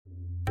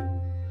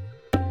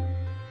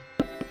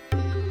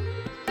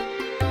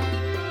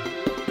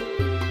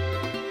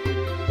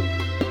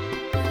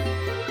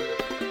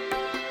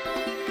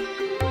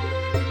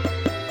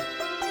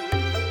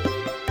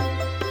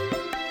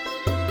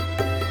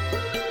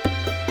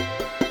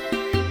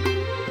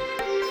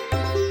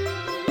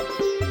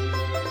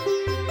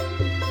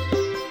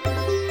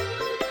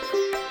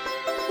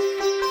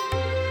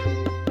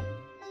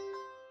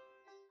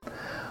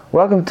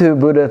Welcome to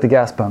Buddha at the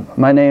Gas Pump.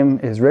 My name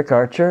is Rick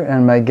Archer,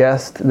 and my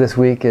guest this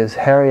week is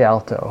Harry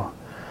Aalto.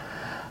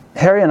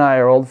 Harry and I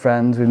are old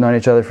friends. We've known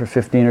each other for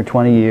 15 or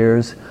 20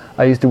 years.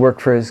 I used to work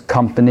for his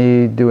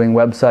company doing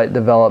website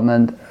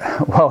development.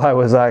 While I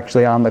was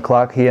actually on the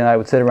clock, he and I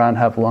would sit around and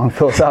have long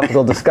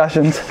philosophical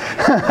discussions.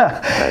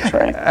 That's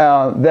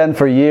right. Then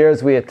for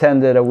years we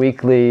attended a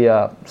weekly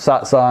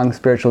satsang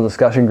spiritual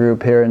discussion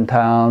group here in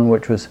town,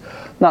 which was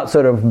not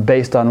sort of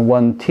based on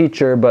one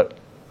teacher, but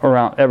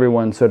around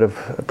everyone sort of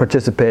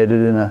participated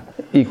in an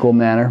equal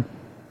manner.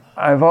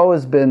 I've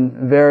always been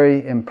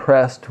very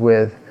impressed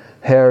with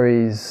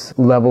Harry's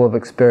level of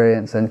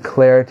experience and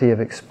clarity of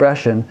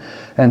expression,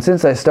 and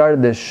since I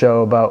started this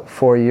show about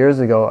 4 years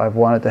ago, I've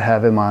wanted to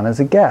have him on as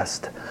a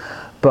guest.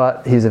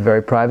 But he's a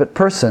very private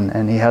person,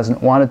 and he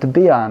hasn't wanted to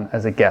be on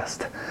as a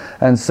guest.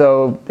 And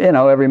so,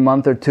 every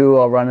month or two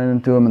I'll run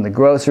into him in the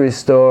grocery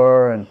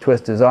store and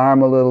twist his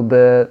arm a little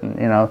bit,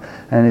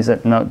 and he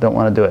said, no, don't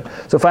want to do it.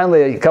 So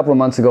finally, a couple of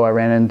months ago, I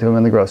ran into him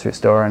in the grocery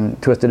store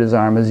and twisted his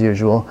arm as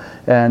usual.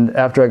 And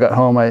after I got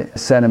home, I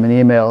sent him an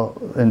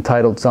email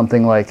entitled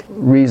something like,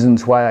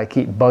 "Reasons Why I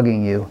Keep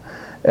Bugging You."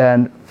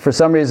 And for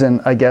some reason,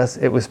 I guess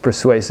it was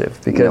persuasive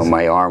because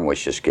my arm was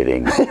just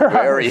getting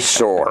very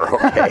sore,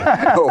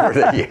 over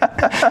the years.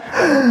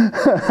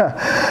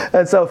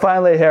 And so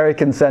finally, Harry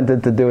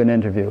consented to do an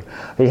interview.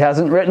 He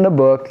hasn't written a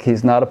book.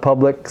 He's not a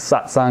public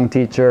satsang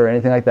teacher or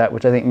anything like that,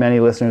 which I think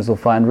many listeners will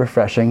find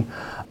refreshing.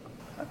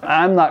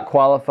 I'm not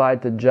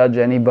qualified to judge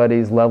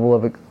anybody's level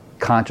of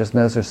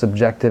consciousness or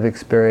subjective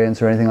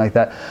experience or anything like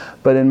that.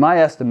 But in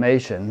my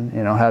estimation,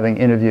 having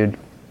interviewed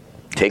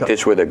Take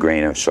this with a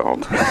grain of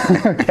salt.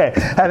 Okay,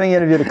 having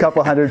interviewed a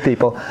couple hundred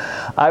people,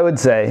 I would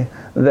say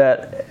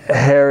that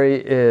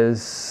Harry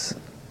is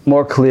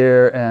more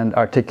clear and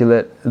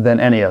articulate than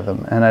any of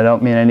them. And I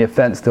don't mean any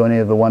offense to any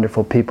of the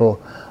wonderful people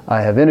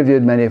I have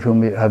interviewed, many of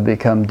whom have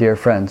become dear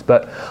friends.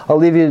 But I'll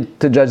leave you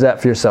to judge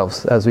that for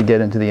yourselves as we get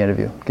into the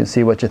interview. You can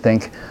see what you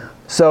think.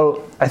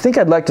 So I think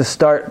I'd like to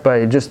start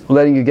by just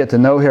letting you get to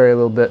know Harry a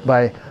little bit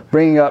by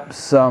bringing up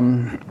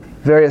some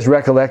various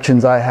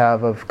recollections I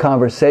have of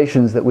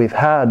conversations that we've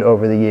had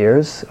over the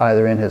years,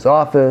 either in his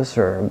office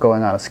or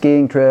going on a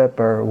skiing trip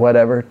or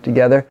whatever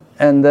together,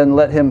 and then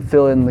let him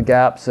fill in the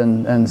gaps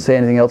and say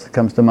anything else that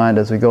comes to mind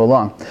as we go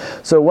along.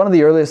 So one of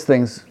the earliest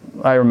things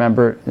I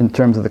remember in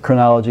terms of the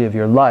chronology of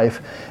your life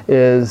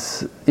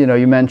is,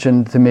 you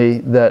mentioned to me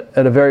that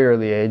at a very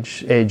early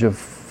age of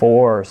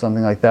 4 or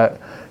something like that,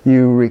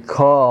 you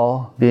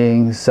recall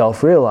being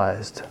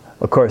self-realized.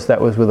 Of course, that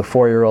was with a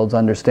 4-year-old's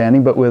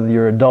understanding, but with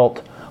your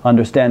adult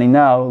understanding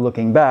now,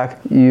 looking back,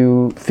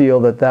 you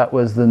feel that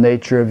was the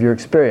nature of your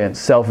experience,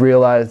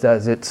 self-realized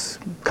as it's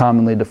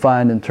commonly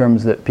defined in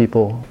terms that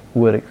people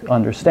would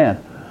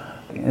understand.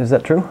 Is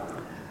that true?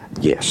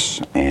 Yes,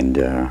 and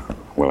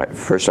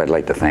first I'd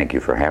like to thank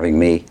you for having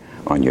me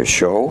on your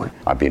show.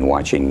 I've been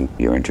watching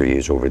your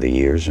interviews over the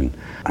years, and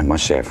I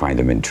must say I find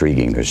them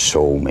intriguing. There's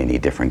so many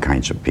different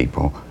kinds of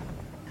people.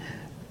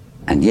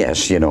 And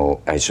yes,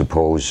 I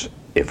suppose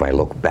if I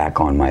look back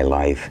on my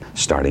life,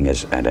 starting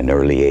at an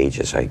early age,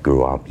 as I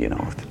grew up,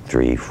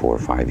 3, 4,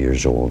 5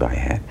 years old, I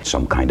had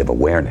some kind of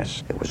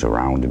awareness. It was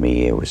around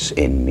me, it was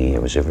in me,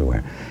 it was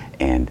everywhere.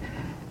 And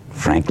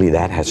frankly,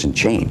 that hasn't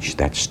changed.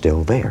 That's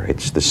still there.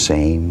 It's the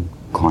same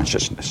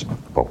consciousness.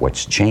 But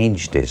what's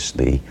changed is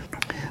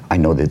I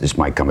know that this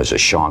might come as a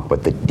shock,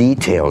 but the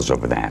details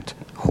of that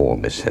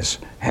wholeness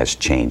has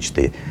changed.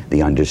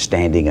 The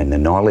understanding and the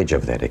knowledge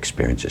of that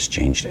experience has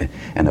changed.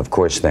 And of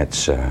course,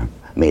 that's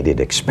made it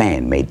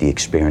expand, made the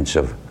experience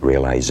of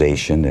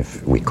realization,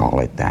 if we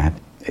call it that,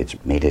 it's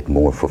made it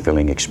more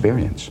fulfilling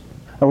experience.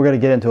 And we're going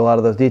to get into a lot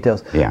of those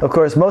details. Yeah. Of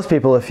course, most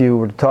people, if you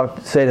were to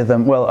say to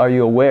them, well, are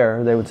you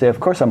aware? They would say, of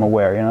course I'm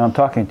aware. I'm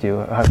talking to you.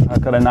 How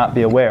could I not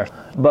be aware?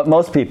 But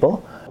most people,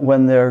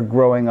 when they're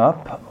growing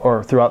up,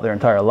 or throughout their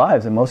entire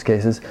lives in most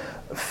cases,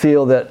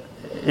 feel that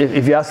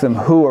if you ask them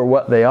who or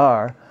what they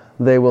are,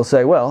 they will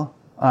say, well,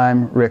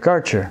 I'm Rick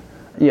Archer.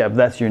 Yeah,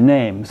 that's your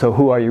name. So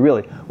who are you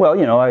really? Well,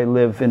 I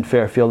live in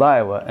Fairfield,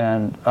 Iowa,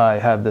 and I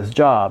have this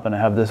job, and I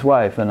have this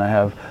wife, and I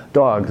have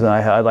dogs, and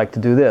I like to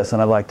do this,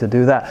 and I like to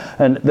do that.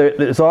 And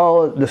it's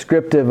all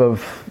descriptive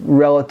of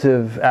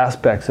relative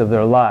aspects of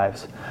their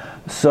lives.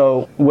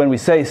 So when we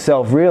say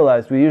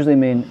self-realized, we usually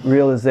mean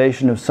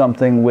realization of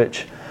something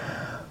which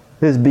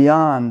is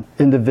beyond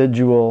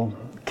individual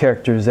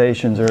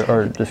characterizations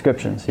or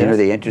descriptions. Yes?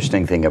 The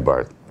interesting thing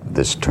about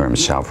this term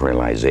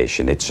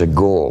self-realization, it's a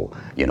goal.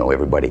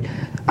 Everybody,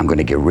 I'm going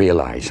to get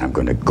realized, I'm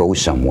going to go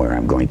somewhere,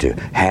 I'm going to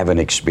have an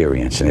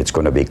experience, and it's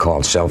going to be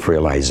called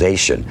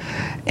self-realization.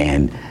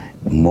 And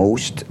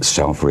most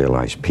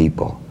self-realized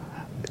people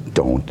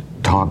don't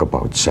talk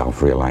about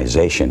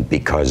self-realization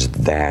because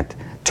that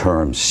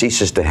term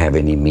ceases to have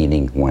any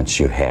meaning once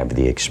you have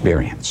the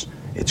experience.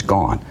 It's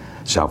gone.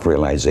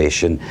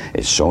 Self-realization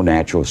is so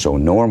natural, so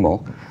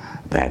normal,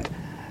 that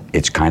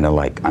it's kind of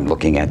like I'm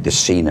looking at the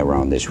scene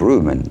around this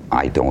room, and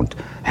I don't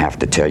have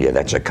to tell you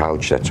that's a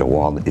couch, that's a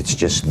wall. It's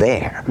just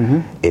there.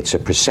 Mm-hmm. It's a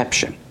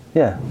perception.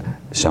 Yeah.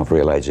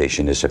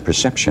 Self-realization is a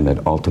perception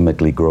that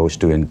ultimately grows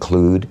to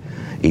include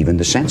even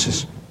the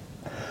senses.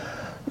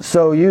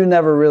 So you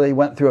never really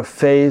went through a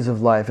phase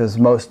of life as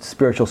most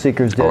spiritual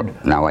seekers did? Oh,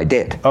 now I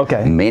did.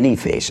 Okay. Many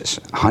phases,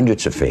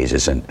 hundreds of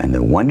phases, and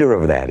the wonder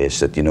of that is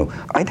that,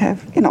 I'd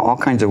have, all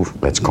kinds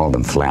of, let's call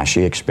them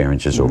flashy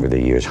experiences over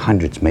the years,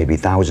 hundreds, maybe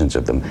thousands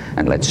of them,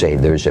 and let's say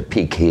there's a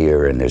peak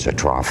here and there's a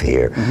trough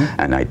here,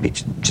 and I'd be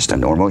just a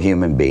normal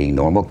human being,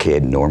 normal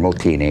kid, normal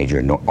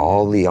teenager,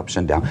 all the ups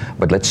and downs,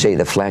 but let's say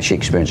the flashy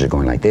experiences are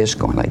going like this,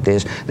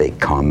 they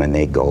come and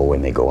they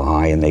go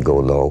high and they go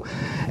low,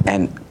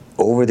 and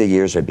over the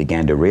years, I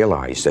began to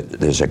realize that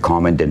there's a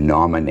common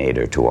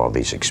denominator to all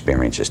these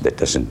experiences that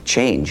doesn't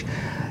change.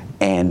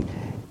 And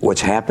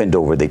what's happened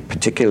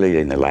particularly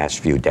in the last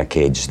few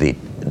decades,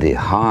 the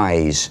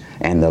highs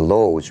and the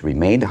lows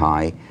remained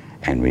high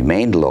and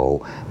remained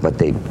low, but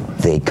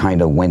they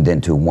kind of went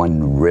into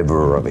one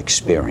river of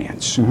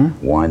experience,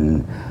 one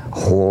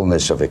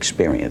wholeness of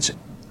experience.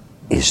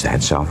 Is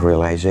that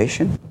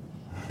self-realization?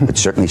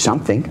 It's certainly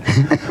something.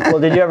 Well,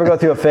 did you ever go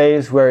through a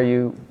phase where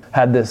you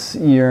had this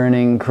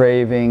yearning,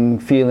 craving,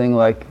 feeling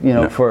like,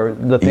 no. For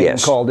the thing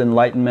called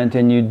enlightenment,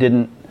 and you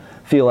didn't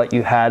feel like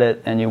you had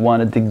it and you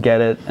wanted to get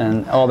it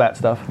and all that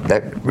stuff?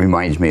 That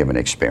reminds me of an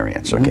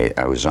experience, okay?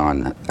 I was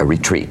on a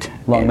retreat.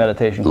 Long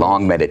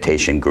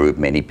meditation group,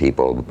 many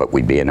people, but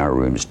we'd be in our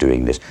rooms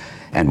doing this,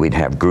 and we'd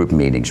have group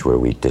meetings where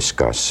we'd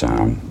discuss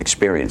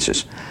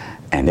experiences.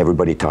 And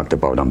everybody talked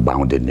about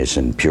unboundedness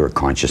and pure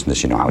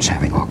consciousness. I was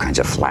having all kinds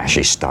of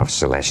flashy stuff,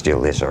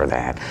 celestial this or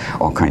that,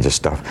 all kinds of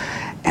stuff.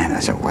 And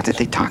I said, what are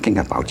they talking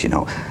about?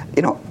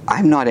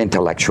 I'm not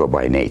intellectual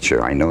by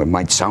nature. I know it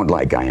might sound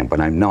like I am, but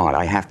I'm not.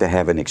 I have to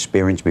have an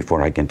experience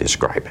before I can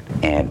describe it.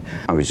 And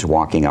I was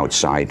walking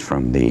outside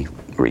from the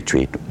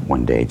retreat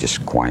one day,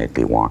 just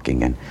quietly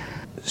walking, and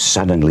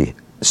suddenly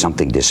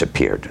something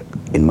disappeared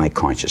in my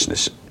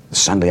consciousness.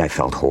 Suddenly I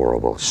felt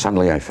horrible.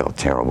 Suddenly I felt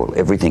terrible.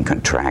 Everything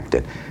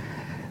contracted.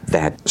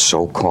 That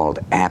so-called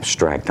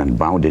abstract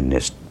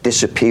unboundedness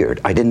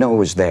disappeared. I didn't know it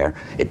was there.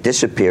 It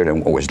disappeared,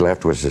 and what was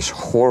left was this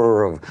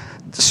horror of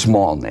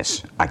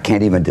smallness. I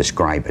can't even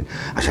describe it.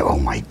 I said, oh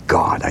my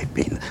God,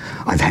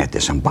 I've had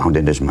this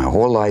unboundedness my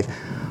whole life.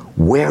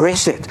 Where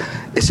is it?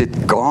 Is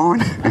it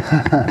gone?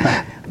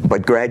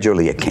 But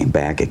gradually it came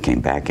back.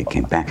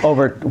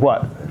 Over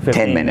what?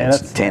 10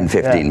 minutes? 10,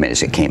 15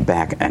 minutes. It came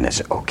back, and I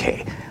said,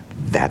 okay,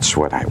 that's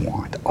what I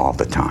want all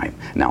the time.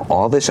 Now,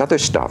 all this other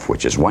stuff,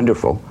 which is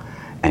wonderful,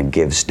 and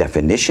gives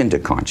definition to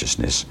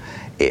consciousness,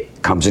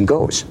 it comes and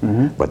goes.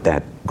 But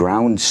that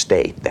ground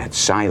state, that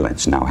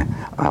silence, now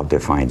I'll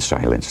define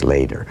silence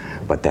later,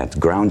 but that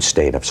ground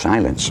state of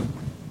silence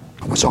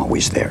was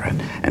always there.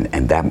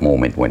 And that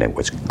moment when it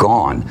was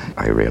gone,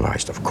 I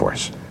realized, of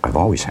course, I've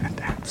always had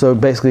that. So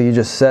basically you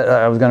just said,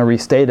 I was going to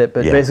restate it,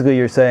 but basically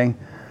you're saying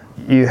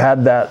you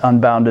had that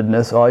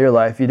unboundedness all your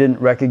life. You didn't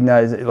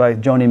recognize it,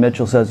 like Joni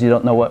Mitchell says, we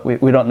don't know what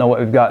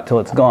we've got till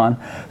it's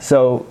gone.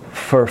 So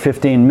for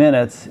 15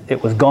 minutes,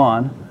 it was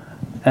gone,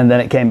 and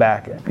then it came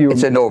back.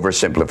 It's an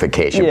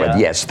oversimplification, but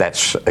yes,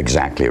 that's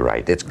exactly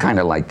right. It's kind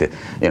of like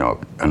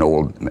an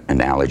old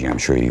analogy I'm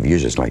sure you've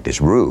used, is like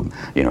this room.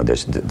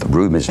 The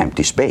room is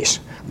empty space,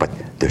 but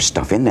there's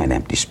stuff in that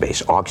empty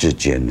space,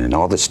 oxygen and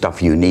all the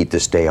stuff you need to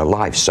stay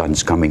alive.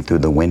 Sun's coming through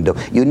the window.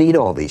 You need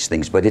all these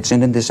things, but it's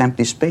in this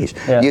empty space.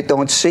 Yeah. You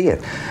don't see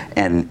it,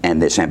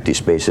 and this empty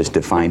space is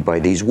defined by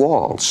these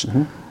walls.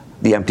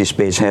 The empty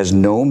space has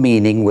no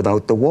meaning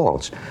without the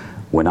walls.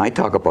 When I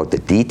talk about the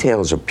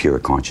details of pure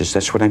consciousness,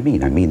 that's what I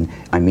mean.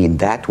 I mean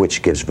that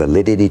which gives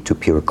validity to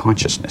pure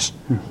consciousness,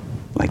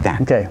 like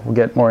that. Okay, we'll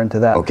get more into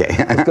that. Okay.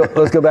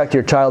 let's go back to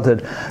your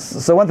childhood.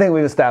 So one thing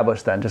we've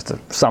established then, just to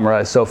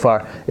summarize so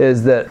far,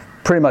 is that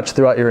pretty much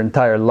throughout your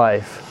entire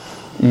life,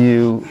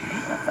 you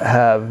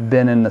have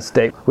been in a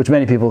state which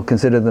many people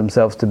consider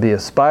themselves to be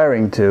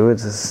aspiring to.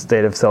 It's a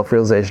state of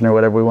self-realization, or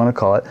whatever we want to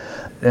call it.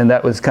 And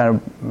that was kind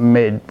of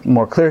made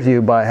more clear to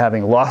you by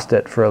having lost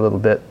it for a little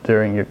bit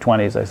during your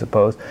 20s, I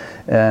suppose,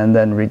 and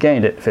then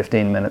regained it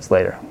 15 minutes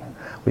later.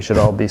 We should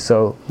all be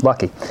so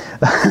lucky.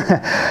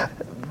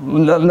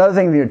 Another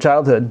thing in your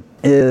childhood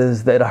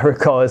is that I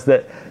recall is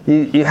that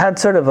you had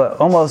sort of a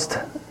almost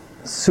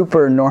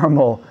super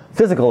normal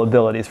physical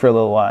abilities for a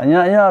little while.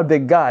 You're not a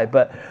big guy,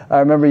 but I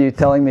remember you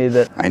telling me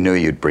that... I knew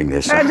you'd bring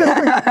this up.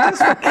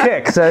 Just for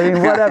kicks. I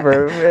mean,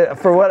 whatever,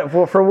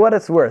 for what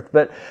it's worth.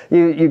 But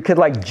you could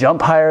like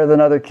jump higher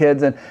than other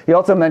kids, and you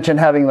also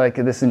mentioned having like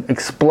this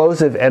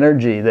explosive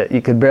energy that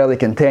you could barely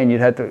contain.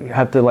 You'd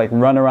have to like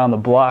run around the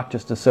block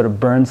just to sort of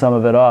burn some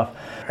of it off.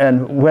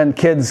 And when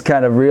kids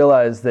kind of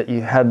realized that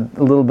you had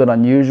a little bit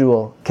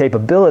unusual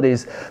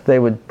capabilities, they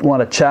would want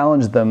to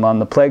challenge them on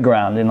the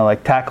playground,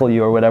 like tackle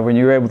you or whatever, and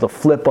you were able to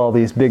flip all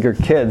these bigger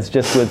kids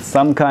just with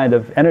some kind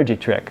of energy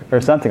trick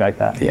or something like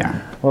that. Yeah.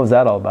 What was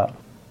that all about?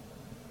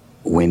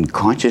 When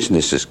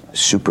consciousness is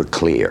super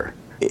clear,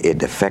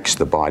 it affects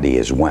the body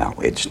as well.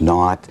 It's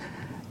not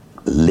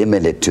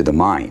limited to the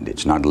mind.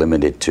 It's not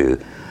limited to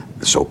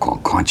the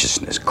so-called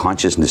consciousness.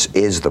 Consciousness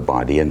is the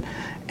body, and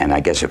I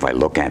guess if I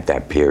look at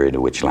that period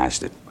which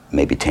lasted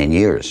maybe 10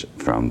 years,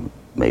 from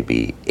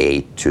maybe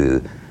 8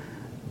 to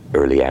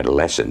early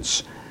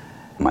adolescence.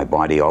 My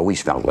body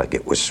always felt like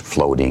it was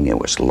floating, it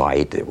was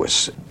light, it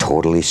was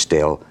totally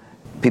still.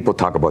 People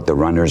talk about the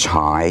runner's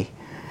high.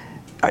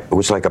 It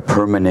was like a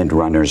permanent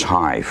runner's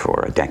high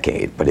for a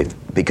decade, but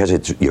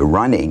because you're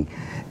running,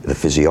 the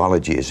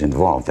physiology is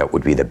involved. That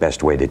would be the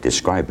best way to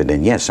describe it.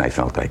 And yes, I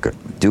felt I could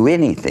do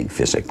anything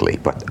physically,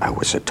 but I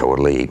was a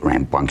totally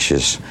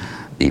rambunctious,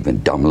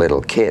 even dumb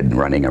little kid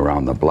running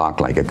around the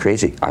block like a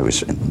crazy. I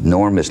was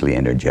enormously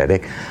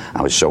energetic.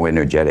 I was so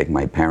energetic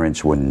my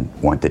parents wouldn't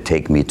want to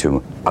take me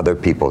to other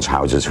people's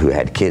houses who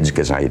had kids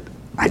because I'd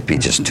be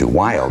just too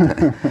wild.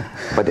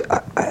 But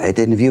I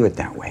didn't view it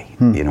that way.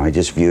 You know, I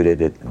just viewed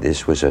it,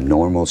 this was a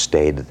normal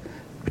state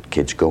that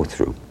kids go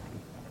through.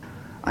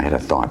 I had a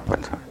thought,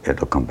 but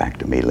it'll come back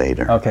to me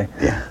later. Okay.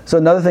 Yeah. So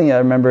another thing I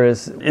remember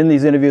is in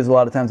these interviews, a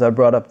lot of times I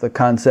brought up the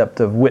concept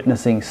of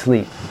witnessing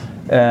sleep.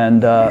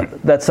 And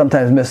that's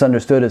sometimes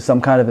misunderstood as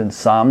some kind of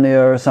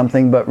insomnia or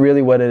something, but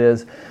really what it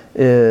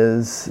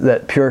is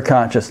that pure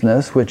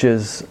consciousness, which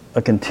is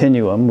a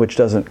continuum, which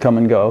doesn't come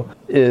and go,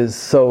 is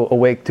so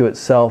awake to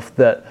itself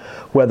that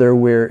whether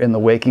we're in the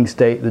waking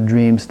state, the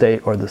dream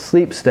state, or the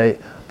sleep state,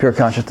 pure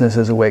consciousness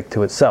is awake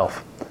to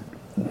itself.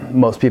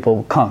 Most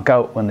people conk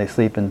out when they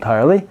sleep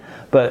entirely,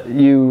 but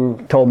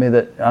you told me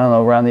that, I don't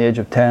know, around the age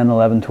of 10,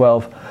 11,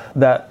 12,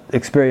 that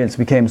experience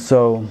became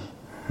so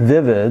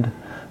vivid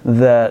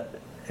that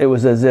it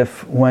was as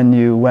if when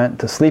you went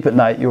to sleep at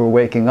night, you were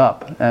waking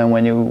up, and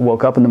when you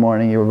woke up in the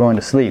morning, you were going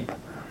to sleep.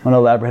 Want to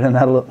elaborate on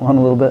that one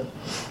a little bit?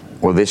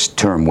 Well, this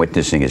term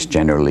witnessing is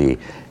generally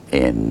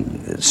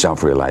in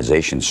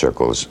self-realization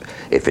circles.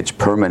 If it's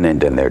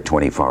permanent and they're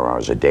 24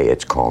 hours a day,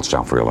 it's called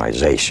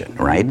self-realization,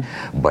 right?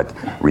 Mm-hmm. But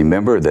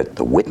remember that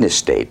the witness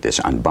state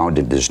is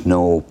unbounded. There's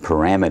no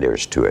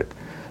parameters to it.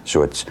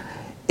 So it's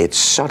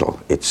subtle,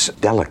 it's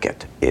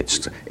delicate,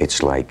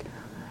 it's like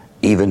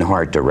even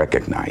hard to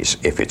recognize.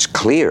 If it's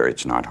clear,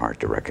 it's not hard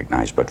to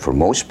recognize, but for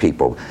most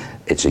people,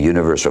 it's a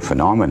universal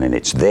phenomenon,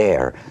 it's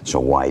there,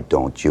 so why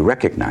don't you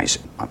recognize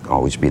it? It's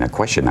always been a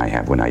question I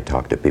have when I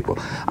talk to people.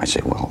 I say,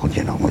 well,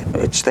 you know,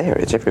 it's there,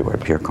 it's everywhere,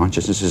 pure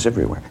consciousness is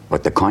everywhere.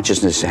 But the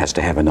consciousness has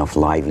to have enough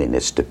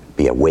liveliness to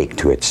be awake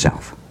to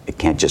itself. It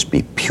can't just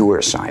be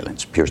pure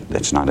silence,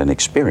 that's not an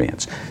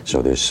experience.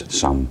 So there's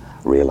some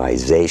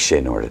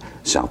realization or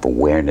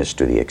self-awareness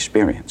to the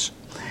experience.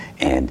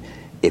 And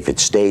if it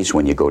stays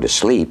when you go to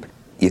sleep,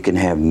 you can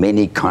have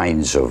many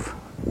kinds of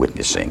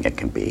witnessing. It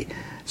can be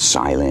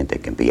silent,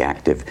 it can be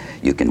active.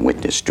 You can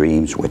witness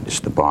dreams, witness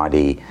the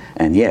body.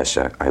 And yes,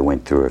 I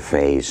went through a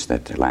phase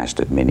that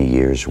lasted many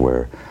years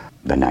where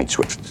the nights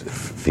would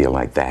feel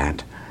like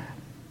that.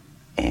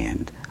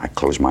 And I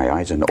closed my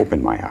eyes and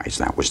opened my eyes.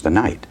 That was the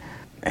night.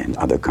 And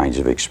other kinds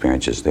of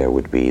experiences there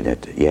would be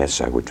that, yes,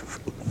 I would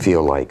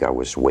feel like I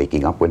was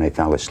waking up when I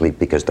fell asleep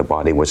because the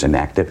body was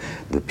inactive.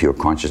 The pure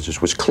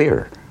consciousness was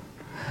clear.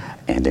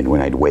 And then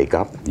when I'd wake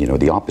up, you know,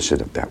 the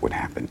opposite of that would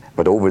happen.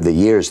 But over the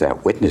years,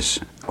 that witness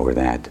or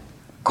that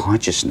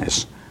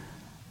consciousness,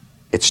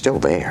 it's still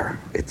there.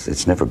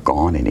 It's never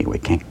gone anywhere.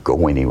 It can't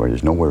go anywhere.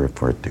 There's nowhere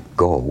for it to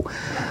go.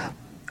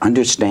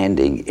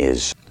 Understanding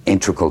is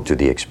integral to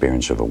the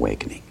experience of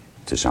awakening,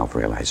 to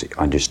self-realizing.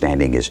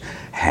 Understanding is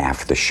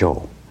half the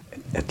show,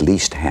 at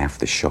least half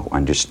the show.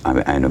 I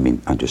don't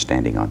mean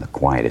understanding on the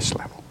quietest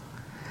level.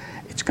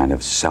 It's kind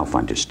of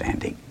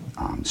self-understanding.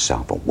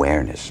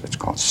 Self-awareness, it's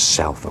called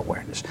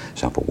self-awareness.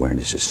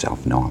 Self-awareness is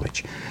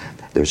self-knowledge.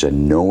 There's a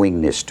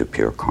knowingness to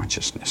pure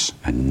consciousness,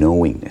 a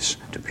knowingness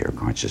to pure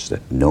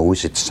consciousness that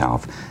knows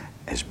itself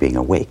as being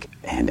awake.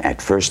 And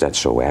at first that's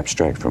so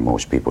abstract for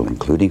most people,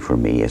 including for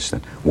me, is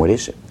that, what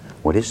is it?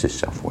 What is this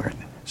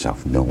self-awareness,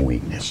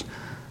 self-knowingness?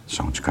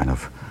 Sounds kind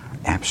of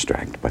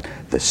abstract, but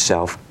the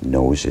self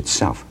knows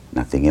itself.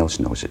 Nothing else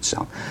knows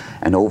itself.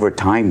 And over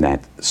time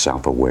that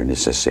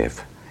self-awareness, as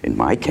if, in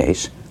my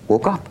case,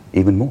 woke up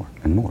even more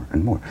and more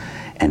and more.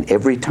 And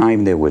every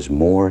time there was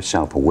more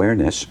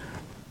self-awareness,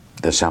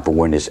 the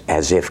self-awareness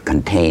as if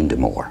contained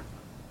more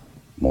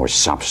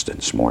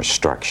substance, more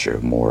structure,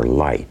 more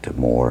light,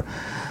 more,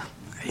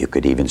 you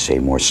could even say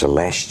more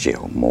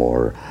celestial,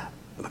 more,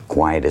 the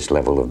quietest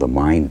level of the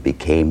mind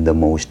became the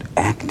most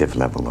active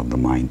level of the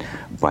mind,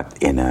 but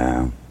in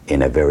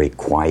a very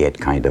quiet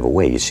kind of a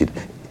way. You see,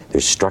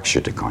 there's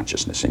structure to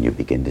consciousness, and you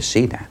begin to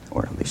see that,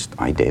 or at least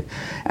I did.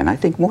 And I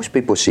think most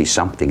people see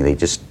something, they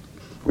just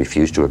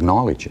refuse to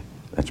acknowledge it.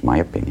 That's my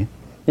opinion.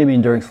 You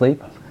mean during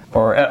sleep?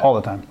 Or all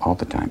the time? All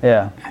the time.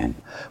 Yeah.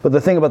 But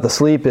the thing about the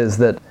sleep is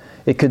that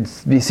it could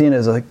be seen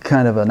as a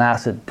kind of an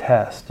acid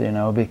test, you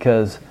know,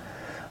 because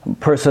a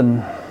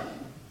person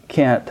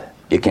can't...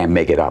 You can't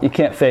make it up. You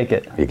can't fake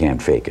it. You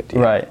can't fake it.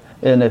 Yeah. Right.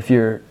 And if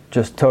you're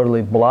just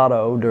totally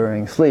blotto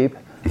during sleep,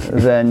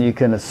 then you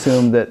can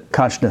assume that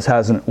consciousness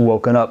hasn't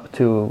woken up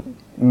to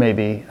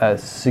maybe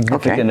as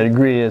significant a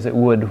degree as it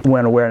would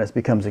when awareness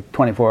becomes a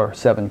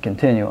 24/7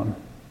 continuum.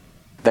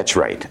 That's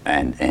right,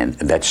 and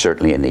that's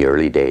certainly in the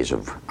early days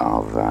of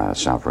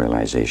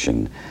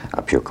self-realization.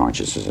 Pure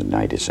consciousness at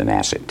night is an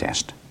acid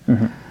test.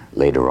 Mm-hmm.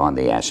 later on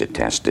the acid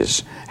test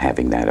is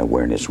having that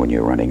awareness when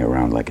you're running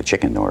around like a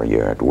chicken, or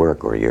you're at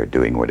work, or you're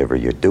doing whatever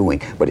you're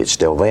doing, but it's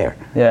still there.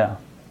 Yeah.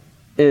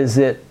 Is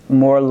it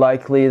more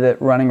likely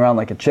that running around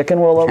like a chicken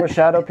will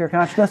overshadow pure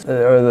consciousness,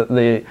 or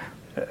the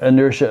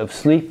inertia of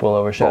sleep will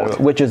overshadow Both.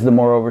 it? Which is the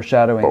more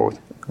overshadowing? Both.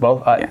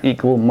 Both? Yeah.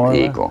 Equal, more?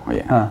 Equal,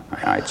 yeah. Huh.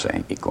 I'd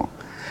say equal.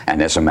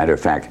 And as a matter of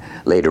fact,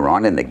 later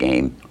on in the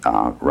game,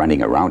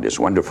 running around is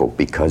wonderful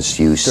because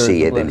you Stirs see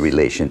the it in bliss.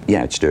 relation.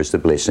 Yeah, it stirs the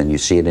bliss, and you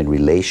see it in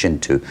relation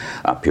to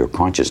pure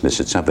consciousness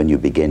itself, and you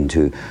begin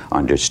to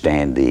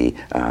understand the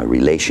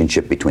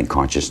relationship between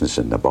consciousness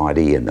and the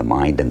body, and the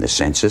mind, and the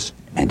senses,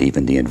 and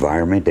even the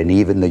environment, and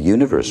even the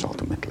universe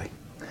ultimately.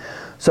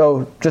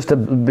 So, just to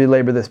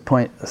belabor this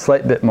point a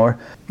slight bit more,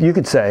 you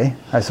could say,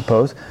 I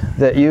suppose,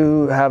 that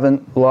you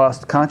haven't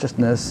lost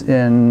consciousness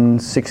in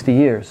 60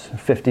 years,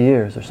 50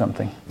 years or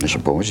something. I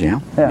suppose, yeah.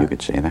 You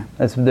could say that.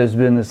 There's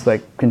been this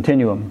like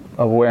continuum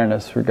of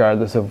awareness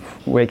regardless of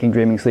waking,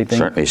 dreaming, sleeping.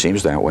 Certainly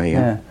seems that way,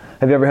 yeah.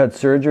 Have you ever had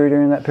surgery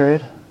during that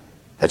period?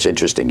 That's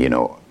interesting. You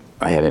know,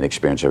 I had an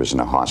experience. I was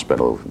in a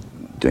hospital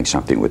doing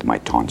something with my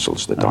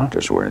tonsils. The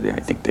doctors were there.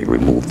 I think they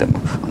removed them,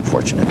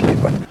 unfortunately.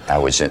 But I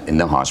was in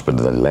the hospital.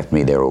 They left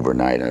me there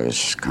overnight. I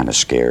was kind of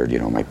scared. You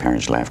know, my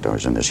parents left. I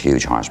was in this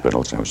huge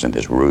hospital. So I was in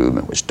this room.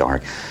 It was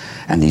dark.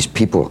 And these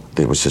people,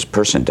 there was this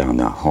person down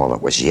the hall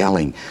that was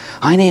yelling,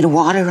 I need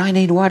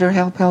water,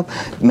 help, help,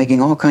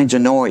 making all kinds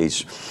of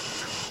noise.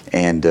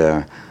 And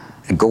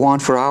go on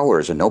for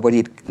hours, and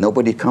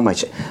nobody'd come.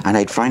 And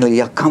I'd finally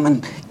yell, come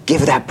and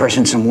give that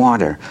person some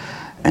water.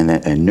 And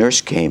a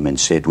nurse came and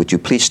said, would you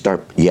please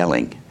start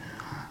yelling?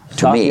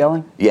 Stop to me.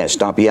 yelling? Yeah,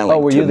 stop yelling. Oh,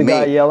 were you the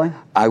guy yelling?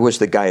 I was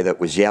the guy that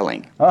was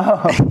yelling.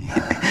 Oh.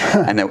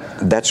 And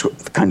that's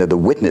what kind of the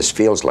witness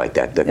feels like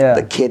that.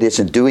 The kid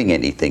isn't doing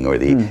anything, or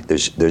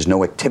there's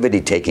no activity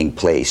taking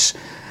place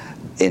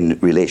in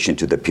relation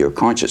to the pure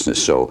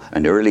consciousness. So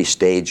an early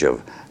stage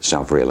of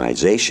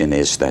self-realization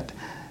is that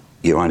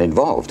you're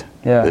uninvolved.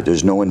 Yeah. That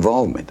there's no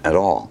involvement at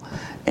all.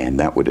 And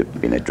that would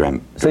have been a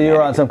So you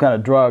were on some kind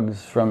of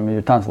drugs from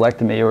your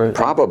tonsillectomy, or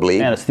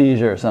probably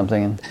anesthesia or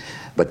something.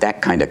 But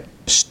that kind of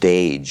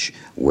stage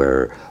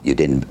where you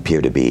didn't appear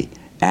to be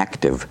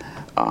active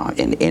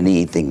in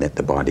anything that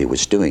the body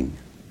was doing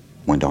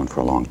went on for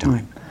a long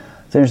time.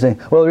 It's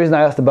interesting. Well, the reason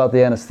I asked about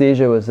the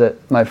anesthesia was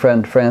that my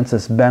friend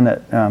Francis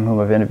Bennett, whom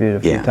I've interviewed a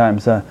few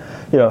times,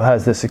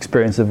 has this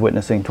experience of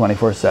witnessing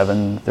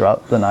 24/7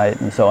 throughout the night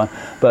and so on.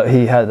 But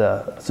he had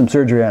some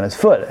surgery on his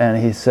foot,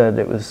 and he said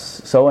it was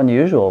so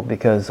unusual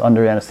because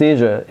under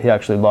anesthesia he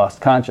actually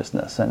lost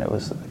consciousness, and it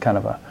was kind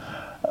of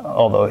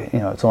although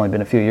it's only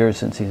been a few years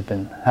since he's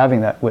been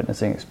having that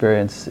witnessing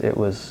experience, it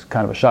was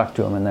kind of a shock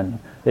to him, and then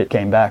it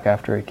came back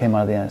after he came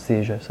out of the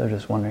anesthesia. So I was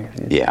just wondering if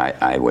you... Yeah,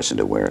 I wasn't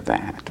aware of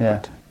that.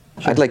 Yeah.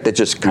 But I'd like to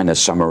just kind of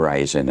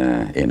summarize in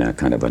a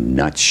kind of a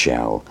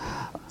nutshell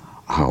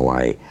how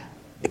I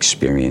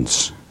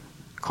experience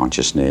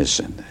consciousness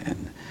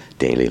and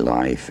daily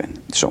life,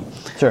 and so.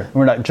 Sure,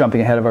 we're not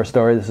jumping ahead of our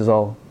story. This is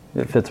all,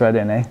 it fits right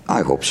in, eh?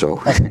 I hope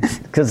so.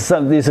 Because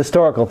some of these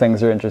historical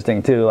things are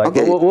interesting too. Like,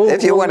 okay,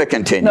 if you want to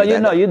continue.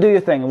 No, you do your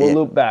thing. We'll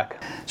loop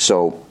back.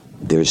 So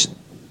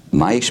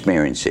my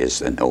experience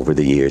is, and over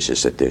the years,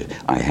 is that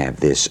I have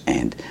this,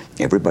 and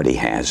everybody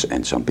has,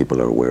 and some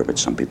people are aware of it,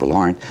 some people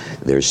aren't.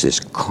 There's this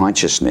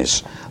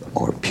consciousness,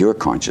 or pure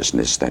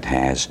consciousness, that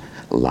has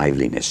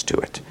liveliness to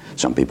it.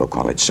 Some people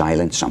call it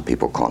silence, some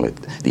people call it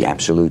the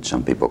absolute,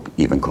 some people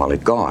even call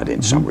it God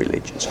in some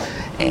religions.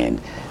 And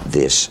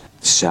this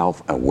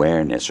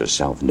self-awareness or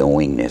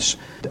self-knowingness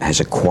has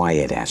a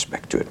quiet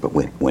aspect to it. But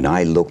when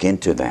I look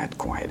into that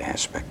quiet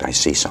aspect, I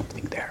see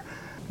something there.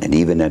 And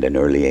even at an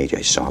early age,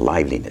 I saw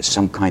liveliness,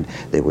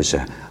 there was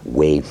a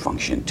wave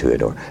function to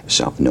it, or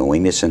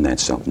self-knowingness, and that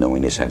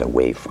self-knowingness had a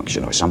wave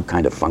function, or some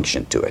kind of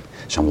function to it,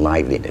 some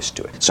liveliness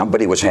to it.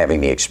 Somebody was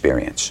having the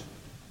experience.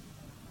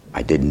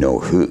 I didn't know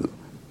who,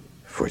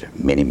 for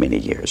many, many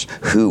years,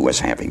 who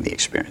was having the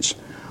experience,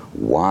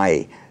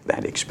 why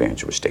that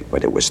experience was taken,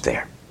 but it was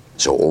there.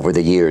 So over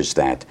the years,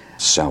 that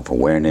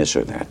self-awareness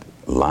or that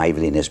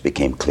liveliness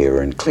became clearer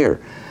and clearer.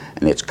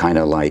 And it's kind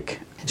of like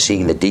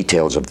seeing the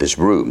details of this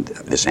room,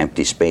 this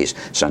empty space.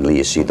 Suddenly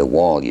you see the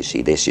wall, you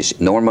see this.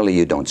 Normally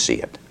you don't see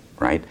it,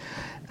 right?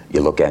 You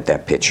look at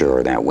that picture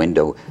or that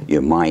window,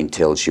 your mind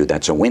tells you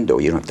that's a window.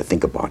 You don't have to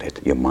think about it.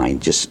 Your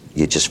mind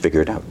you just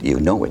figure it out. You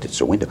know it,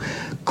 it's a window.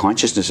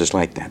 Consciousness is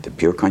like that. The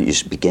pure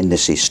consciousness, you begin to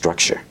see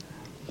structure.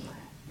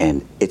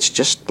 And it's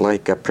just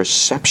like a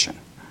perception.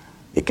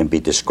 It can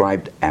be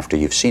described after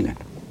you've seen it.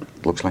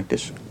 It looks like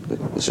this.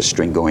 There's a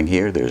string going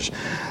here.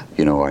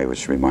 I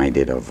was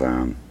reminded of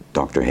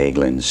Dr.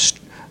 Hagelin's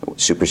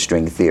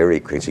superstring theory,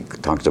 because he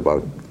talks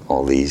about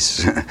all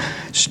these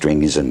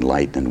strings and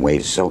light and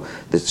waves. So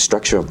the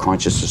structure of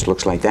consciousness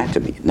looks like that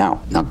to me.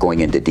 Now, not going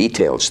into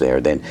details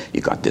there, then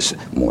you got this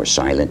more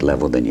silent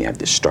level, then you have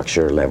this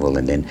structure level,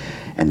 and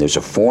there's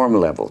a form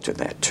level to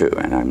that too.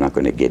 And I'm not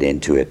going to get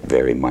into it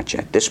very much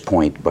at this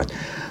point, but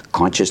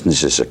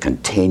consciousness is a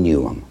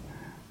continuum.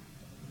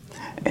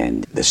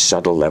 And the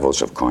subtle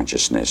levels of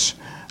consciousness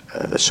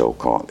the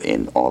so-called,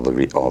 in all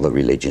the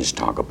religions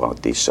talk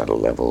about these subtle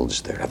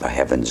levels. There are the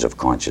heavens of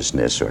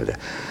consciousness, or the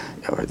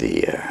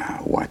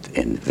what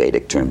in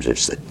Vedic terms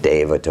it's the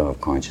Devata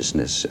of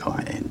consciousness.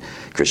 In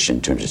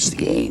Christian terms it's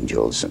the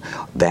angels.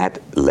 That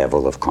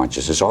level of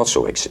consciousness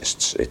also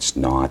exists. It's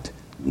not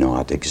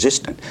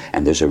existent.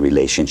 And there's a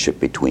relationship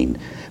between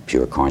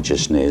pure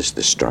consciousness,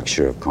 the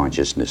structure of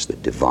consciousness, the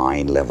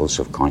divine levels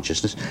of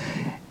consciousness,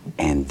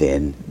 and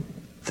then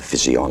the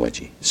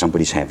physiology.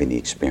 Somebody's having the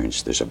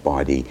experience. There's a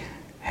body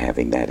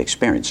having that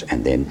experience,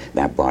 and then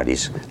that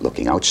body's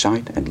looking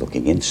outside and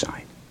looking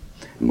inside.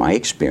 My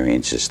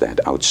experience is that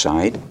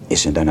outside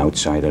isn't an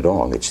outside at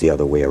all. It's the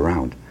other way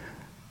around.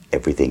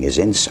 Everything is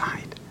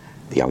inside.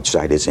 The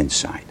outside is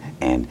inside.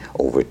 And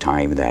over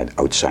time, that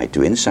outside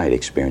to inside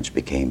experience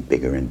became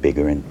bigger and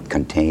bigger and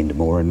contained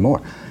more and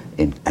more.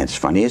 And as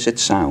funny as it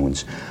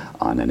sounds,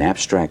 on an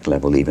abstract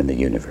level, even the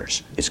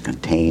universe is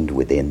contained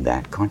within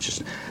that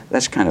consciousness.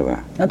 That's kind of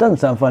a... That doesn't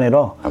sound funny at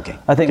all. Okay.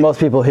 I think most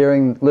people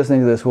listening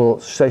to this will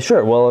say,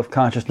 sure, well, if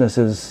consciousness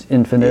is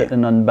infinite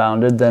and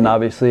unbounded, then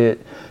obviously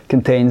it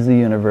contains the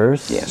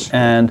universe. Yes.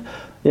 And,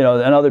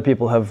 and other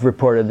people have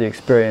reported the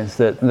experience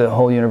that the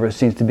whole universe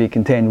seems to be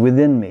contained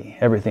within me.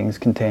 Everything's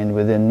contained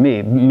within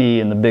me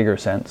in the bigger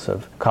sense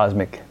of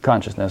cosmic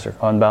consciousness or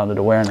unbounded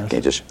awareness.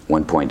 Okay, just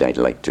one point I'd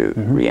like to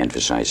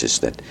reemphasize is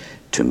that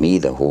to me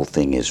the whole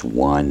thing is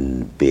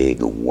one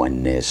big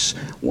oneness,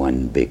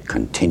 one big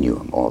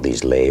continuum. All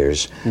these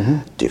layers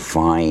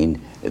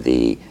define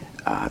the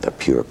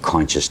pure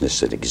consciousness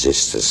that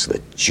exists as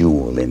the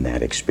jewel in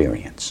that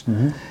experience.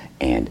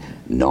 And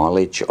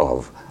knowledge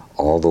of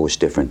all those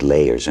different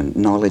layers, and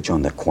knowledge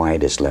on the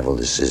quietest level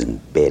is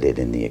embedded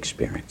in the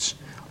experience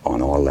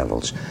on all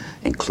levels,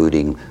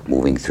 including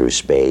moving through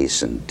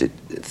space and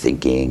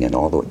thinking, and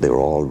they're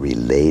all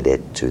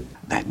related to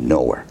that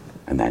knower,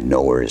 and that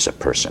knower is a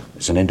person,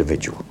 it's an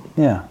individual.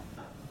 Yeah.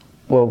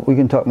 Well, we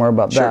can talk more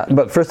about that.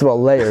 But first of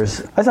all,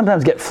 layers. I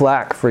sometimes get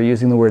flack for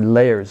using the word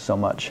layers so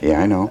much.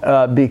 Yeah, I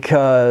know.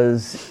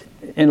 Because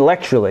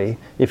intellectually,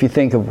 if you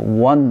think of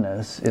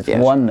oneness, it's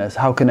oneness.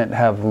 How can it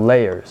have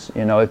layers?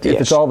 If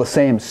it's all the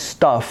same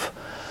stuff,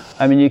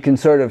 I mean, you can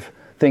sort of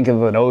think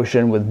of an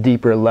ocean with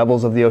deeper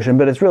levels of the ocean,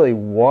 but it's really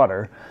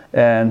water.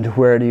 And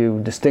where do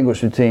you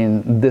distinguish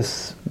between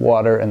this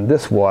water and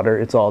this water?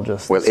 It's all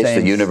just the same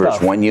is the universe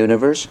stuff. one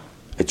universe?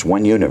 It's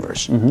one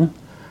universe.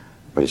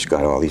 But it's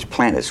got all these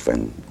planets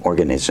and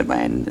organisms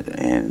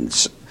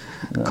and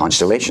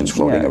constellations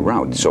floating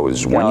around. So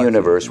it's one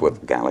universe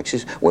with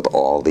galaxies with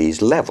all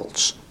these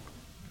levels.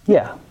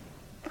 Yeah.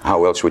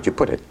 How else would you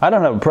put it? I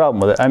don't have a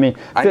problem with it. I mean,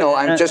 I know.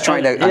 I'm just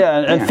trying to.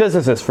 And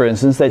physicists, for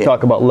instance, they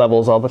talk about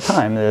levels all the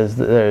time. There's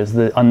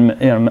the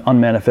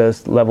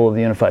unmanifest level of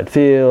the unified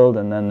field,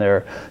 and then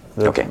there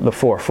are the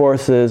four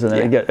forces, and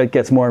then it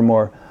gets more and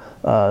more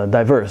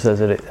diverse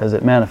as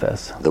it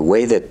manifests. The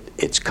way that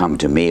it's come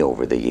to me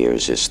over the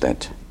years is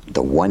that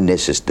the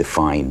oneness is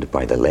defined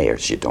by the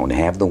layers. You don't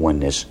have the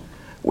oneness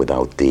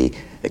without the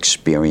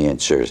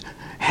experiencers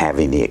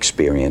having the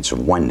experience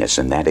of oneness,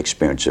 and that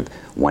experience of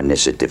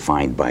oneness is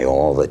defined by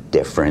all the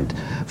different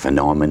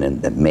phenomena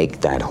that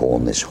make that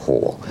wholeness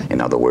whole.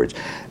 In other words,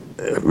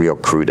 a real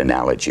crude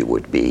analogy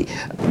would be,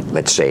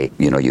 let's say,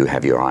 you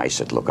have your eyes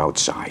that look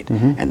outside,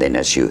 and then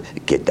as you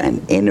get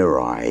an inner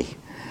eye,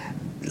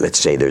 let's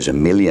say there's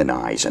 1 million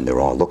eyes and they're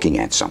all looking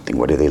at something.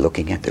 What are they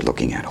looking at? They're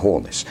looking at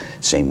wholeness.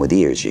 Same with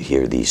ears. You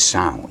hear these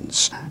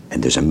sounds,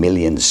 and there's 1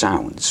 million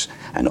sounds,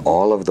 and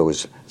all of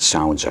those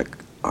sounds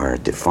are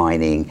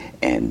defining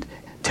and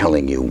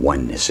telling you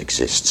oneness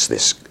exists,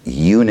 this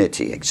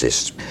unity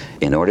exists.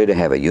 In order to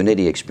have a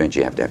unity experience,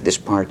 you have to have this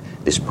part,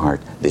 this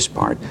part, this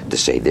part, to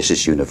say this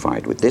is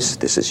unified with this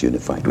is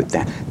unified with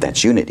that.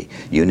 That's unity.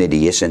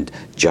 Unity isn't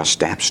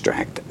just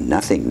abstract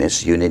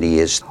nothingness. Unity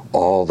is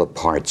all the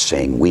parts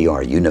saying we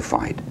are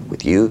unified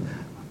with you,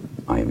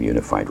 I am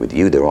unified with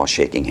you. They're all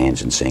shaking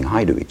hands and saying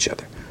hi to each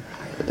other.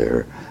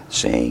 They're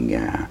saying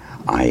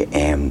I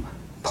am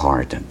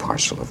part and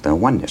parcel of their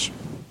oneness.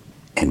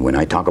 And when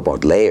I talk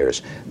about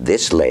layers,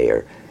 this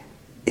layer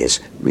is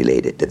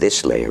related to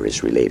this layer,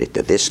 is related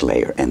to this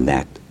layer, and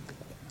that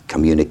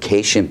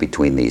communication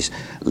between these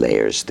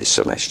layers, the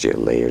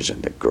celestial layers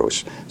and the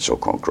gross,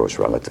 so-called gross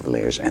relative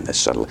layers, and the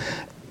subtle,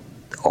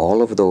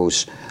 all of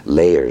those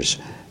layers,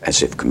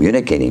 as if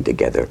communicating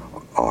together,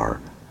 are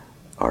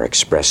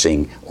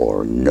expressing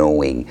or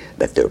knowing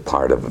that they're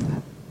part of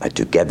a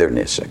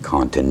togetherness, a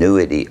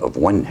continuity of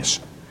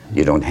oneness.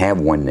 You don't have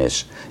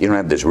oneness, you don't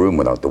have this room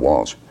without the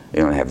walls. You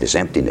don't have this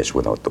emptiness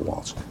without the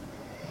walls.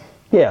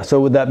 Yeah,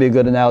 so would that be a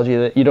good analogy,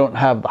 that you don't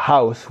have the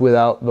house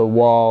without the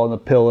wall and the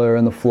pillar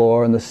and the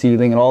floor and the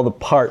ceiling and all the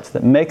parts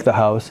that make the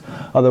house,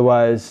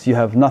 otherwise you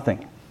have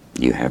nothing.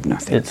 You have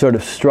nothing. It sort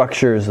of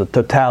structures the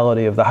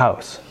totality of the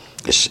house.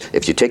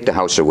 If you take the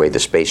house away, the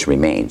space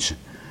remains.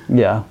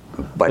 Yeah,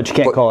 but you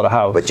can't call it a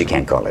house. But you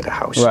can't call it a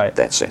house. Right.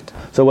 That's it.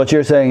 So what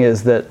you're saying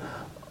is that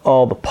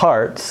all the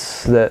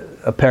parts that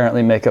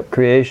apparently make up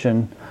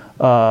creation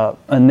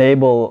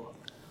enable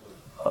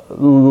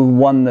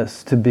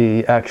oneness to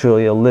be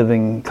actually a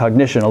living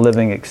cognition, a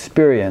living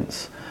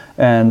experience,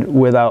 And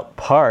without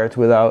part, it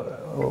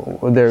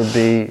would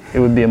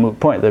be a moot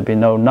point. There'd be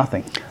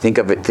nothing. Think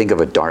of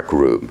a dark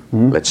room.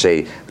 Mm-hmm. Let's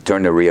say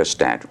turn the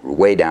rheostat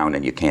way down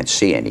and you can't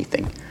see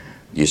anything.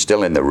 You're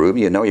still in the room.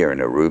 You know you're in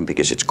a room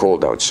because it's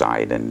cold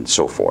outside and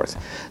so forth.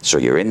 So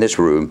you're in this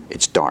room.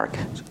 It's dark.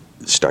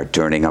 Start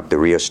turning up the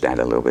rheostat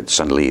a little bit.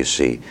 Suddenly you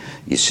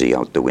see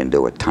out the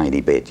window a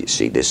tiny bit. You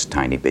see this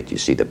tiny bit. You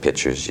see the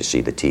pictures. You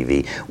see the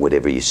TV.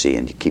 Whatever you see,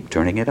 and you keep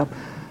turning it up.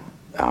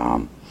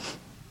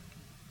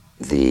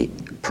 The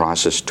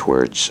process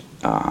towards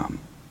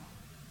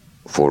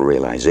full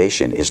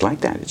realization is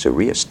like that. It's a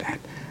rheostat,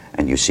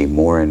 and you see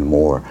more and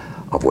more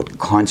of what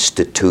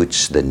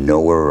constitutes the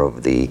knower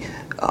of the.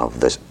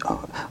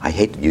 I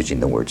hate using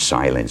the word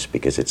silence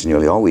because it's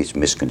nearly always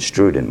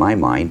misconstrued in my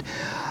mind.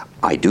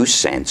 I do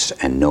sense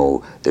and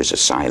know there's a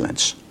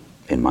silence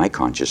in my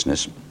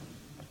consciousn's,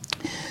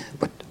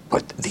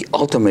 but the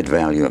ultimate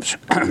value of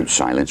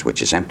silence,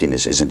 which is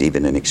emptiness, isn't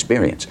even an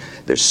experience.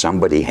 There's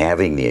somebody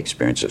having the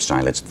experience of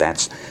silence.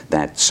 That's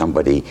that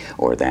somebody,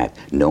 or that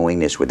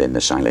knowingness within the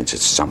silence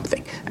is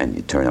something. And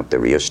you turn up the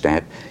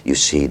rheostat, you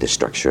see the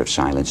structure of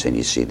silence, and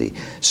you see the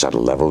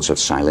subtle levels of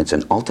silence,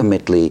 and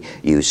ultimately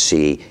you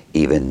see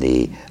even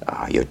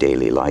your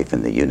daily life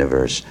and the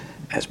universe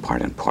as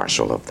part and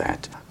parcel of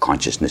that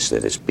consciousness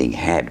that is being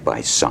had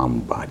by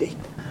somebody.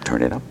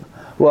 Turn it up.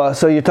 Well,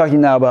 so you're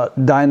talking now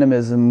about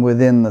dynamism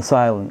within the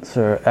silence,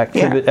 or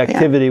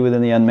activity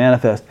within the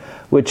unmanifest,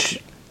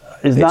 which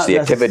is not... It's the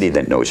activity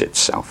that knows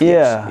itself.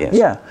 Yeah, yes.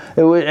 Yeah.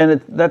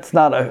 That's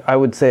not, I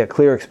would say, a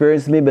clear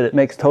experience to me, but it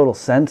makes total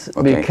sense.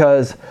 Okay.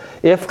 Because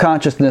if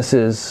consciousness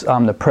is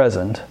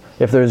omnipresent,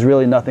 if there's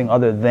really nothing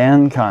other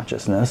than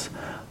consciousness,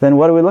 then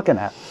what are we looking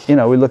at?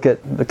 We look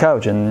at the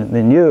couch and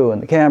then you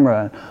and the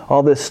camera and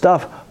all this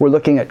stuff. We're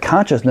looking at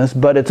consciousness,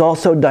 but it's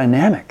also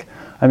dynamic.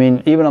 I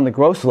mean, even on the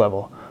gross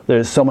level,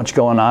 there's so much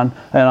going on.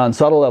 And on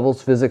subtle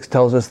levels, physics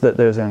tells us that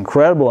there's an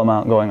incredible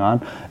amount going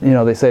on.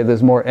 They say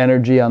there's more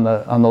energy on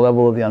the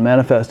level of the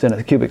unmanifest in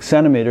a cubic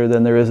centimeter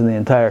than there is in the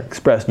entire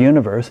expressed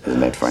universe.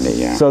 Isn't that funny?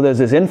 Yeah. So there's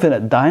this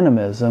infinite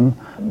dynamism,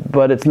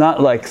 but it's not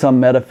like some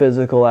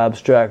metaphysical,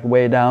 abstract,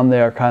 way down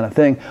there kind of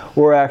thing.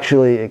 We're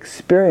actually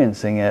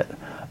experiencing it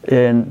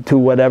to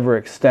whatever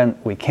extent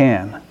we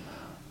can.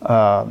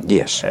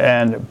 Yes.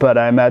 But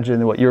I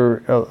imagine what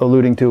you're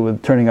alluding to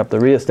with turning up the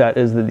rheostat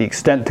is that the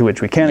extent to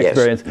which we can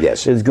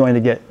experience is going to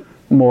get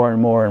more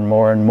and more and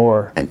more and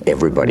more. And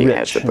everybody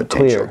has the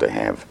potential to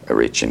have a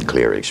rich and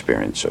clear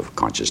experience of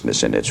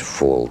consciousness in its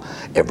full.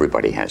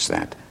 Everybody has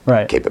that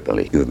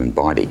capability. The human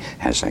body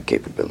has that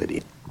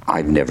capability.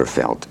 I've never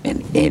felt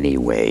in any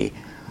way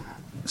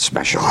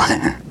special.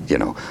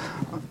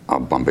 I'll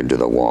bump into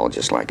the wall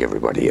just like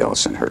everybody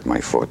else and hurt my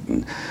foot,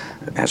 and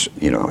ask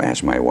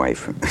my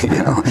wife.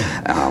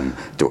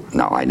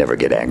 No, I never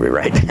get angry,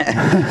 right?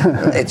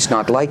 It's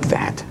not like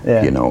that.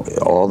 Yeah.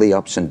 All the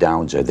ups and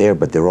downs are there,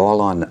 but they're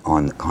all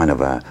on kind of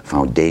a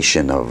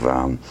foundation of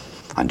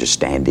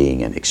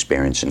understanding and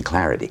experience and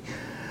clarity.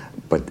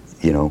 But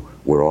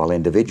we're all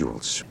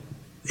individuals.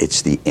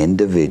 It's the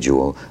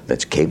individual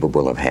that's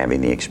capable of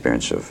having the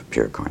experience of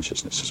pure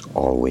consciousness. It's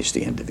always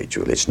the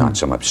individual. It's not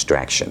some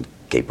abstraction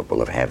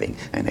capable of having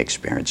an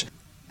experience.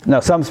 Now,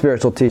 some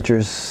spiritual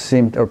teachers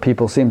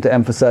people seem to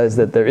emphasize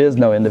that there is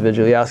no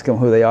individual. You ask them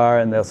who they are,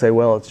 and they'll say,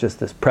 "Well, it's just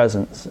this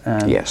presence,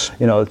 and it's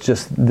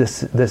just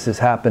this is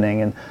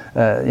happening,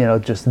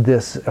 and just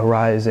this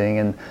arising,"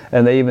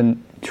 and they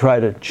even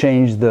try to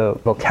change the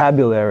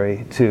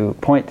vocabulary to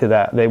point to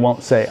that. They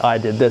won't say, "I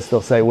did this."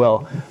 They'll say,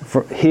 "Well,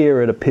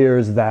 here it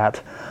appears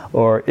that,"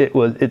 or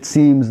 "It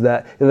seems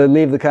that." They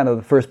leave the kind of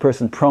the first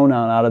person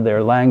pronoun out of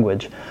their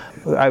language.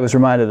 I was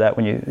reminded of that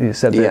when you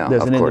said that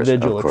there's an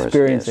individual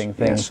experiencing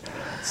things.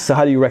 Yes. So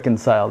how do you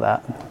reconcile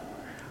that?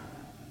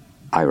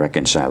 I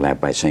reconcile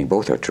that by saying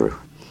both are true.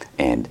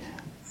 And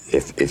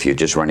if you're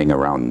just running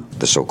around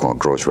the so-called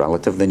gross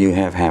relative, then you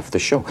have half the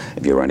show.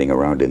 If you're running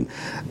around and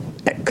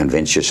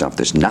convince yourself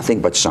there's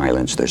nothing but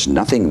silence, there's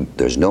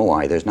no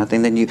I, there's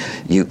nothing, then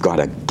you've got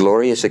a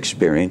glorious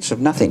experience of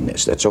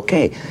nothingness. That's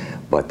okay.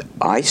 But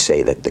I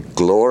say that the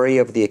glory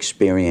of the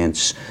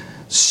experience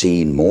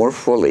seen more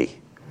fully,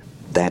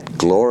 that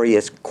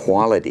glorious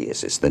quality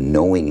is the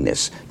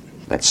knowingness.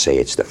 Let's say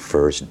it's the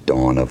first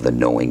dawn of the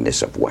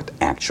knowingness of what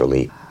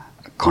actually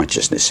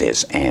consciousness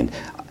is. And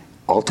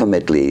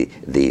ultimately,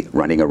 the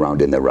running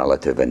around in the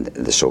relative and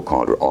the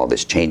so-called all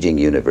this changing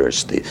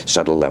universe, the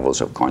subtle levels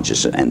of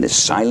consciousness and the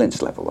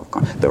silence level of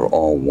consciousness, they're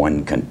all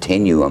one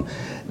continuum.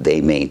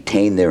 They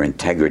maintain their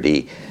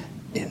integrity,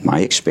 in my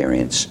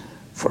experience,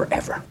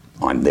 forever.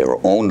 On their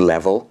own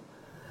level,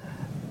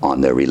 on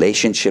their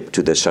relationship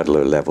to the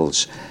subtler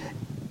levels.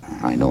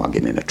 I know I'll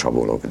get into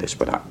trouble over this,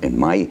 but in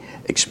my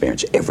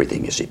experience,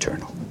 everything is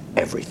eternal.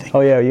 Everything.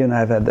 Oh yeah, you and I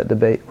have had that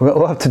debate.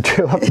 We'll have to get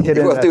into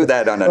that. We'll do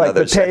that on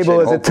another section. The table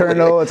is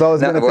eternal. It's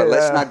always going to be. Well,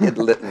 let's not get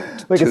too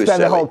silly. We can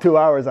spend the whole 2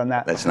 hours on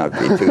that. Let's not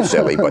be too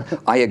silly. But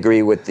I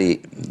agree with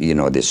the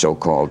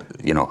so-called.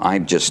 I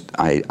just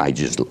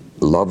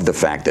love the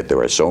fact that there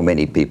are so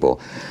many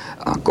people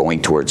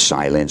going towards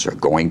silence or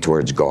going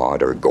towards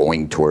God or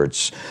going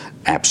towards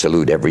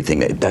absolute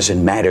everything. It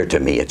doesn't matter to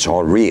me. It's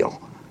all real.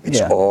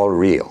 It's all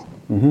real.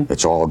 Mm-hmm.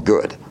 It's all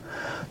good.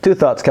 Two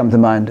thoughts come to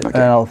mind, and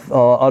I'll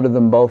utter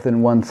them both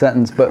in one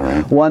sentence.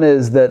 But one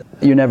is that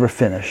you're never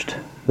finished.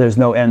 There's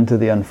no end to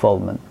the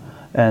unfoldment.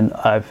 And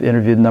I've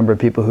interviewed a number of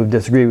people who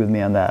disagree with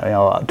me on that.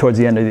 Towards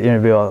the end of the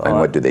interview, and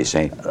what do they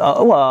say?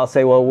 I'll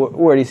say, well,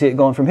 where do you see it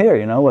going from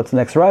here? What's the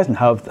next horizon?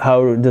 How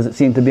does it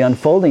seem to be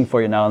unfolding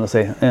for you now? And they'll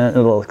say,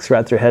 they'll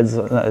scratch their heads.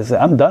 And say,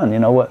 I'm done.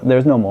 What?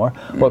 There's no more.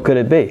 What could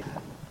it be?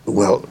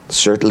 Well,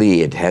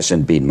 certainly it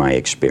hasn't been my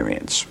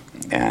experience,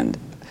 and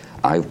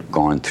I've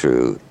gone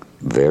through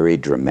very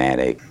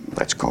dramatic,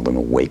 let's call them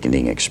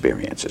awakening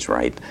experiences,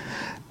 right?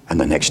 And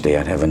the next day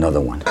I'd have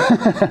another one.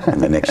 And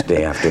the next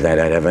day after that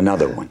I'd have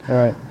another one. All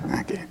right.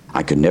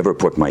 I could never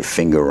put my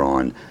finger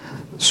on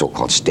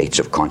so-called states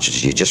of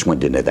consciousness. You just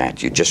went into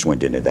that, you just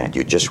went into that,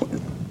 you just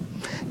went.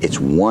 It's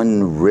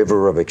one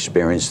river of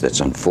experience that's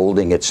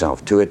unfolding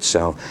itself to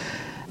itself,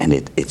 and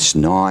it's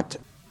not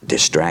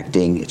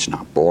distracting, it's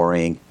not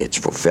boring, it's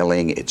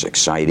fulfilling, it's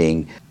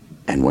exciting.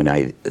 And when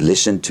I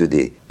listen to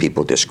the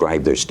people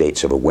describe their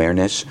states of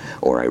awareness,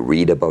 or I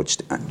read about,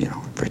 I've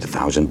read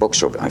 1,000 books,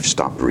 so I've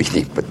stopped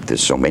reading, but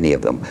there's so many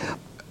of them.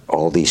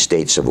 All these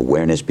states of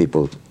awareness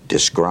people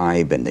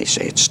describe, and they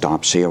say it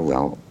stops here.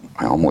 Well,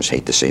 I almost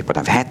hate to say it, but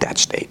I've had that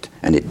state,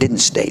 and it didn't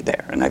stay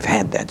there. And I've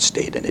had that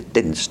state, and it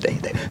didn't stay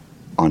there.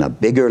 On a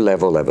bigger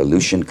level,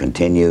 evolution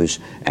continues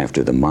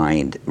after the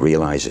mind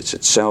realizes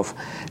itself,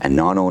 and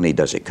not only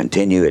does it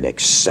continue, it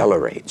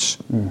accelerates.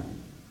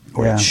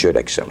 Or it should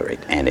accelerate,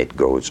 and it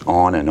goes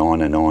on and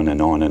on and on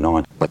and on and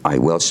on. But I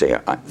will say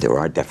there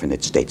are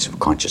definite states of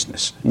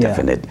consciousness,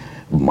 definite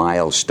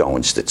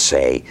milestones that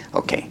say,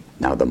 okay,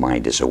 now the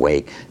mind is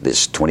awake.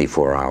 This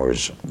 24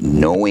 hours,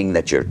 knowing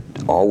that you're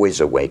always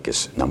awake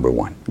is number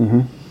one.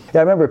 Mm-hmm. Yeah,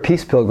 I remember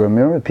Peace Pilgrim.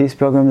 Remember Peace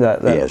Pilgrim?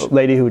 That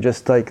lady who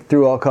just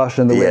threw all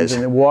caution in the wind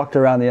and walked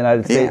around the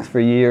United States for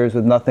years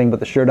with nothing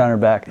but the shirt on her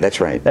back. That's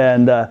right.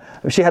 And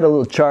she had a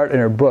little chart in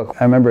her book.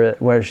 I remember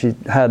it where she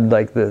had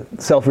the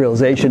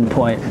self-realization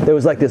point. There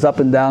was this up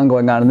and down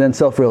going on, and then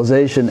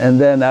self-realization, and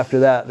then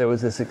after that there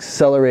was this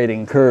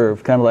accelerating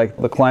curve, kind of like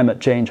the climate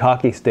change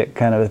hockey stick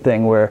kind of a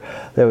thing, where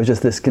there was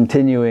just this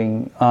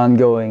continuing,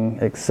 ongoing,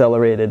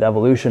 accelerated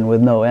evolution with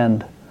no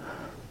end.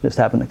 Just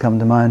happened to come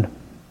to mind.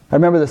 I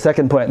remember the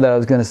second point that I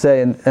was going to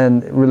say,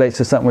 and it relates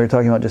to something we were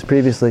talking about just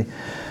previously,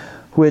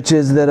 which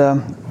is that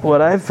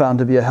what I've found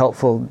to be a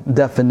helpful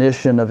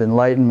definition of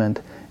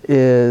enlightenment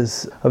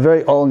is a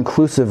very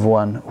all-inclusive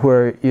one,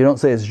 where you don't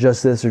say it's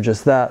just this or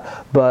just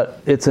that, but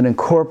it's an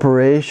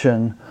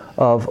incorporation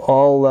of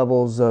all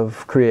levels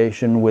of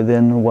creation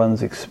within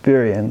one's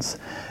experience,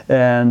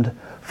 and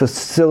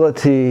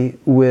facility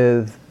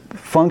with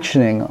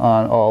functioning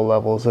on all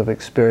levels of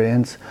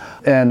experience,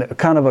 and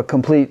kind of a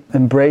complete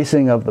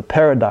embracing of the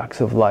paradox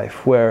of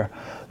life, where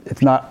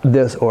it's not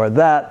this or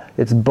that,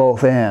 it's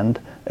both and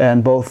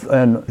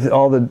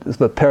all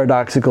the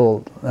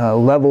paradoxical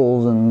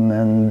levels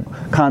and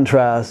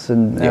contrasts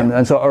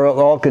and so are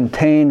all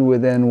contained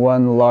within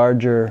one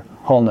larger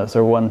wholeness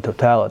or one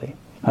totality.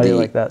 How do you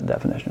like that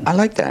definition? I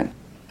like that.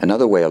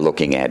 Another way of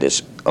looking at it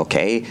is,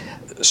 okay,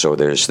 so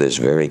there's this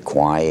very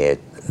quiet,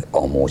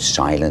 almost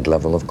silent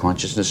level of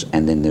consciousness,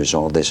 and then there's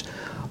all this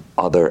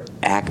other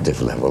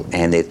active level,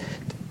 and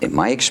in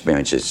my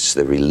experience, it's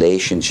the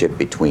relationship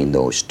between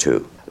those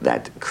two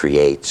that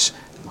creates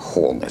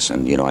wholeness.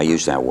 And I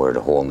use that word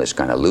wholeness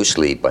kind of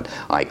loosely, but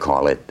I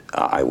call it,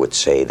 I would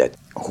say that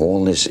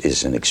wholeness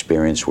is an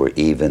experience where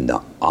even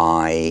the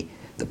I,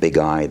 the big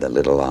I, the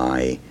little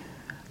I,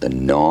 the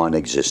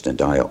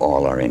non-existent I,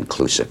 all are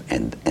inclusive.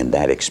 And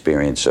that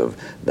experience of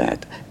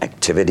that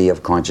activity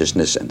of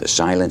consciousness and the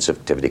silence of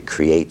activity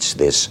creates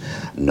this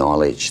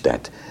knowledge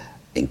that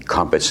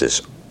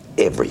encompasses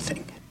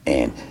everything.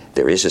 And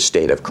there is a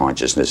state of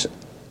consciousness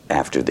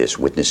after this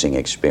witnessing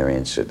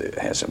experience that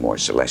has a more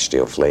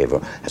celestial flavor,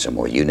 has a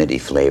more unity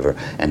flavor,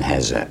 and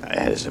has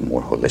a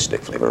more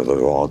holistic flavor.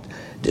 They're all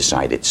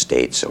decided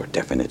states or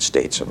definite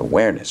states of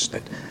awareness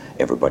that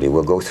everybody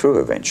will go through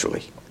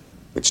eventually.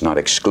 It's not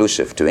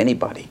exclusive to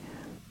anybody.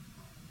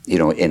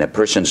 In a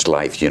person's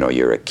life,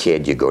 you're a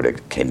kid, you go to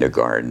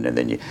kindergarten, and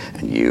then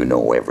you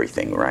know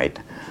everything, right?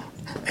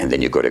 And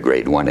then you go to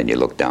grade 1 and you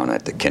look down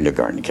at the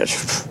kindergarten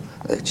kids.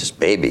 They're just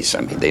babies.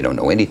 I mean, they don't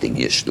know anything.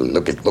 You just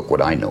look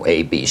what I know,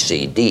 A, B,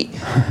 C, D.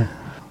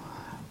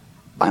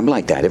 I'm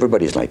like that.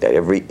 Everybody's like that.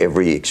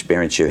 Every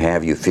experience you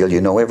have, you feel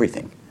you know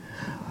everything.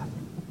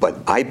 But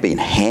I've been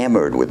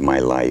hammered with my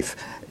life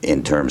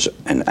in terms,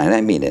 and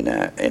I mean in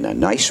a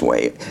nice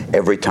way.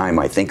 Every time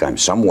I think I'm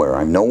somewhere,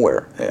 I'm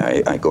nowhere.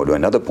 I go to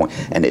another point,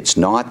 and it's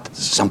not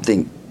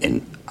something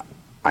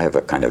I have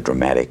a kind of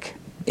dramatic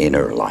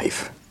inner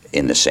life,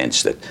 in the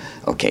sense that,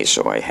 okay,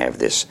 so I have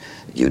this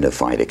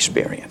unified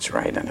experience,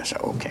 right? And I say,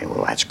 okay,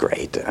 well, that's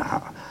great.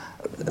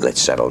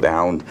 Let's settle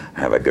down,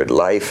 have a good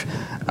life.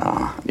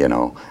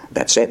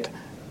 That's it.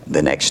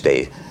 The next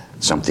day,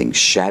 something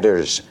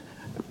shatters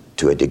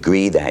to a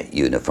degree that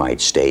unified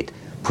state,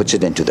 puts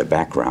it into the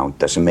background,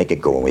 doesn't make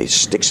it go away,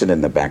 sticks it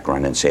in the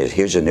background and says,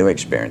 here's a new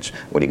experience.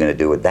 What are you going to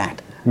do with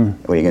that?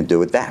 What are you going to do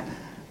with that?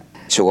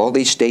 So all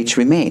these states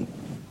remain.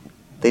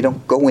 They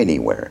don't go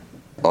anywhere.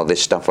 All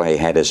this stuff I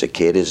had as a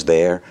kid is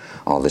there.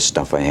 All this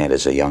stuff I had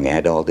as a young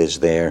adult is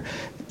there.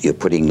 You're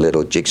putting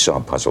little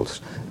jigsaw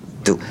puzzles.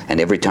 And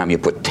every time you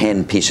put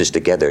 10 pieces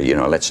together, you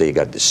know, let's say you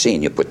got the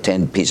scene, you put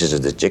 10 pieces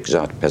of the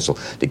jigsaw puzzle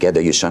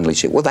together, you suddenly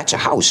say, well, that's a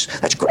house.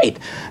 That's great.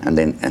 And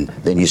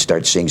then you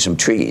start seeing some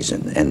trees.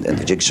 And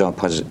the jigsaw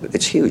puzzle,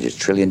 it's huge. It's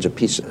trillions of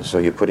pieces. So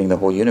you're putting the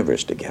whole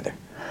universe together.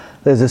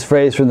 There's this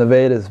phrase from the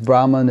Vedas,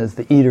 Brahman is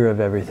the eater of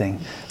everything.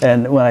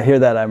 And when I hear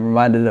that, I'm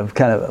reminded of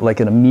kind of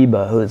like an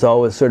amoeba who is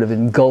always sort of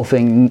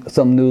engulfing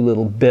some new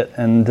little bit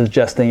and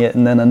digesting it,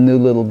 and then a new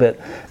little bit.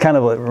 Kind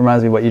of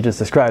reminds me of what you just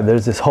described.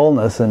 There's this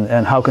wholeness,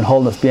 and how can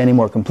wholeness be any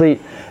more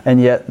complete?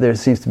 And yet there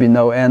seems to be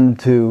no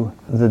end to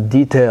the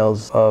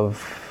details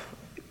of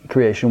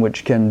creation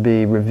which can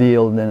be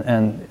revealed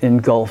and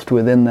engulfed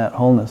within that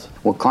wholeness.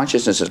 Well,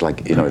 consciousness is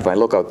like, you know, if I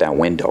look out that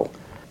window,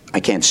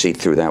 I can't see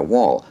through that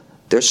wall.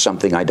 There's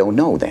something I don't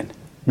know then.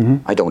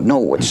 I don't know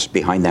what's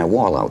behind that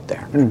wall out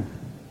there.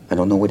 I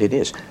don't know what it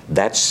is.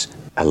 That's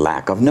a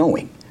lack of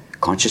knowing.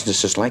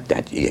 Consciousness is like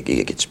that.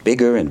 It gets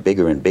bigger and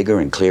bigger and bigger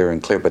and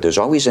clearer, but there's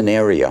always an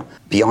area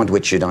beyond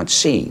which you're not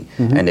seeing.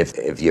 And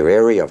if your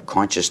area of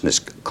consciousness,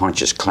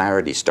 conscious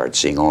clarity starts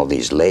seeing all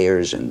these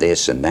layers and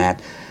this and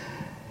that,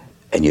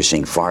 and you're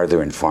seeing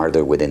farther and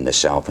farther within the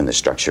self and the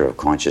structure of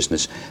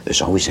consciousness,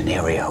 there's always an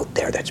area out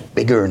there that's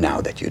bigger now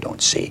that you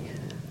don't see.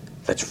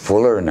 That's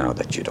fuller now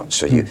that you don't.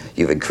 So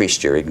you've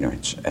increased your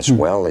ignorance as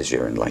well as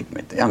your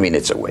enlightenment. I mean,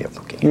 it's a way of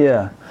looking at it.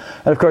 Yeah.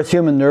 And of course,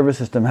 human nervous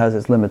system has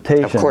its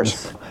limitations. Of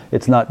course.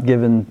 It's not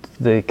given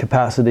the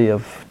capacity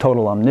of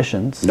total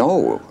omniscience.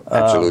 No,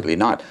 absolutely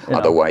not.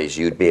 Otherwise,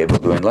 you'd be able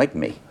to enlighten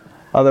me.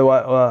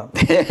 Otherwise,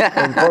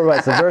 or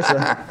vice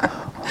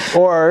versa.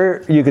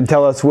 Or you could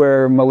tell us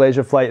where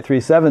Malaysia Flight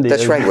 370 is.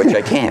 That's right, which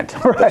I can't.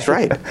 Right. That's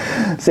right.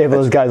 Save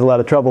those guys a lot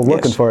of trouble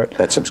looking for it.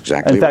 That's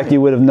exactly right. In fact, you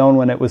would have known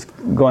when it was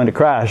going to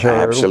crash, or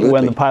Absolutely.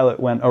 when the pilot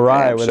went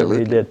awry, whatever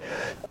he did.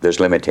 There's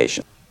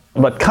limitation.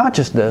 But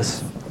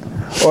consciousness,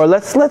 or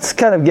let's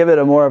kind of give it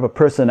a more of a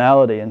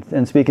personality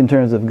and speak in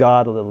terms of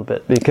God a little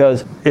bit,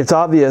 because it's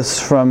obvious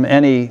from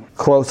any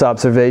close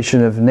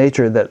observation of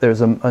nature that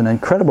there's an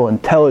incredible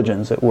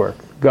intelligence at work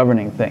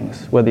governing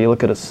things, whether you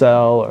look at a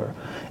cell or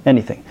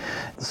anything.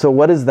 So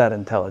what is that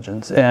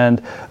intelligence?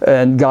 And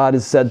God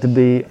is said to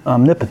be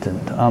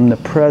omnipotent,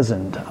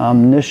 omnipresent,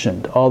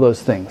 omniscient, all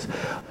those things.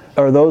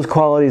 Are those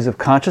qualities of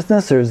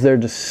consciousness, or is there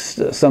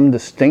just some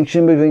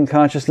distinction between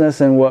consciousness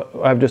and what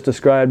I've just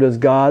described as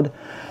God?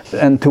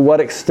 And to what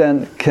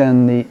extent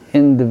can the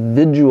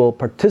individual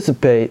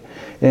participate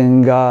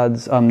in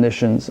God's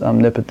omniscience,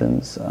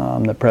 omnipotence,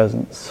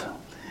 omnipresence?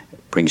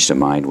 Brings to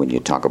mind when you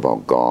talk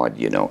about God,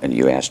 you know, and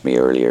you asked me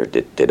earlier,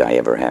 did I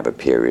ever have a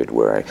period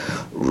where I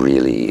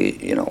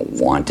really, you know,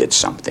 wanted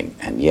something?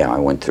 And yeah, I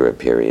went through a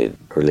period,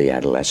 early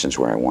adolescence,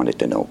 where I wanted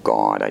to know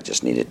God. I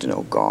just needed to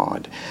know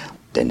God.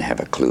 Didn't have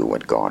a clue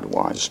what God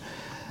was.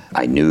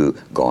 I knew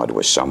God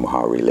was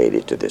somehow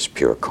related to this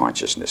pure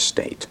consciousness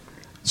state,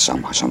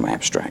 some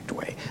abstract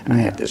way. And I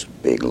had this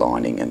big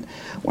longing, and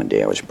one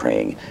day I was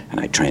praying, and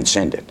I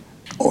transcended,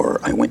 or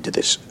I went to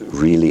this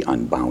really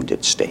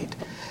unbounded state.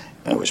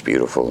 It was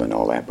beautiful and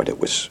all that, but it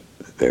was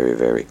very,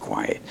 very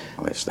quiet.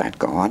 Well, is that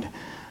God?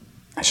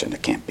 I said,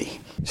 it can't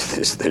be.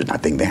 There's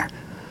nothing there,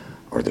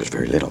 or there's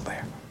very little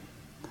there.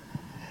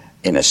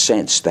 In a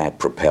sense, that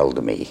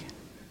propelled me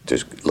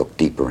to look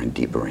deeper and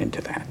deeper into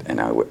that. And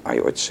I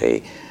would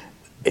say,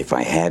 if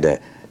I had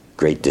a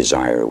great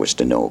desire, it was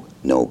to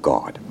know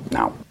God.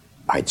 Now,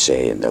 I'd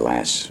say in the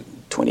last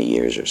 20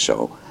 years or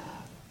so,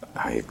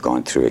 I've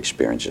gone through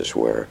experiences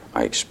where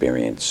I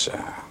experience,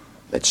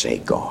 let's say,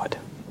 God.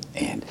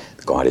 And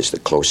God is the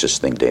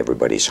closest thing to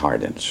everybody's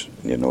heart, and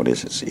you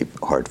notice it's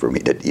hard for me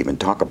to even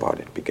talk about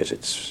it because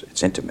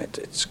it's intimate.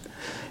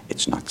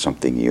 It's not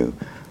something you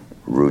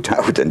root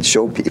out and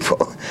show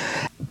people.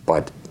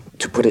 But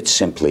to put it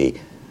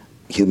simply,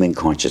 human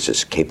consciousness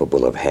is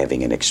capable of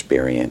having an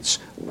experience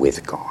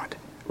with God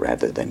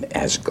rather than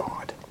as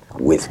God,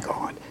 with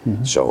God.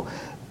 So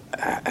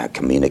a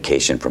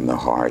communication from the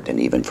heart and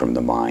even from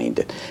the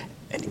mind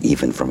and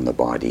even from the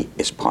body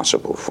is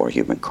possible for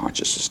human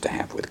consciousness to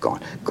have with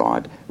God.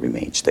 God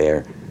remains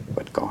there,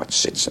 but God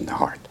sits in the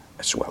heart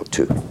as well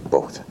too,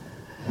 both.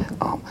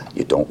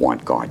 You don't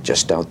want God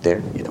just out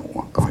there, you don't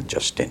want God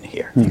just in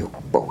here, you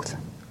both.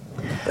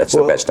 That's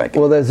the best I can do.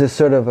 Well, there's this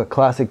sort of a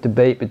classic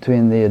debate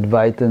between the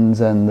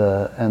Advaitins and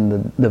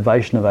the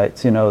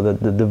Vaishnavites, you know,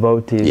 the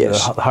devotees,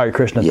 the Hare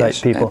Krishna type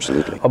people,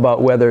 absolutely.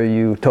 About whether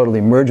you totally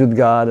merge with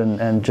God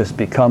and just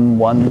become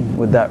one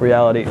with that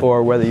reality,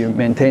 or whether you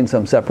maintain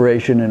some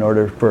separation in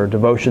order for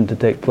devotion to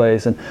take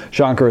place. And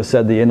Shankara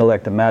said the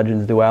intellect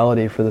imagines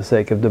duality for the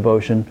sake of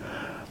devotion.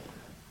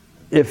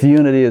 If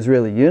unity is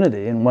really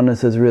unity and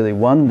oneness is really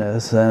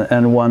oneness,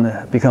 and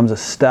one becomes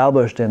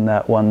established in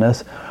that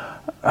oneness,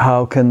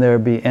 how can there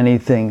be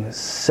anything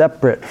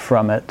separate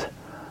from it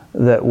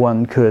that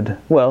one could,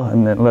 well,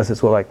 and unless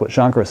it's like what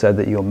Shankara said,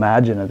 that you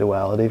imagine a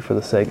duality for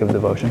the sake of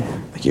devotion.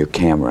 Your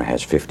camera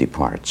has 50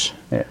 parts.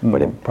 Yeah,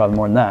 probably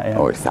more than that, yeah.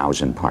 Or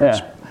 1,000 parts.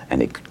 Yeah.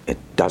 And it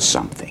does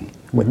something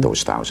with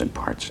those 1,000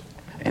 parts.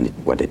 And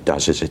what it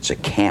does is it's a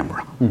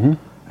camera.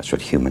 That's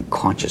what human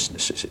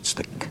consciousness is. It's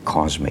the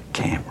cosmic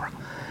camera.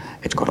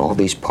 It's got all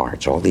these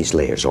parts, all these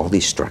layers, all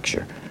these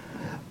structure.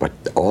 But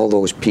all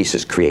those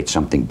pieces create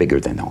something bigger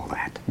than all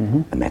that.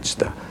 And that's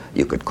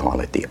you could call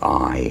it the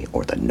I,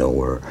 or the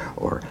knower,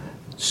 or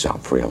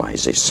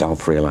self-realization.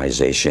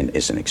 Self-realization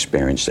is an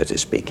experience that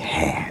is being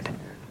had.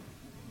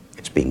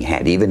 It's being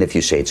had. Even if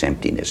you say it's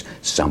emptiness,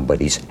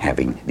 somebody's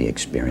having the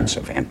experience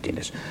of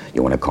emptiness.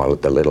 You want to call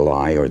it the little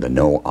I or the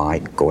no I,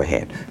 go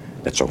ahead.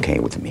 That's okay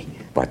with me.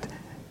 But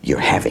you're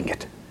having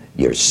it.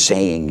 You're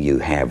saying you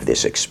have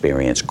this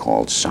experience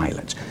called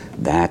silence.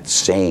 That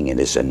saying it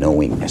is a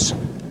knowingness.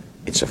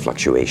 It's a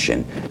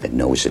fluctuation that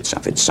knows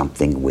itself. It's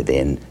something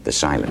within the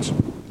silence.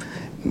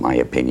 My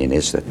opinion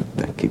is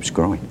that keeps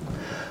growing.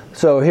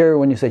 So here,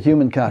 when you say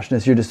human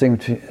consciousness, you're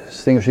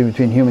distinguishing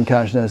between human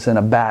consciousness and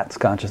a bat's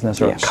consciousness,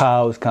 or Yes. a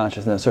cow's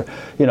consciousness, or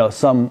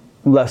some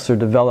lesser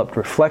developed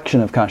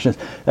reflection of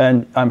consciousness.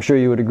 And I'm sure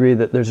you would agree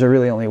that there's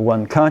really only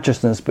one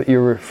consciousness, but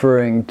you're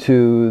referring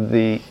to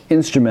the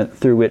instrument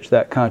through which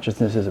that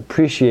consciousness is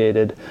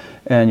appreciated,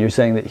 and you're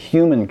saying that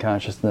human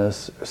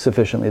consciousness,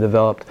 sufficiently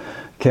developed,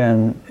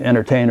 can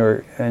entertain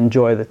or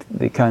enjoy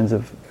the kinds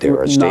of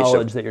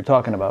knowledge that you're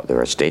talking about. There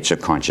are states of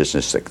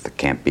consciousness that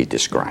can't be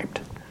described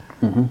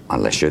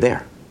unless you're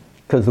there.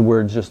 Because the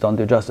words just don't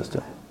do justice to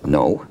it.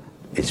 No,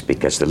 it's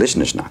because the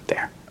listener's not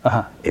there.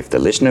 If the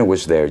listener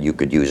was there, you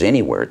could use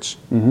any words,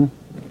 and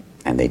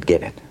they'd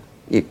get it.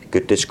 You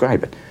could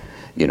describe it.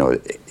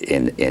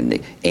 In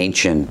the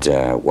ancient,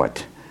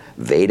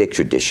 Vedic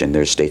tradition,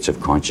 there's states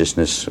of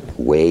consciousness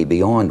way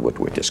beyond what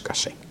we're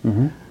discussing.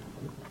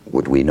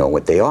 Would we know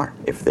what they are?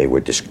 If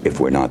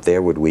we're not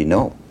there, would we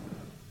know?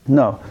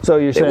 No. So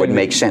you're saying it wouldn't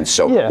make sense.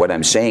 So what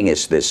I'm saying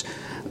is this,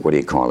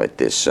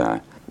 this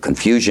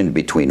confusion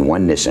between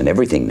oneness and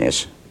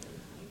everythingness.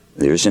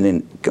 There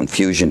isn't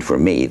confusion for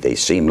me. They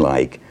seem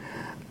like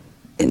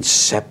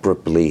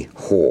inseparably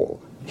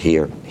whole,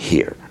 here.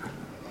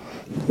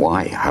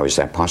 Why? How is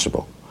that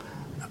possible?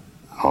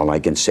 All I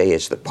can say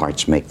is the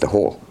parts make the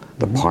whole.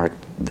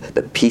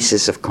 The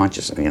pieces of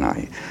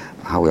consciousness,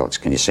 how else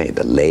can you say it?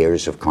 The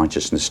layers of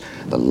consciousness,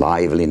 the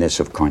liveliness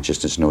of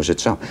consciousness knows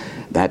itself.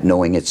 That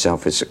knowing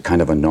itself is a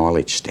kind of a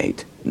knowledge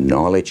state.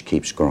 Knowledge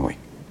keeps growing.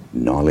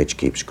 Knowledge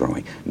keeps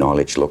growing.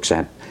 Knowledge looks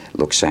at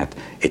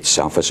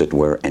itself, as it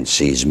were, and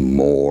sees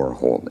more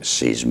wholeness,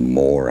 sees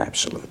more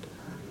absolute.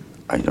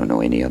 I don't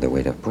know any other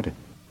way to put it.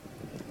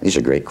 These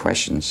are great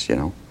questions,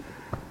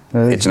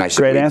 It's nice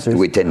great that answers.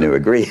 We tend to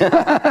agree.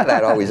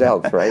 That always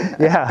helps, right?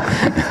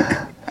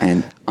 Yeah.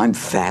 And I'm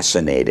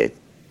fascinated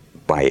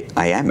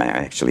I am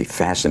actually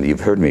fascinated.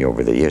 You've heard me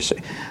over the years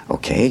say,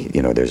 okay,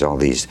 there's all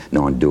these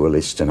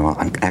non-dualists and all.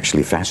 I'm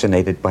actually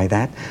fascinated by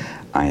that.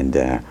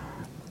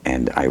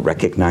 And I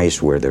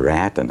recognize where they're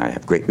at, and I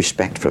have great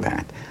respect for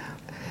that.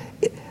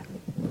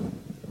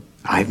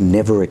 I've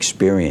never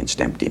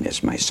experienced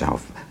emptiness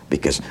myself,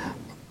 because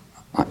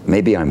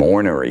maybe I'm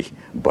ornery,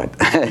 but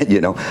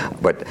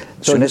but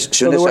so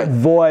the word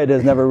void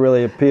has never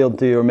really appealed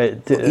to you or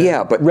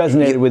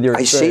resonated with your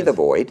experience. I see the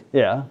void,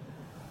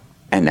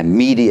 and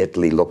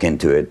immediately look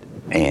into it,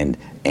 and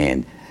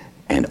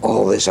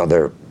all this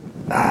other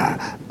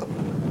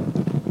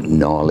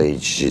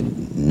knowledge,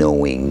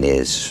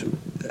 knowingness,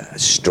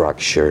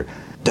 structure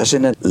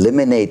doesn't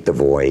eliminate the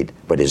void,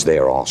 but is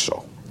there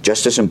also,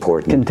 just as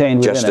important,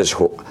 contained just within as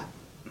it.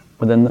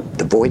 Within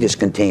the void is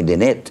contained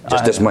in it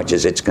just as much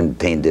as it's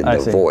contained in the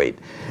void.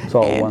 It's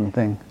all one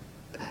thing.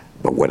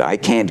 But what I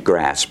can't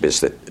grasp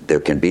is that there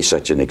can be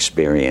such an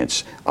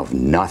experience of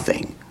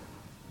nothing,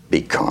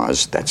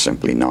 because that's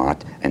simply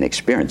not an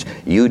experience.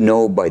 You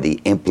know by the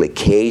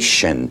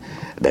implication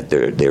that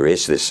there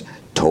is this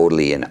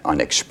totally an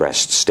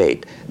unexpressed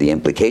state. The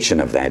implication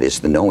of that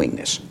is the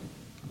knowingness,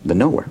 the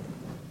knower.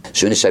 As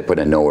soon as I put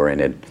a knower in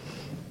it,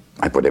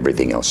 I put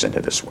everything else in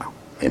it as well.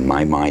 In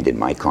my mind, in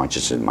my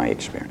consciousness, in my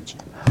experience.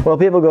 Well,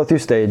 people go through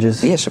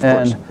stages. Yes, of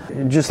course.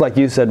 And just like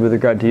you said with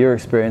regard to your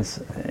experience,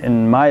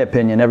 in my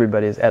opinion,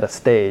 everybody is at a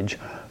stage,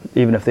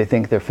 even if they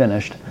think they're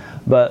finished.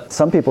 But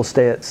some people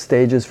stay at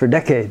stages for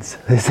decades.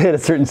 They stay at a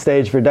certain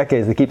stage for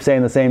decades. They keep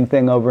saying the same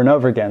thing over and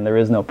over again. There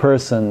is no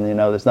person,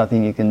 there's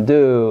nothing you can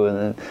do,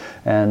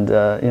 and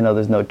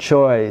there's no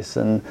choice.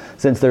 And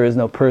since there is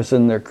no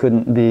person, there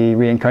couldn't be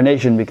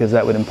reincarnation, because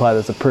that would imply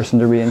there's a person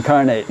to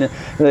reincarnate. And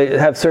they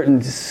have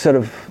certain sort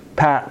of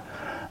pat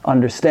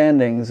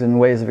understandings and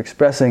ways of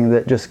expressing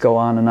that just go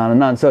on and on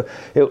and on. So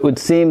it would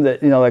seem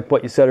that, like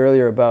what you said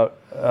earlier about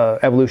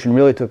evolution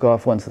really took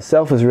off once the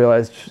self is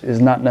realized, is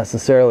not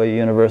necessarily a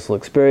universal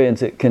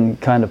experience. It can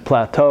kind of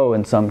plateau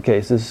in some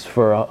cases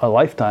for a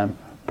lifetime,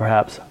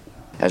 perhaps.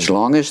 As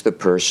long as the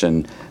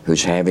person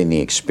who's having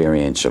the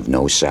experience of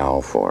no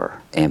self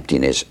or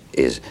emptiness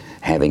is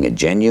having a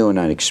genuine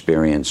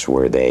experience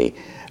where they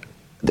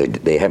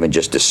They haven't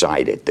just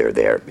decided they're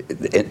there.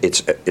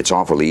 It's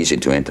awful easy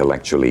to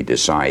intellectually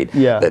decide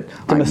that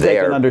I'm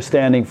there.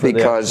 Understanding for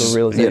because the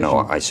realization.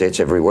 I say it's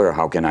everywhere.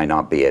 How can I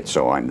not be it?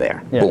 So I'm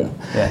there. Yeah. Boom.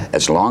 Yeah.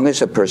 As long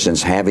as a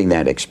person's having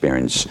that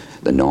experience,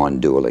 the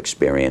non-dual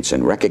experience,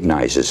 and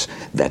recognizes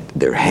that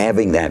they're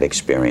having that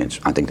experience,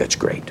 I think that's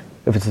great.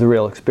 If it's the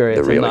real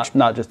experience,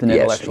 not just an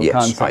intellectual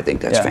concept. Yes, I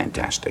think that's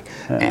fantastic.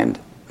 Yeah. And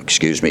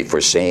excuse me for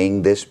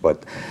saying this,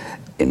 but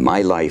in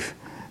my life,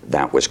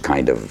 that was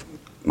kind of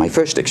my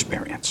first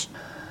experience.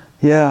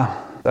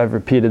 Yeah, I've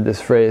repeated this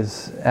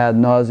phrase ad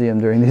nauseum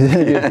during these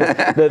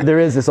interviews. There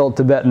is this old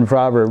Tibetan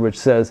proverb which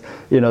says,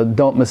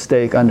 don't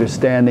mistake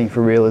understanding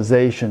for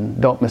realization.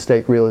 Don't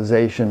mistake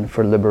realization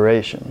for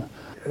liberation.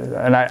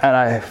 And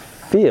I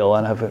feel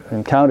and have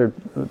encountered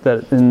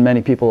that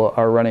many people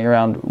are running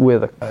around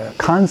with a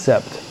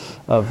concept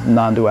of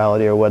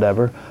non-duality or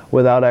whatever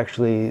without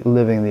actually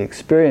living the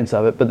experience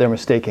of it, but they're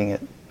mistaking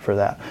it for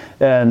that.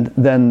 And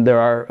then there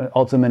are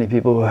also many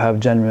people who have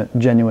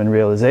genuine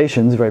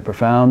realizations, very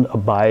profound,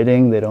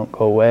 abiding, they don't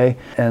go away,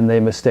 and they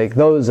mistake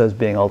those as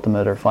being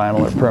ultimate or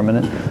final or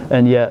permanent,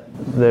 and yet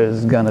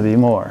there's going to be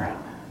more.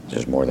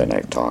 There's more than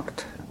I've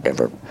talked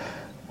ever.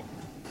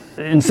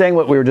 In saying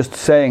what we were just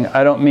saying,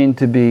 I don't mean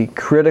to be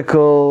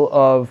critical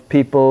of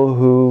people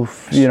who,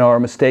 are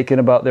mistaken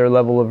about their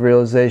level of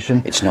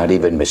realization. It's not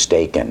even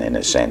mistaken in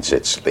a sense.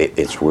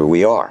 It's where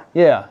we are.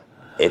 Yeah.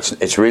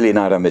 It's really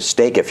not a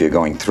mistake if you're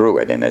going through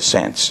it in a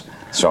sense.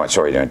 So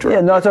sorry to interrupt.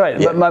 Yeah, no, it's all right.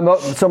 Yeah.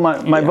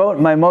 But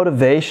my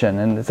motivation,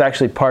 and it's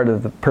actually part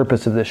of the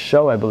purpose of this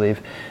show, I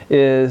believe,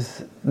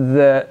 is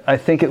that I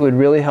think it would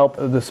really help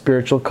the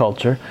spiritual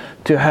culture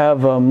to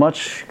have a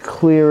much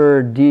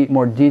clearer,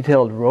 more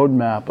detailed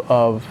roadmap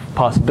of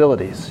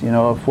possibilities.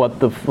 Of what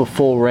the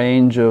full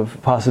range of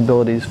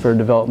possibilities for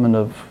development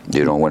of.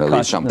 You don't want to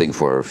leave something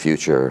for a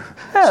future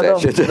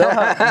session.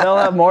 They'll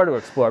have more to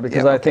explore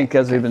because I think,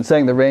 as we've been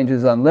saying, the range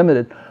is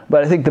unlimited.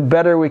 But I think the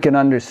better we can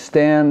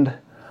understand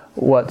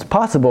what's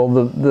possible,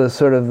 the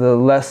sort of the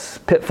less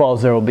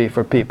pitfalls there will be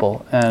for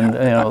people, and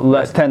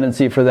less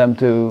tendency for them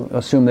to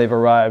assume they've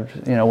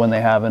arrived, when they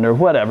haven't or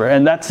whatever.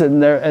 And that's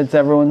it's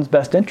everyone's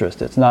best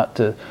interest. It's not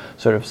to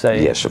sort of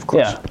say yes, of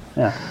course.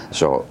 Yeah.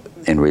 So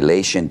in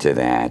relation to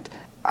that,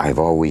 I've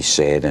always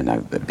said, and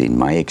I've been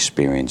my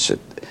experience, that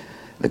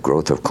the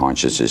growth of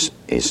consciousness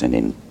is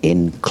an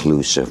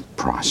inclusive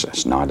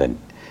process, not an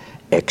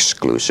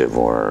exclusive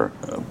or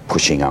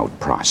pushing out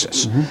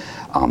process. Mm-hmm.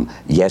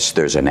 Yes,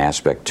 there's an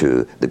aspect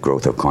to the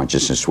growth of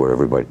consciousness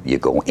where you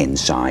go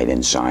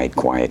inside,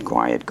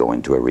 quiet, go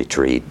into a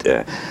retreat.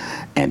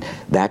 And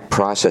that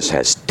process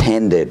has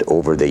tended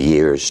over the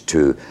years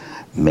to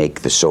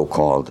make the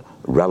so-called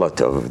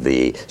relative,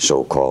 the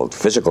so-called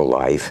physical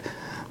life,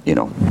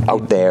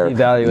 out there,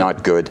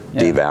 not good,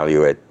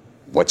 devalue it.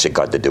 What's it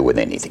got to do with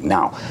anything?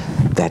 Now,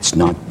 that's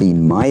not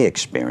been my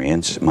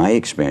experience. My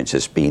experience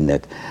has been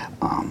that,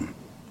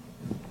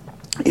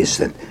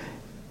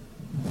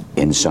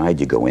 inside,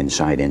 you go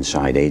inside,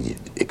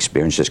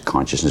 experience this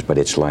consciousness, but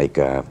it's like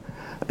a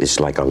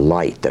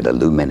light that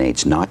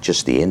illuminates not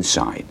just the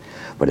inside,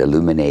 but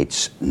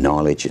illuminates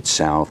knowledge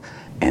itself,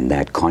 and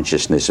that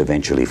consciousness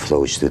eventually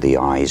flows through the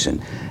eyes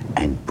and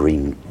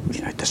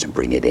it doesn't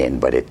bring it in,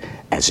 but it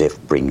as if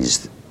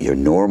brings your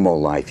normal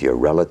life, your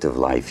relative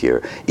life,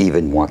 your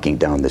even walking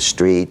down the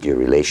street, your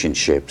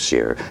relationships,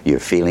 your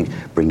feelings,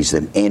 brings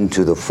them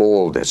into the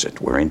fold, as it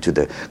were, into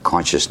the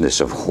consciousness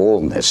of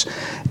wholeness,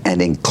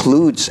 and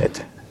includes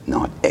it,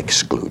 not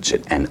excludes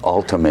it. And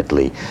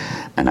ultimately,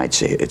 and I'd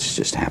say it's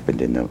just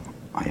happened in the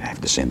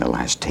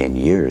last 10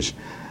 years,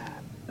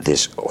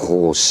 this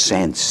whole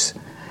sense,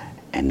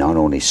 and not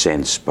only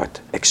sense, but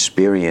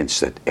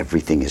experience that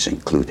everything is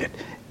included.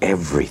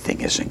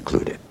 Everything is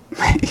included.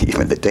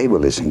 Even the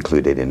table is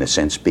included in a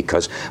sense,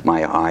 because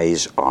my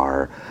eyes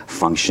are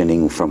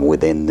functioning from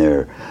within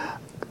their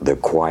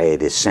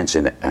quietest sense,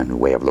 and a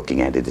way of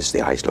looking at it is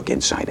the eyes look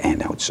inside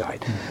and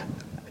outside.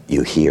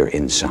 You hear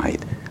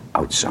inside,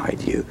 outside.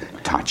 You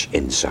touch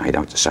inside,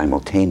 out,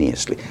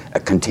 simultaneously. A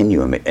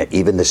continuum.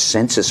 Even the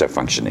senses are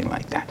functioning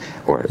like that.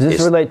 Does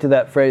this relate to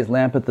that phrase,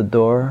 lamp at the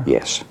door?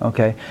 Yes.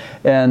 Okay.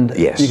 And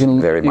yes, you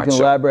can so.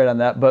 elaborate on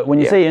that. But when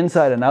you say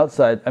inside and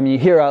outside, I mean, you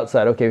hear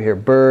outside. Okay, we hear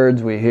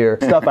birds, we hear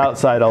stuff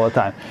outside all the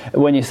time.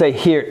 When you say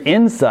hear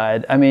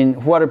inside, I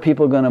mean, what are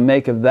people going to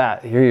make of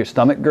that? Hear your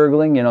stomach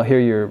gurgling? Hear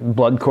your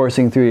blood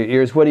coursing through your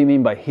ears? What do you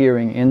mean by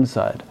hearing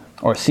inside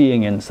or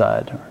seeing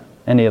inside, or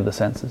any of the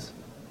senses?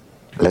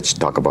 Let's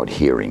talk about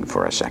hearing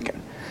for a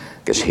second,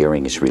 because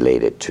hearing is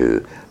related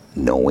to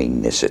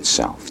knowingness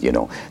itself.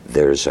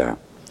 There's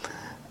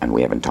and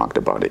we haven't talked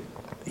about it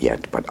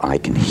yet, but I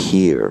can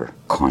hear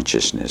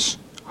consciousness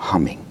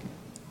humming.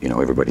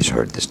 Everybody's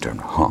heard this term,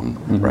 hum,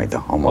 right? The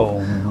hum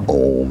of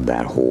Om,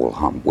 that whole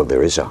hum. Well,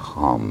 there is a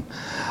hum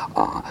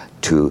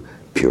to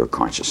pure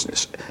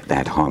consciousness.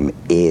 That hum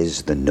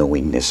is the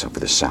knowingness of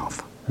the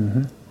self.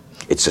 Mm-hmm.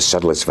 It's the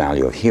subtlest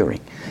value of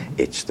hearing.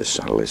 It's the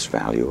subtlest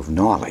value of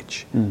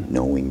knowledge.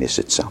 Knowingness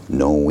itself.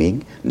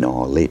 Knowing,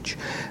 knowledge.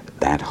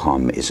 That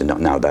hum is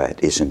now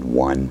that isn't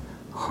one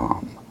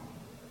hum.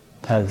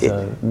 has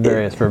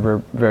various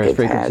frequencies.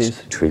 It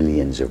has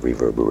trillions of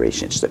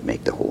reverberations that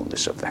make the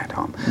wholeness of that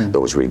hum.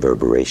 Those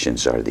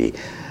reverberations are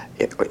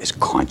is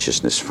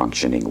consciousness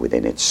functioning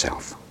within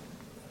itself,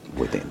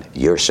 within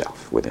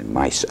yourself, within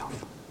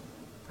myself.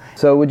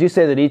 So would you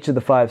say that each of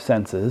the five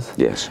senses,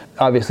 yes,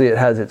 obviously it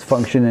has its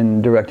function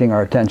in directing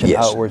our attention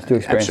yes, outwards to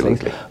experience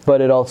absolutely. things, but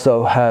it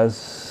also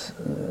has,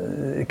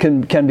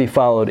 can be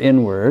followed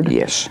inward.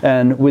 Yes.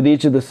 And with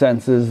each of the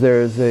senses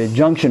there's a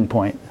junction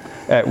point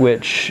at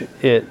which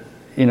it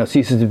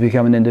ceases to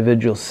become an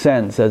individual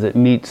sense as it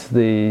meets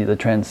the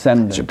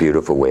transcendent. It's a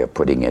beautiful way of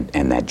putting it,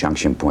 and that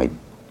junction point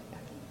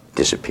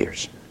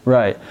disappears.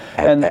 Right.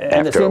 And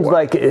it seems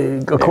like,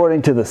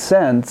 according to the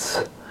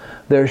sense,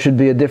 there should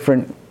be a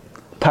different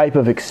type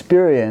of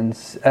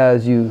experience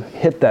as you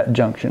hit that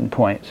junction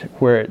point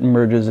where it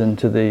merges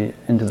into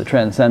the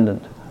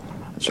transcendent.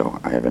 So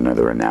I have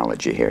another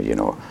analogy here.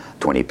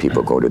 20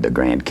 people go to the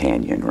Grand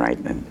Canyon, right?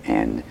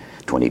 And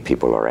 20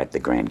 people are at the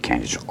Grand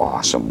Canyon. It's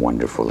awesome,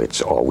 wonderful.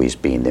 It's always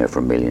been there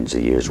for millions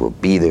of years. Will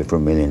be there for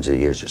millions of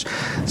years.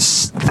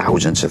 It's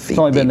thousands of feet. It's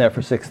only been deep. there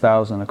for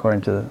 6,000,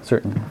 according to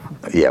certain.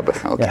 Yeah,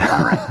 but okay,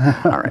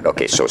 yeah. all right.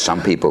 Okay, so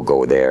some people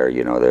go there.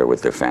 They're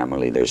with their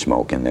family. They're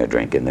smoking. They're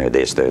drinking. They're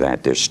this. They're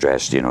that. They're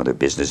stressed. Their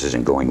business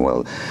isn't going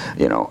well.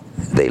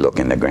 They look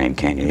in the Grand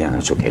Canyon. Yeah,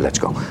 it's okay. Let's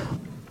go.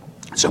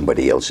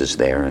 Somebody else is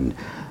there and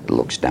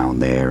looks down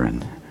there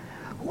and.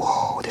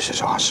 Whoa, this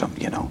is awesome,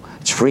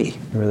 It's free.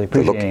 You're really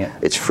appreciating it.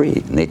 It's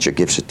free. Nature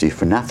gives it to you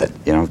for nothing.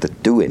 You don't have to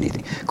do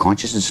anything.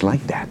 Consciousness is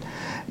like that.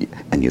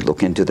 And you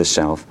look into the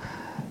self,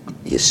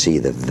 you see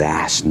the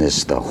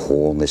vastness, the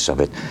wholeness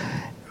of it.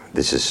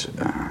 This is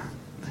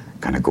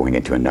kind of going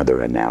into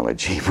another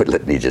analogy, but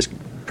let me just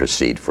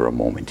proceed for a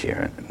moment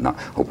here.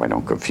 Hope I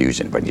don't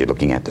confuse it, but you're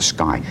looking at the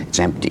sky. It's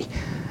empty.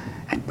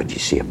 But you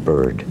see a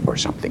bird or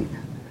something,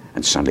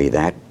 and suddenly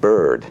that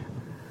bird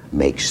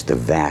makes the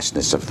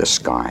vastness of the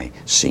sky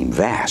seem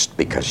vast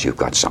because you've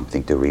got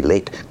something to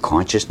relate.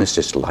 Consciousness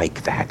is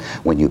like that.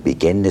 When you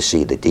begin to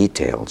see the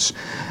details,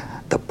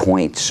 the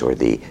points or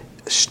the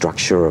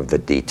structure of the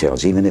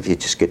details, even if you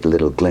just get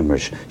little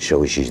glimmers,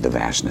 shows you the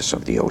vastness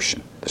of the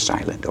ocean, the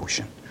silent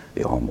ocean,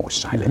 the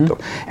almost silent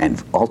ocean.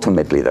 And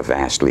ultimately the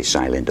vastly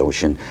silent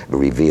ocean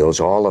reveals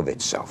all of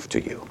itself to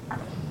you.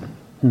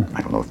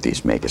 I don't know if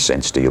these make a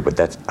sense to you,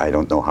 but I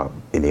don't know how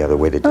any other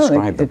way to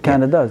describe them. It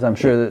kind of does. I'm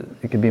sure that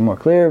it could be more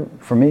clear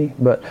for me,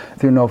 but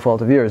through no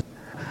fault of yours.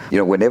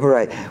 Whenever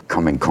I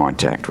come in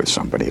contact with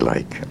somebody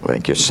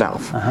like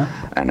yourself,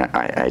 and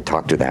I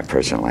talk to that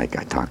person like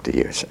I talk to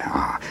you, I say,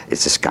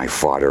 is this guy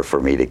fodder for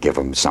me to give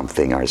him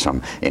something or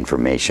some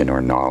information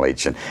or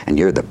knowledge? And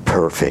you're the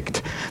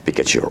perfect,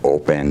 because you're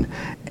open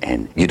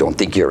and you don't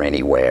think you're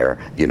anywhere,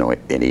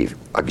 any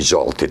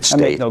exalted state.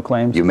 I make no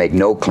claims. You make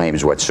no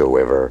claims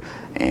whatsoever,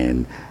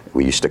 and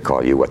we used to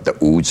call you the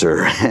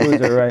oozer.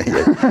 Oozer,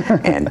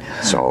 right. And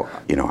so,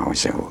 I always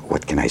say,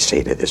 what can I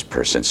say to this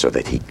person so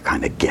that he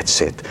kind of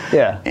gets it?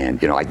 Yeah.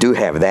 And, I do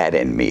have that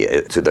in me.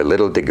 To the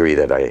little degree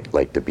that I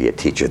like to be a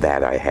teacher,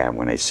 that I have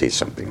when I see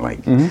something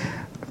like a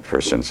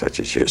person such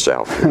as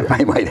yourself.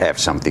 I might have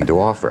something to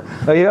offer.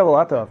 Oh, you have a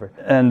lot to offer.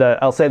 And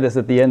I'll say this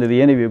at the end of the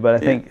interview, but I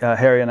think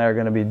Harry and I are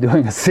going to be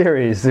doing a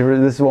series.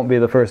 This won't be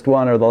the first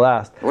one or the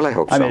last. Well, I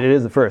hope so. I mean, it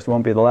is the first, it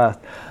won't be the last.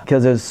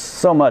 Because there's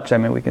so much,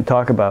 we can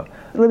talk about.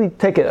 Let me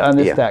take it on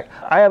this tack.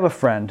 I have a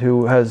friend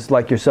who has,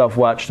 like yourself,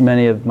 watched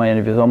many of my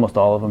interviews, almost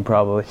all of them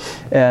probably.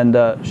 And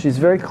she's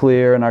very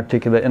clear and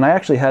articulate. And I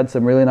actually had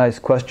some really nice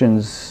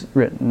questions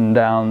written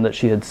down that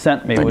she had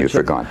sent me. And you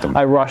forgot them.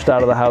 I rushed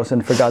out of the house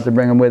and forgot to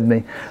bring them with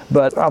me.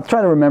 But I'll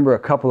try to remember a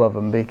couple of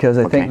them because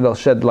I think they'll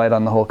shed light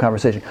on the whole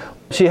conversation.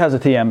 She has a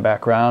TM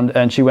background,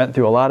 and she went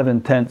through a lot of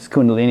intense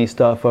Kundalini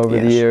stuff over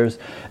the years,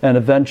 and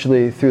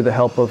eventually, through the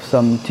help of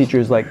some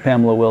teachers like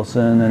Pamela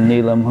Wilson and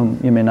Neelam, whom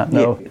you may not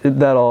know,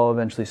 that all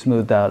eventually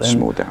smoothed out.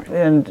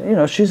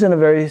 And she's in a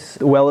very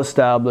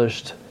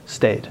well-established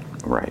state.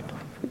 Right.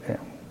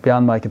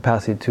 Beyond my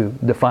capacity to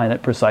define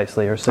it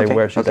precisely or say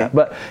where she's at.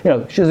 But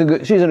she's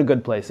in a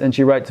good place, and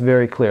she writes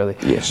very clearly.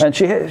 Yes. And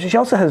she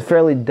also has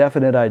fairly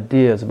definite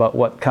ideas about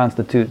what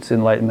constitutes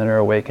enlightenment or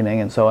awakening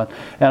and so on.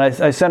 And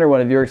I sent her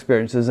one of your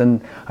experiences, and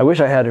I wish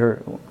I had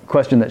her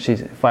question that she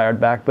fired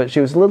back, but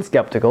she was a little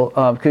skeptical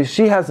because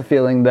she has the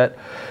feeling that,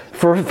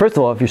 first of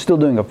all, if you're still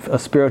doing a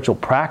spiritual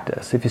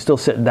practice, if you still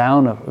sit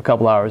down a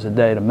couple hours a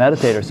day to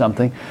meditate or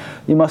something,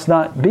 you must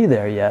not be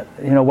there yet.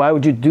 Why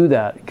would you do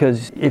that?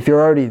 Because if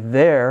you're already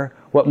there,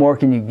 what more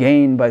can you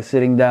gain by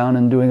sitting down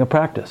and doing a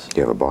practice?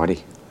 You have a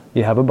body.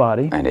 You have a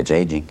body. And it's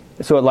aging.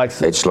 So it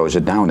likes it. It slows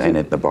it down, and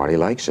the body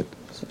likes it.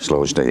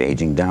 Slows the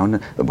aging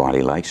down, the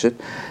body likes it.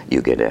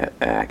 You get an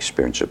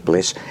experience of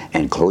bliss,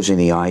 and closing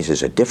the eyes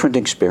is a different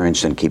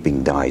experience than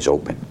keeping the eyes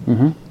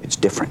open. It's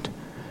different.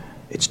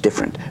 It's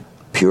different.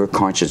 Pure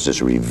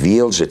consciousness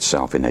reveals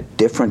itself in a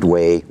different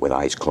way with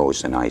eyes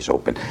closed and eyes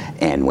open.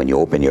 And when you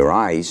open your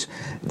eyes,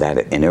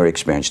 that inner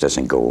experience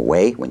doesn't go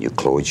away. When you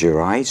close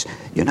your eyes,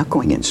 you're not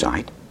going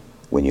inside.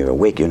 When you're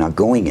awake, you're not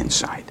going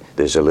inside.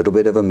 There's a little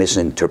bit of a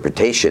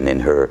misinterpretation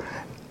in her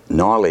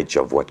knowledge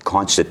of what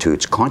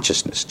constitutes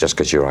consciousness, just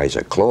because your eyes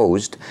are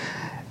closed,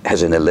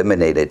 hasn't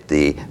eliminated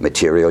the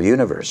material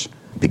universe,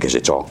 because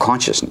it's all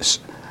consciousness.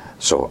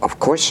 So, of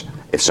course,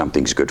 if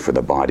something's good for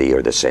the body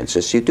or the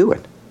senses, you do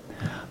it.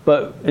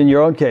 But in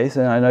your own case,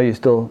 and I know you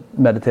still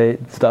meditate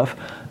and stuff,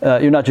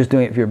 you're not just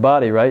doing it for your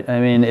body, right? I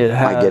mean,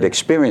 I get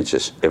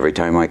experiences every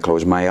time I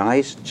close my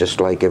eyes,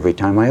 just like every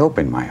time I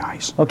open my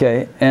eyes.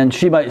 Okay, and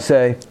she might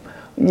say,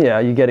 yeah,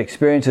 you get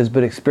experiences,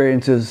 but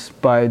experiences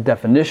by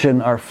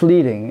definition are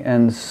fleeting,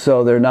 and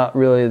so they're not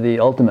really the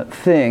ultimate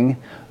thing.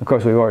 Of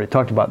course, we've already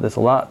talked about this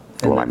a lot.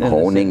 Well, I'm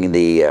honing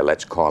the,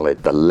 let's call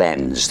it the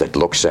lens that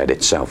looks at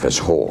itself as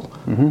whole.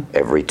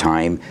 Every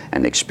time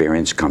an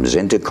experience comes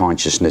into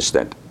consciousness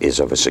that is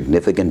of a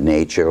significant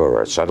nature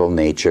or a subtle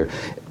nature,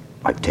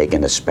 I've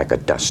taken a speck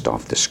of dust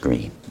off the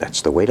screen.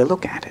 That's the way to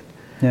look at it.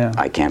 Yeah.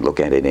 I can't look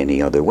at it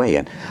any other way.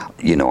 And,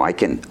 you know, I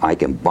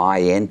can buy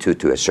into,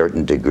 to a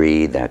certain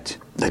degree, that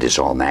it's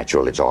all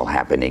natural, it's all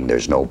happening,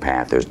 there's no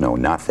path, there's no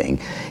nothing.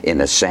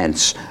 In a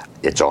sense,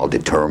 it's all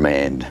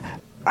determined.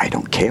 I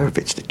don't care if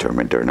it's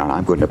determined or not.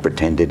 I'm going to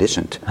pretend it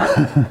isn't.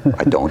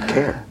 I don't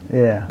care.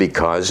 Yeah.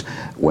 Because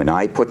when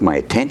I put my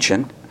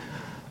attention,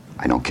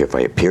 I don't care if I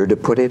appear to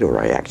put it or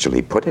I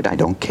actually put it, I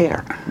don't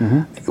care.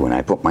 When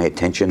I put my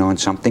attention on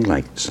something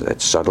like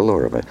that's subtle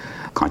or of a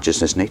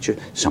consciousness nature,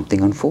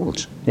 something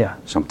unfolds. Yeah.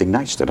 Something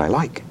nice that I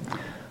like.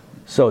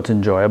 So it's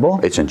enjoyable.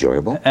 It's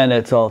enjoyable. And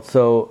it's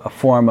also a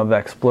form of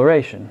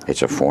exploration.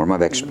 It's a form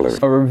of exploration.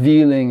 A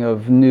revealing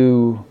of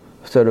new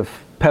sort of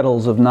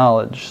petals of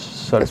knowledge,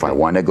 so to If speak. I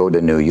want to go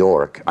to New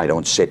York, I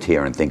don't sit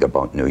here and think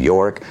about New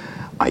York.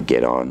 I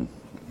get on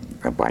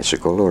a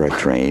bicycle or a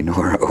train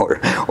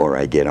or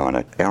I get on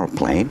an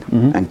airplane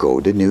and go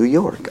to New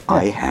York. Yeah.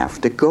 I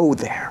have to go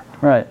there.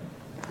 Right.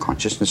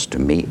 Consciousness to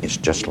me is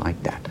just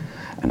like that.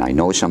 And I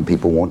know some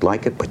people won't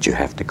like it, but you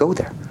have to go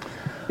there.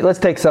 Let's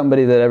take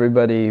somebody that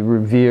everybody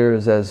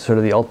reveres as sort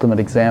of the ultimate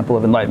example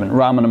of enlightenment,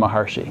 Ramana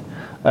Maharshi.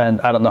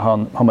 And I don't know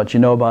how much you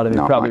know about him.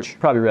 Not You've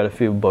probably read a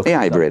few books. Yeah,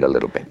 I've read a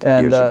little bit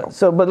And years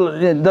ago. but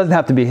it doesn't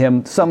have to be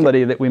him.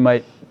 Somebody that we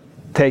might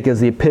take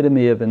as the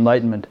epitome of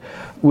enlightenment.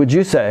 Would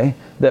you say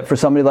that for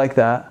somebody like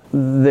that,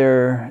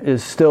 there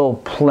is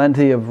still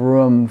plenty of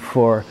room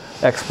for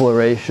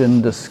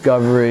exploration,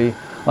 discovery,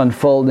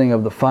 unfolding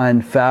of the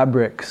fine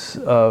fabrics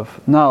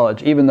of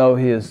knowledge, even though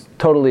he is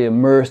totally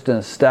immersed and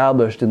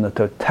established in the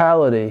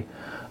totality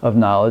of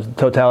knowledge, the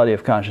totality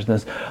of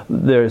consciousness?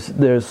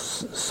 There's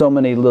so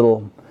many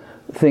little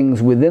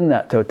things within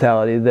that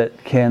totality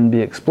that can be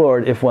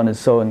explored if one is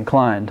so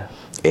inclined.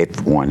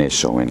 If one is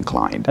so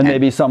inclined. And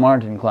maybe some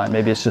aren't inclined.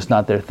 Maybe it's just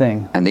not their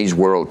thing. And these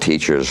world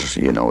teachers,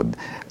 you know,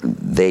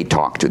 they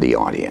talk to the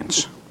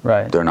audience.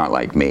 Right. They're not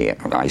like me.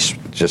 I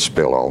just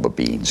spill all the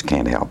beans,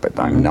 can't help it.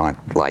 I'm not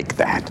like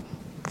that.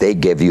 They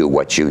give you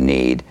what you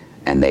need,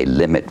 and they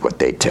limit what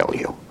they tell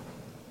you.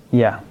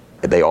 Yeah.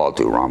 They all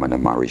do.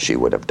 Ramana Maharishi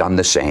would have done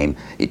the same.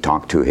 He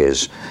talked to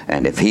his,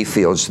 and if he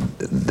feels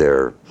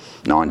they're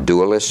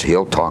non-dualist,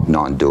 he'll talk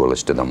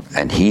non-dualist to them.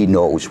 And he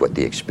knows what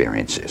the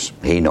experience is.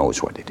 He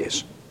knows what it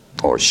is.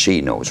 Or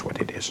she knows what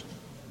it is.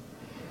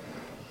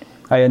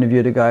 I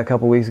interviewed a guy a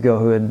couple weeks ago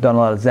who had done a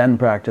lot of Zen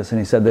practice, and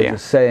he said there's a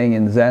saying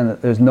in Zen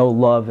that there's no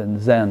love in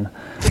Zen,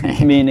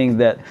 meaning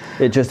that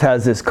it just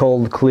has this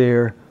cold,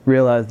 clear,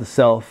 realize the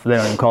self, they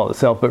don't even call it the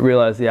self, but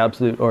realize the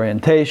absolute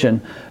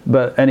orientation,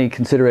 but any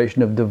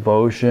consideration of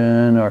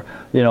devotion or,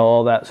 you know,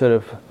 all that sort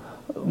of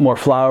more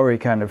flowery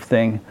kind of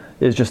thing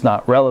is just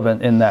not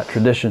relevant in that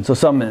tradition. So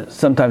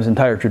sometimes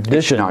entire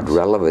traditions... It's not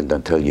relevant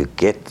until you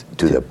get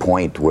to the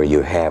point where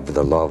you have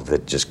the love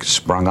that just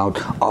sprung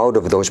out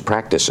of those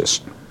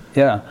practices.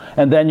 Yeah,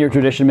 and then your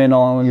tradition may no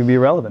longer be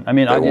relevant. I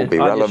mean,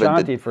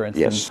 Adyashanti, for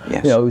instance,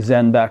 yes. You know,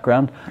 Zen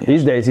background. Yes.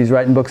 These days he's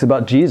writing books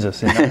about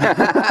Jesus. You know?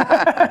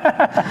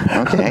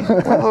 Okay,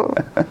 well...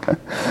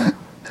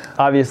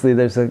 Obviously,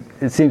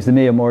 it seems to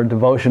me, a more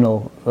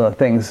devotional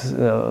things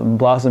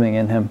blossoming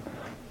in him.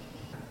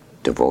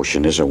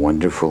 Devotion is a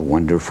wonderful,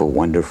 wonderful,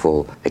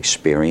 wonderful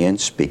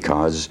experience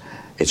because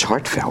it's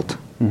heartfelt.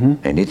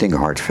 Anything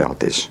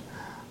heartfelt is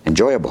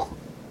enjoyable,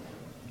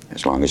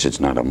 as long as it's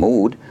not a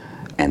mood.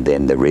 And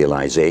then the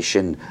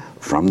realization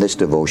from this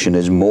devotion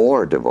is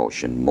more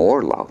devotion,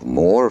 more love,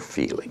 more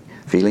feeling.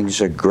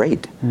 Feelings are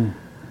great.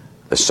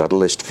 The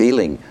subtlest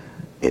feeling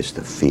is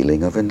the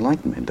feeling of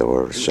enlightenment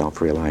or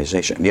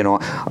self-realization. You know,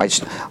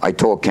 I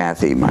told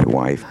Kathy, my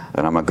wife,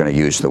 that I'm not going to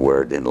use the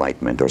word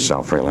enlightenment or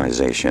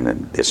self-realization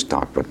in this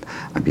talk, but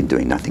I've been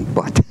doing nothing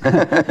but.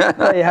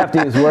 Well, you have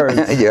to use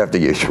words. You have to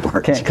use your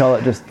words. Can't call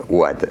it just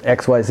what?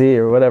 XYZ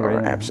or whatever.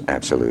 Or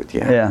absolute,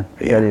 yeah. Yeah,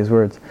 you got to use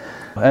words.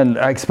 And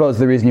I suppose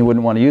the reason you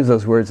wouldn't want to use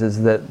those words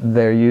is that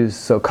they're used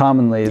so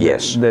commonly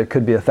that there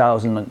could be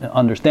 1,000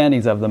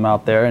 understandings of them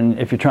out there. And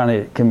if you're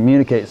trying to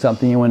communicate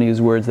something, you want to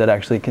use words that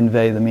actually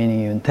convey the meaning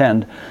you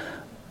intend.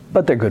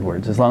 But they're good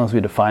words, as long as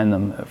we define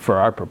them for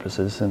our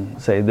purposes and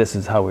say this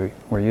is how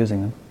we're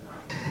using them.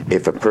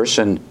 If a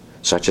person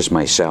such as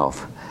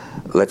myself,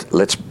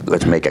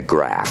 let's make a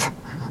graph.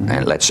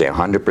 And let's say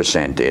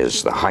 100%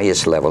 is the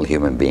highest level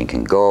human being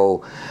can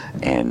go,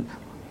 and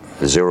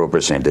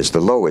 0% is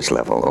the lowest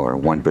level, or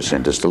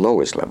 1% is the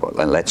lowest level.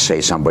 And let's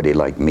say somebody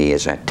like me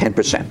is at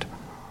 10%.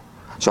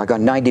 So I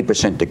got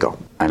 90% to go,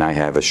 and I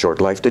have a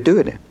short life to do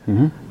it in.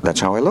 Mm-hmm. That's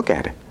how I look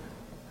at it.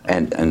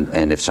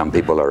 And if some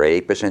people are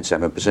 8%,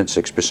 7%,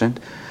 6%,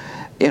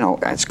 you know,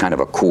 that's kind of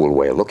a cool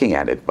way of looking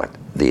at it, but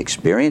the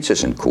experience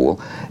isn't cool.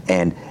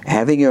 And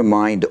having your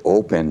mind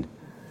open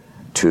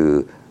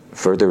to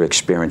further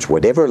experience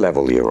whatever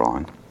level you're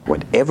on,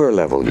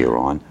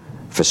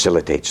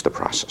 facilitates the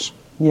process.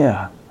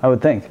 Yeah, I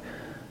would think.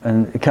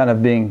 And kind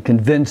of being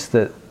convinced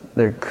that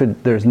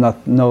there's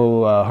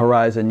no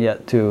horizon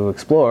yet to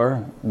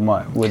explore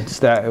it would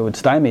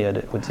stymie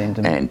it would seem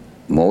to me. And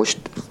most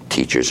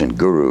teachers and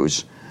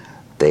gurus,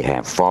 they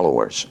have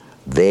followers.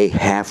 They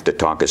have to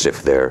talk as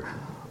if they're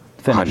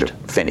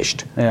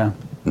finished. Yeah.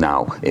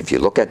 Now, if you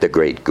look at the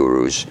great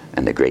gurus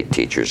and the great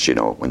teachers, you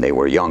know, when they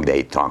were young,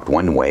 they talked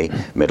one way,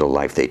 middle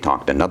life, they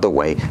talked another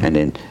way, and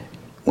then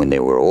when they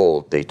were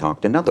old, they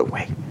talked another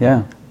way.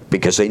 Yeah.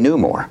 Because they knew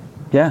more.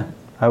 Yeah.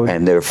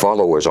 And their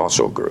followers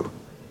also grew.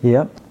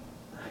 Yep.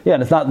 Yeah,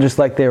 and it's not just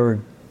like they were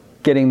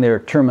getting their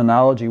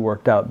terminology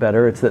worked out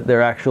better, it's that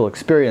their actual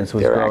experience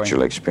was growing. Their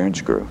actual experience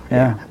grew.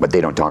 Yeah. But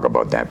they don't talk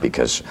about that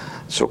because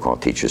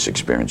so-called teachers'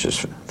 experience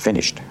is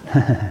finished.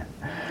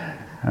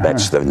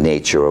 That's the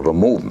nature of a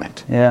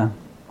movement. Yeah.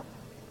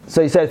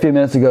 So you said a few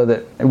minutes ago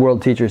that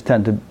world teachers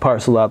tend to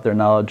parcel out their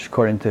knowledge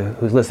according to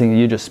who's listening.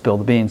 You just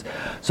spilled the beans.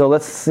 So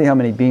let's see how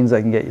many beans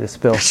I can get you to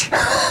spill.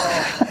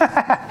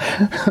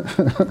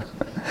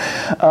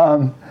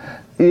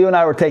 You and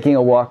I were taking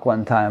a walk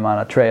one time on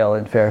a trail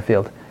in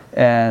Fairfield,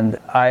 and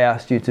I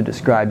asked you to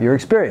describe your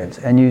experience.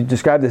 And you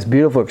described this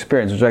beautiful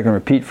experience, which I can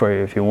repeat for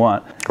you if you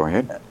want. Go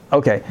ahead.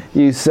 Okay.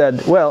 You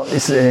said, well,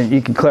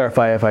 you can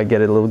clarify if I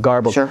get it a little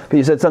garbled. Sure. But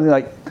you said something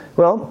like,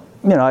 well,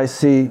 you know, I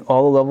see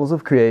all the levels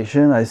of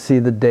creation. I see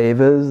the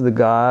devas, the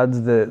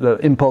gods, the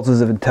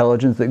impulses of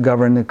intelligence that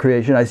govern the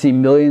creation. I see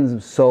millions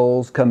of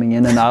souls coming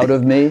in and out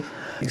of me.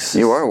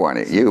 You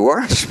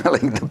are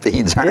smelling the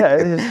beans, aren't you? Yeah,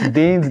 it's just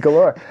beans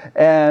galore.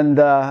 And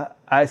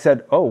I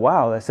said, oh,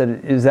 wow. I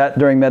said, is that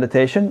during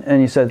meditation?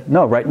 And you said,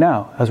 no, right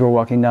now, as we're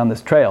walking down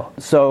this trail.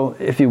 So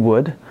if you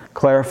would,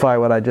 clarify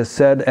what I just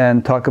said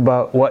and talk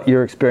about what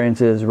your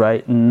experience is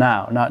right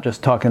now, not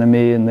just talking to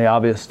me and the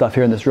obvious stuff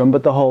here in this room,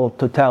 but the whole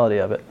totality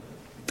of it.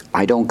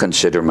 I don't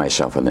consider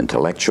myself an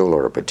intellectual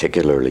or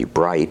particularly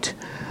bright.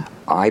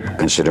 I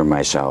consider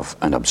myself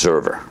an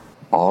observer.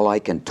 All I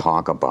can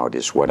talk about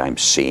is what I'm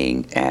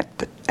seeing at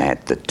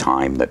the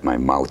time that my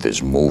mouth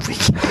is moving.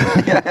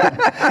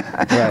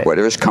 Right.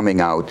 Whatever's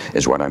coming out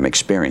is what I'm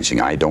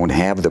experiencing. I don't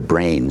have the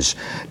brains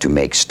to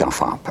make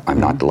stuff up. I'm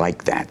not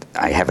like that.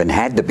 I haven't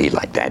had to be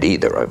like that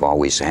either. I've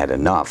always had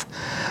enough.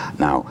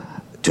 Now,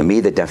 to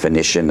me, the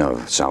definition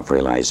of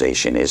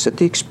self-realization is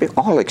that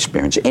all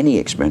experience, any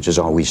experience, is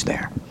always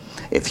there.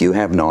 If you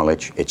have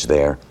knowledge, it's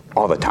there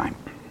all the time.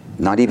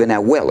 Not even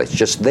at will, it's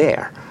just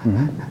there.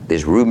 Mm-hmm.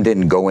 This room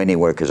didn't go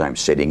anywhere because I'm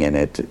sitting in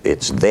it.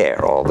 It's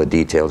there. All the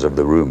details of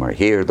the room are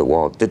here, the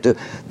wall.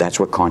 That's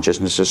what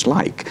consciousness is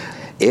like.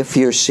 If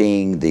you're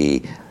seeing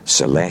the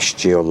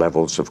celestial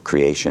levels of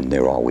creation,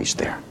 they're always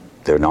there.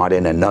 They're not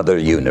in another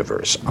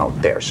universe out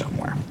there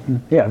somewhere.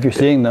 Yeah, if you're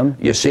seeing them,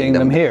 you're seeing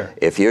them here.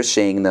 If you're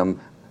seeing them,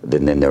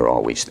 then they're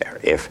always there.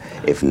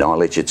 If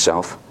knowledge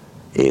itself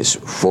is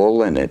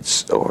full, and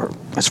or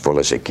as full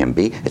as it can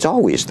be, it's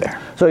always there.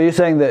 So you're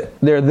saying that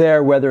they're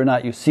there whether or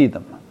not you see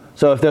them.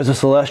 So if there's a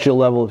celestial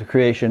level of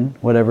creation,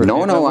 whatever.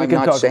 No, I'm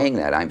not saying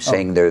that. I'm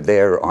saying they're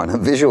there on a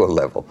visual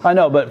level. I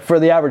know, but for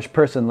the average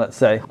person, let's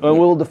say,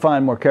 we'll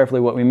define more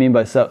carefully what we mean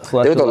by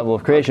celestial level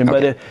of creation.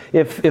 Okay.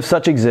 But if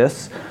such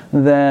exists,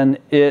 then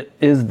it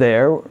is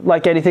there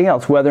like anything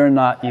else, whether or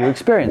not you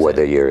experience it.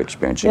 Whether you're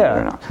experiencing it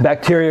or not.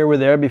 Bacteria were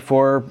there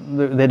before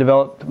they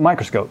developed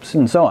microscopes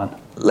and so on.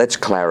 Let's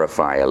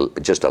clarify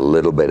just a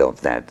little bit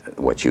of that,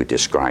 what you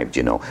described,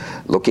 you know.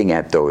 Looking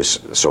at those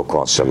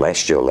so-called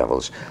celestial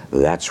levels,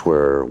 that's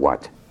where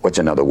what's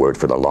another word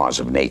for the laws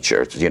of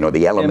nature? You know,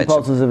 the elements.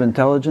 Impulses of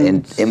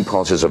intelligence.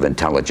 Impulses of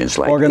intelligence,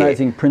 like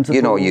organizing principles.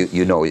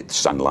 You know,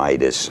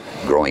 sunlight is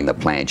growing the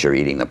plants. You're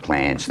eating the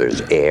plants.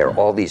 There's air.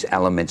 All these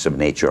elements of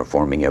nature are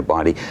forming your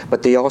body,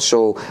 but they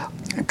also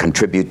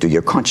contribute to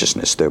your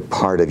consciousness. They're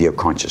part of your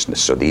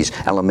consciousness. So these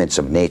elements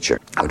of nature.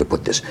 How to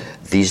put this?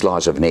 These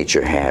laws of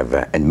nature have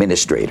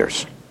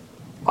administrators.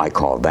 I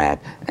call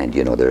that, and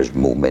you know, there's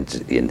movements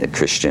in the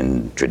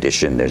Christian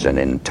tradition. There's an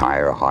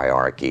entire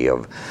hierarchy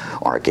of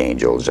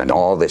archangels and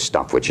all this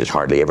stuff, which is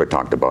hardly ever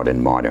talked about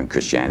in modern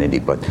Christianity,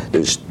 but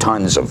there's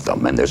tons of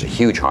them, and there's a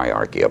huge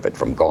hierarchy of it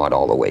from God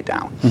all the way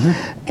down.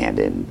 Mm-hmm. And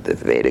in the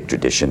Vedic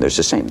tradition, there's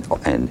the same,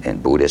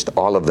 and Buddhist,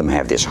 all of them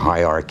have this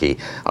hierarchy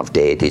of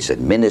deities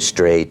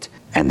administrate,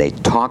 and they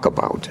talk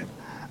about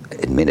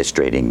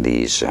administrating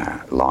these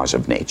laws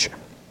of nature.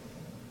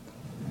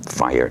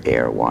 Fire,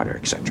 air, water,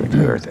 etc.,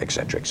 earth,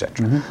 etc.,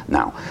 etc. Mm-hmm.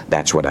 Now,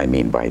 that's what I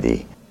mean by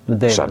the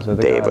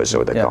devas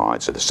or the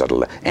gods or the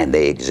subtle, and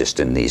they exist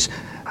in these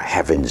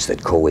heavens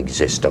that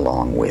coexist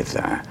along with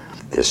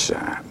this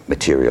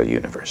material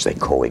universe. They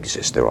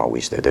coexist. They're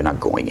always there. They're not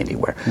going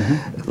anywhere.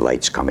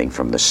 Light's coming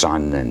from the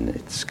sun, and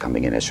it's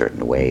coming in a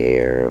certain way.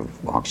 Air,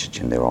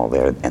 oxygen, they're all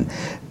there. And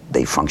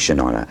they function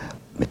on a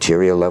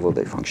material level,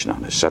 they function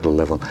on a subtle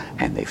level,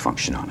 and they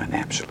function on an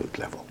absolute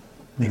level.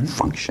 They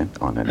function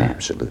on an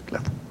absolute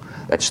level.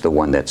 That's the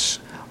one that's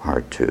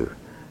hard to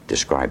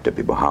describe to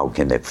people. How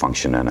can they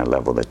function on a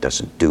level that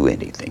doesn't do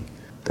anything?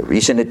 The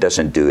reason it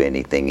doesn't do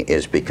anything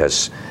is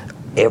because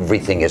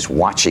everything is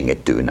watching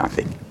it do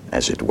nothing,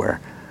 as it were.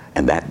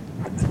 And that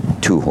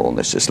two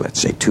wholenesses, let's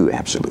say, two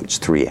absolutes,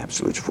 three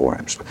absolutes, four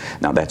absolutes.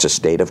 Now that's a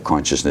state of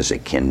consciousness.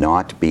 It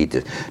cannot be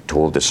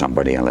told to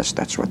somebody unless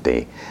that's what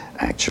they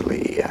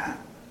actually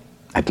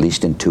at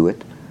least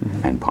intuit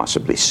and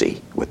possibly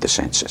see with the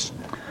senses.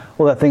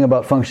 Well, that thing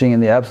about functioning in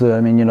the absolute,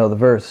 I mean, you know the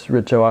verse,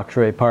 Richo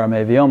Akshare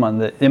Parame Vyoman,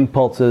 the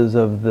impulses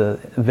of the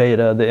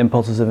Veda, the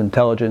impulses of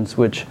intelligence,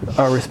 which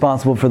are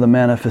responsible for the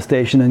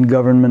manifestation and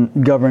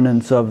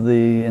governance of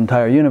the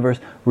entire universe,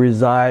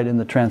 reside in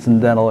the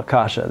transcendental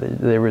Akasha.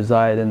 They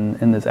reside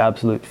in this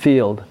absolute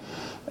field.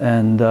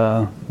 And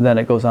then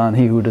it goes on,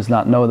 he who does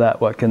not know that,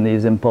 what can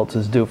these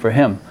impulses do for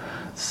him?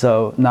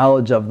 So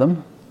knowledge of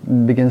them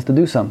begins to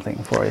do something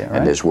for you, right?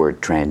 And this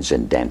word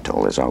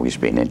transcendental has always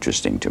been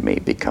interesting to me,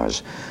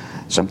 because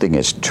something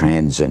is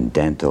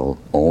transcendental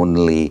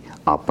only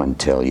up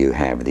until you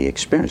have the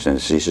experience, and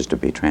it ceases to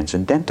be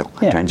transcendental.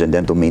 Yeah.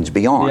 Transcendental means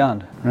beyond.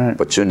 Beyond, right.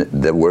 But soon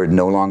the word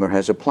no longer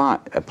has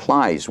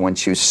applies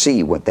once you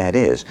see what that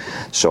is.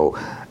 So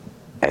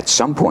at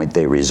some point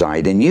they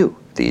reside in you.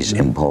 These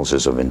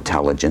impulses of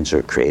intelligence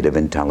or creative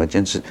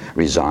intelligence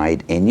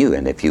reside in you,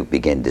 and if you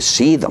begin to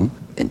see them,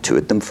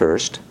 intuit them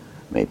first,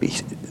 maybe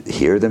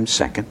hear them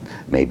second,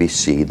 maybe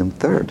see them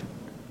third,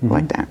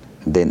 like that.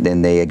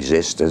 Then they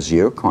exist as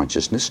your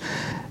consciousness.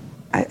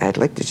 I'd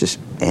like to just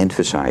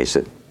emphasize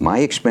that my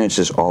experience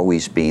has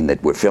always been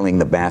that we're filling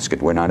the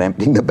basket, we're not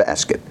emptying the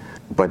basket.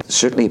 But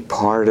certainly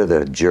part of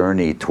the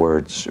journey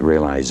towards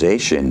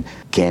realization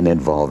can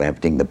involve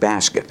emptying the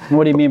basket.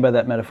 What do you mean by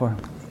that metaphor?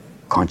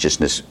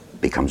 Consciousness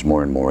becomes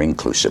more and more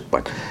inclusive,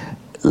 but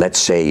let's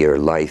say your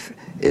life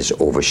is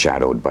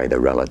overshadowed by the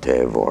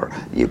relative, or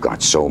you've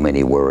got so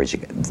many worries,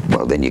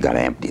 well, then you got to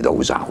empty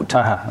those out.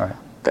 Right.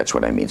 That's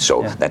what I mean.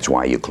 So that's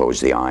why you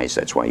close the eyes,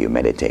 that's why you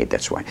meditate,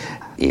 that's why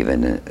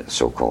even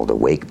so-called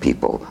awake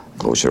people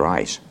close their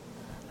eyes.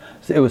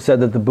 It was said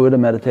that the Buddha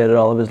meditated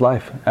all of his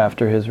life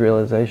after his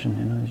realization.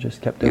 You know, he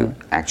just kept doing it.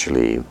 You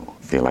actually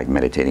feel like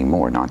meditating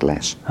more, not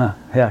less.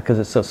 Yeah, because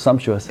it's so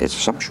sumptuous. It's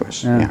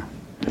sumptuous, yeah.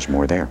 There's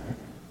more there.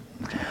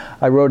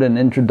 I wrote an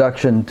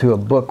introduction to a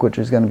book which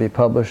is going to be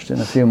published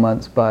in a few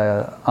months by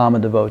a Amma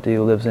devotee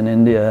who lives in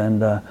India,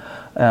 and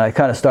I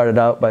kind of started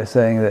out by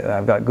saying that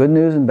I've got good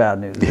news and bad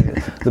news.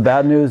 The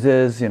bad news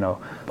is, you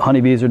know,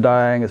 honeybees are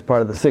dying as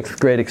part of the 6th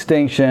great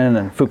extinction,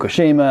 and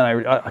Fukushima,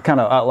 and I kind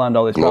of outlined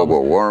all these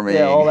global warming.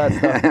 Yeah, all that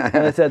stuff.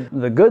 And I said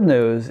the good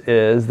news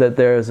is that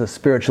there's a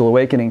spiritual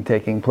awakening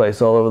taking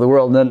place all over the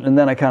world. And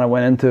then I kind of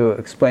went into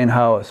explain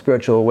how a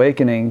spiritual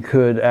awakening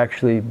could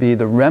actually be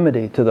the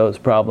remedy to those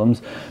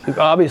problems.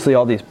 Obviously,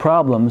 all these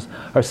problems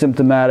are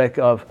symptomatic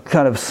of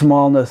kind of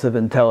smallness of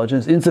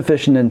intelligence,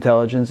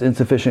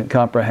 insufficient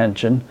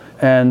comprehension.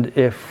 And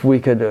if we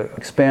could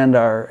expand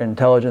our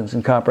intelligence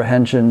and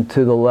comprehension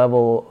to the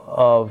level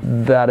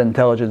of that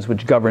intelligence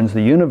which governs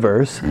the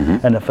universe,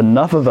 and if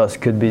enough of us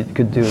could do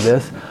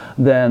this,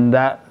 then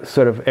that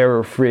sort of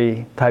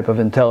error-free type of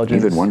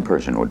intelligence. Even one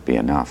person would be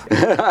enough.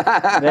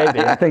 Maybe.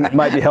 I think it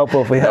might be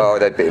helpful if we had. No,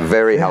 that'd be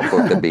very helpful.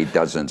 It could be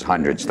dozens,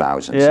 hundreds,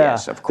 thousands.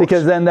 Yes, of course.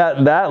 Because then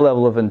that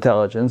level of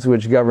intelligence,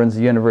 which governs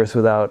the universe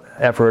without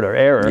effort or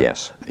error,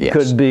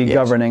 could be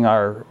governing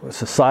our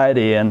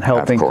society and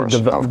helping to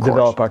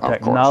develop our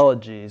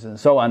technologies and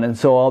so on. And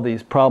so all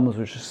these problems,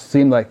 which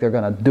seem like they're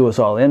going to do us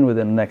all in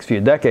within the next few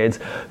decades,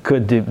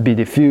 could be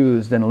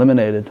diffused and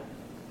eliminated.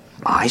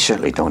 I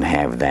certainly don't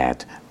have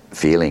that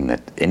feeling that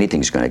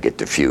anything's going to get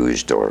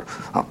diffused or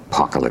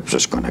apocalypse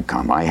is going to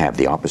come. I have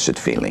the opposite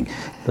feeling.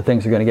 The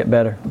things are going to get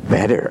better.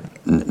 Better.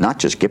 Not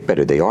just get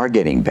better, they are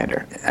getting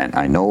better. And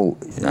I know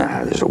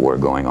there's a war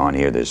going on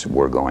here, there's a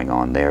war going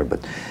on there,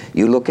 but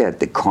you look at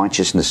the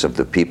consciousness of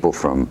the people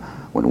from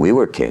when we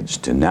were kids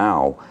to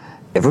now,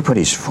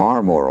 everybody's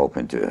far more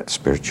open to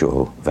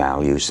spiritual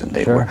values than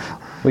they were.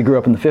 We grew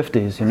up in the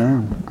 50s, you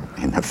know.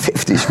 In the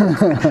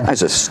 50s,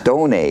 that's a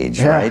stone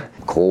age, right?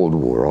 Cold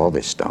War, all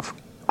this stuff.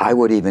 I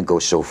would even go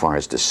so far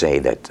as to say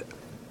that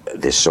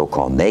this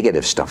so-called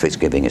negative stuff is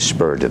giving a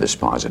spur to this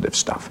positive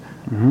stuff.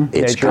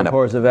 It's Nature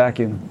abhors a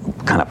vacuum.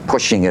 Kind of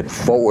pushing it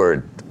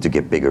forward to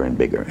get bigger and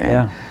bigger.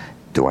 And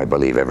do I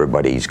believe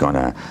everybody's going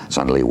to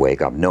suddenly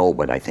wake up? No,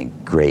 but I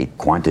think great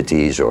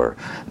quantities or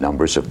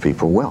numbers of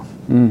people will.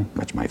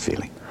 That's my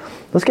feeling.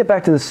 Let's get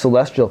back to this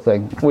celestial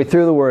thing. We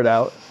threw the word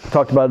out,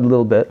 talked about it a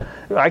little bit.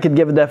 I could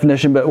give a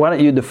definition, but why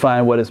don't you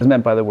define what is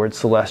meant by the word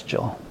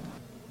celestial?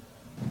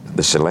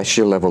 The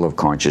celestial level of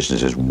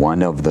consciousness is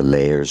one of the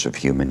layers of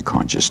human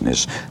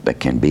consciousness that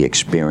can be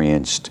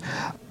experienced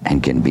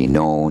and can be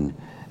known,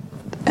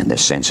 and the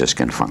senses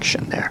can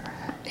function there.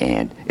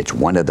 And it's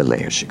one of the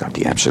layers. You got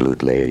the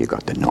absolute layer, you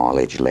got the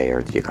knowledge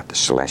layer, you got the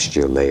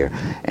celestial layer,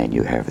 and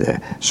you have the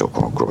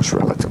so-called gross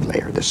relative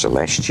layer. The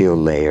celestial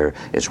layer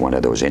is one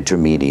of those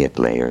intermediate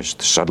layers,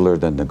 subtler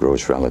than the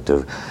gross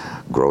relative,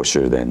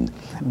 grosser than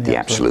the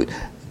absolute,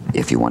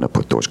 if you want to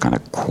put those kind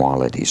of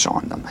qualities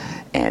on them.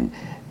 And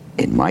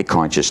in my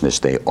consciousness,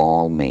 they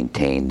all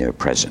maintain their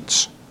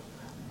presence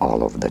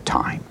all of the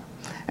time.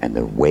 And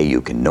the way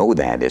you can know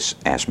that is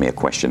ask me a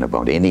question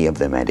about any of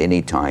them at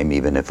any time,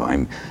 even if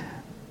I'm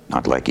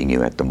not liking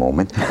you at the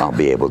moment, I'll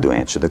be able to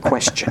answer the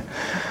question.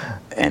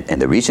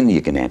 And the reason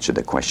you can answer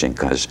the question,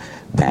 because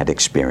that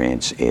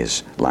experience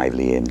is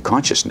lively in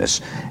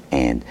consciousness.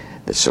 And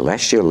the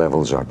celestial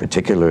levels are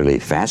particularly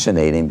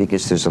fascinating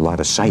because there's a lot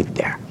of sight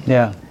there.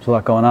 Yeah, there's a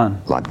lot going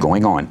on. A lot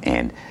going on.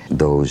 And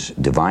those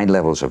divine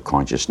levels of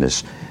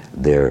consciousness,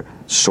 their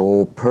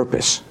sole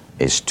purpose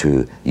is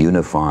to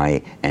unify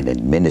and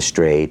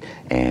administrate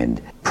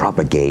and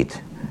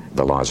propagate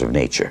the laws of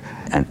nature.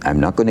 And I'm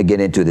not going to get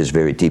into this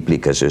very deeply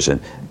because there's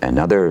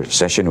another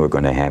session we're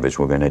going to have is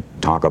we're going to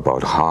talk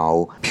about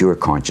how pure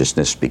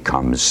consciousness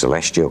becomes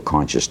celestial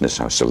consciousness,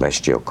 how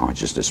celestial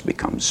consciousness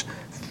becomes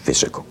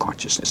physical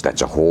consciousness.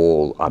 That's a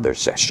whole other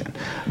session.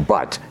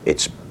 But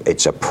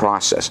it's a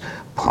process.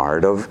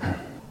 Part of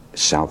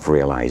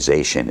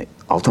self-realization,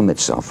 ultimate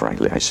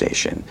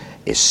self-realization,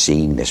 is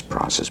seeing this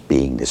process,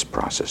 being this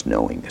process,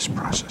 knowing this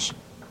process.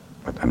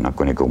 But I'm not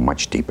going to go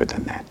much deeper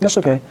than that. That's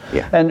okay.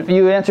 Yeah. And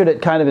you answered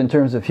it kind of in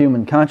terms of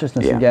human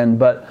consciousness again,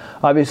 but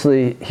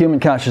obviously human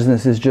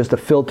consciousness is just a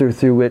filter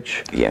through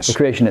which the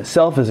creation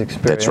itself is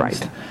experienced.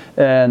 That's right.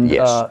 And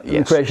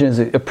the creation is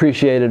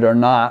appreciated or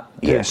not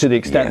to the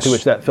extent to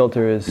which that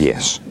filter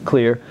is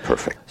clear.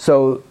 Perfect.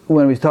 So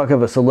when we talk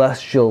of the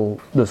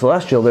celestial,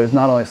 there's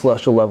not only a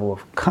celestial level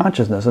of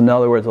consciousness, in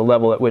other words, a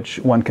level at which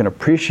one can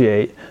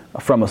appreciate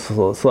from a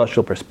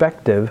celestial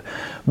perspective,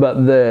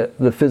 but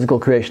the physical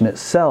creation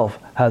itself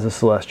has a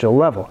celestial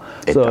level.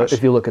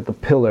 If you look at the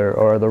pillar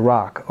or the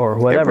rock or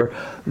whatever,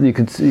 you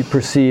could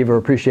perceive or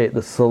appreciate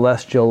the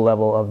celestial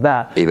level of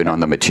that. Even on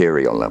the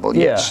material level,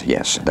 yes,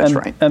 that's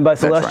right. And by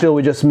celestial,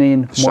 we just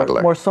mean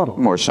more subtle.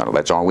 More subtle,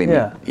 that's all we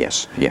mean.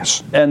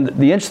 Yes. And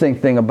the interesting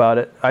thing about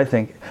it, I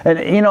think, and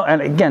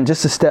again,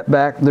 just to step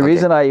back, the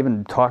reason I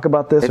even talk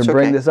about this or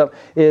bring this up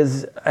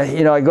is,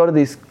 I go to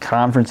these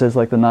conferences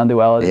like the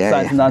non-duality,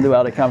 Science and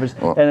Non-Duality Conference,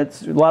 and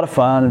it's a lot of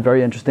fun and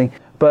very interesting.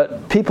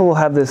 But people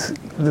have this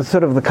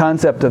sort of the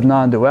concept of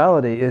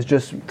non-duality is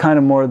just kind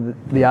of more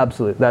the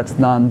absolute. That's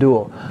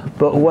non-dual.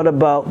 But what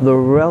about the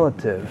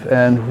relative?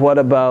 And what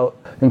about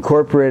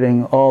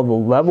incorporating all the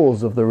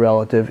levels of the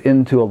relative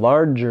into a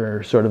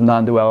larger sort of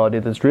non-duality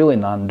that's really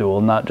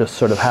non-dual, not just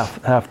sort of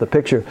half the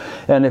picture?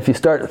 And if you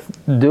start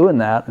doing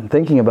that and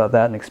thinking about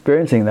that and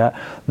experiencing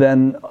that,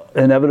 then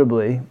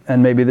inevitably,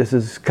 and maybe this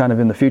is kind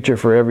of in the future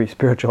for every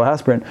spiritual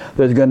aspirant,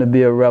 there's going to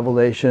be a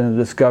revelation, a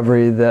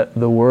discovery that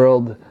the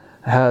world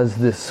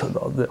has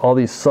all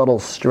these subtle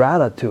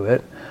strata to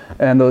it,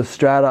 and those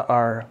strata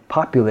are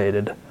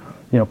populated,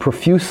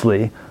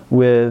 profusely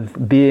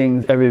with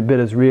beings every bit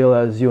as real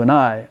as you and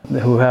I,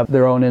 who have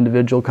their own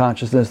individual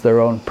consciousness, their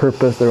own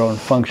purpose, their own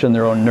function,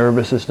 their own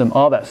nervous system,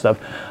 all that stuff.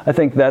 I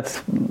think that's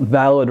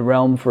valid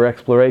realm for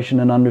exploration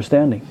and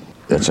understanding.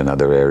 That's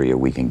another area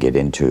we can get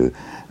into,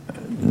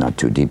 not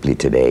too deeply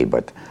today,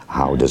 but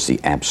how does the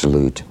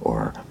absolute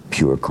or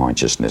pure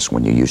consciousness,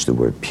 when you use the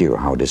word pure,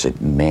 how does it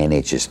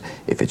manage,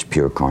 if it's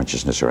pure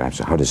consciousness or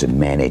absolute, how does it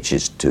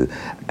manage to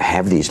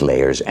have these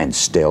layers and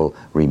still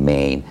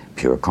remain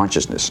pure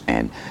consciousness?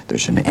 And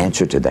there's an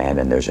answer to that,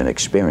 and there's an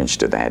experience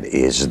to that,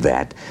 is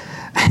that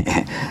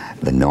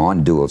the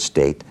non-dual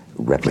state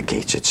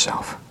replicates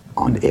itself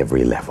on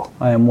every level.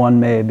 I am one,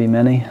 may I be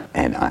many.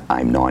 And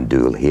I'm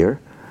non-dual here,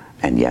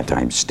 and yet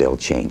I'm still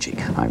changing.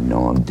 I'm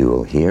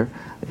non-dual here,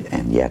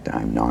 and yet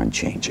I'm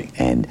non-changing.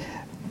 And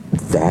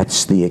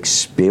that's the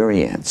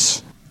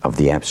experience of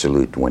the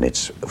absolute when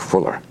it's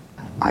fuller.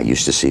 I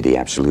used to see the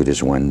absolute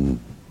as one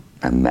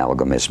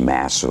amalgamous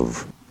mass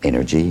of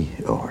energy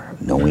or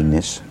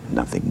knowingness,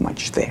 nothing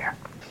much there.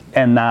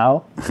 And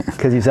now,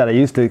 because you said I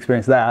used to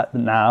experience that,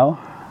 but now?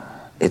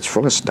 It's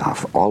full of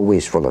stuff,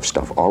 always full of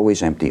stuff,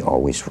 always empty,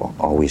 always full,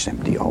 always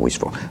empty, always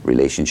full.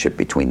 Relationship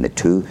between the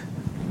two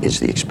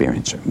is the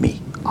experiencer,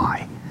 me,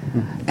 I.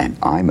 Mm-hmm. And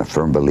I'm a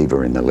firm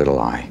believer in the little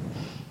I.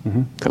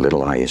 Mm-hmm. The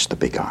little I is the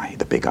big I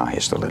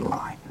is the little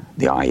I.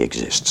 The I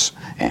exists,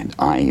 and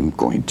I'm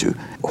going to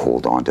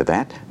hold on to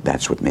that.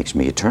 That's what makes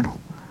me eternal.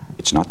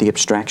 It's not the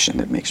abstraction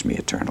that makes me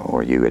eternal,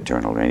 or you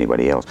eternal, or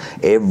anybody else.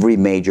 Every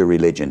major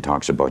religion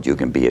talks about you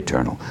can be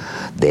eternal.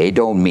 They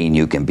don't mean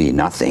you can be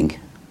nothing.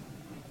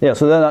 Yeah,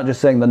 so they're not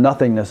just saying the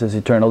nothingness is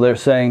eternal. They're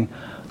saying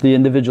the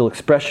individual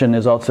expression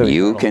is also eternal.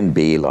 You can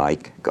be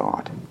like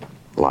God.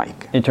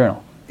 Like.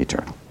 Eternal.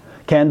 Eternal.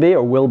 Can be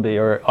or will be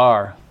or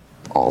are.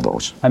 All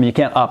those. I mean, you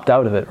can't opt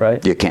out of it,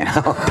 right? You can't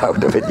opt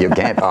out of it. You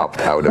can't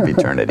opt out of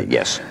eternity,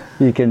 yes.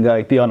 You can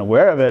be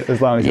unaware of it as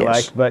long as you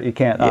like, but you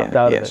can't opt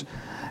out of it.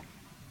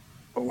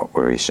 What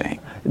were you saying?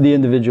 The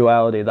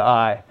individuality, the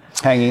I.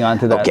 hanging on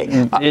to that. Okay.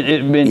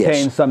 It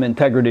maintains Yes. some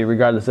integrity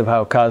regardless of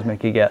how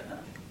cosmic you get.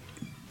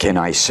 Can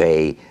I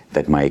say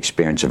that my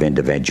experience of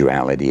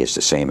individuality is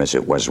the same as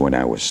it was when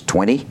I was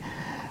 20?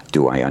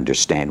 Do I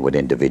understand what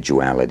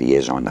individuality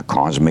is on the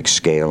cosmic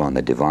scale, on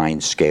the divine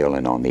scale,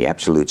 and on the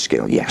absolute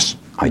scale? Yes,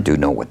 I do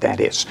know what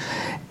that is.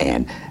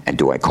 And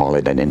do I call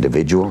it an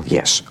individual?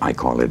 Yes, I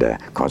call it a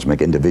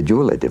cosmic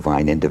individual, a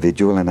divine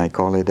individual, and I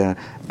call it an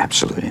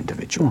absolute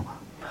individual.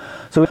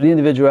 So the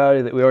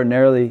individuality that we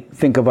ordinarily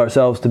think of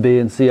ourselves to be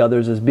and see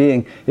others as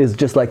being is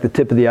just like the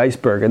tip of the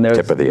iceberg. And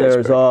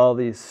there's all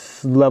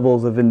these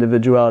levels of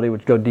individuality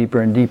which go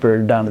deeper and deeper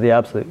down to the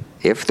absolute.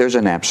 If there's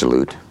an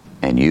absolute,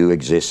 and you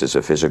exist as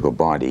a physical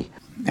body,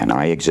 and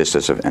I exist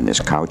and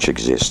this couch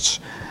exists,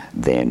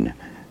 then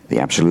the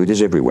absolute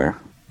is everywhere.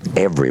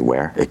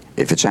 Everywhere.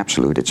 If it's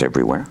absolute, it's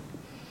everywhere.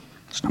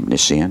 It's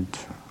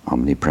omniscient,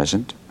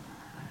 omnipresent.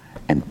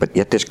 But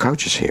yet this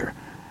couch is here.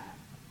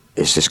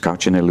 Is this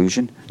couch an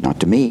illusion? Not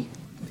to me.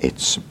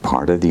 It's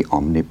part of the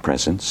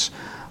omnipresence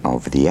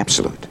of the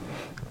absolute.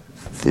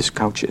 This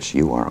couch is,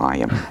 you are, I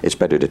am. It's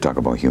better to talk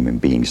about human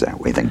beings that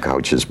way than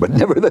couches, but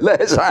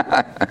nevertheless.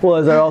 Well,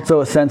 is there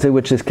also a sense in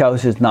which this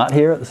couch is not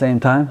here at the same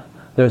time?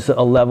 There's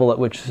a level at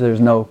which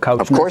there's no couch.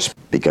 Of course,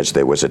 because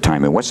there was a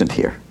time it wasn't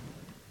here.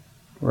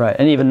 Right,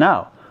 and even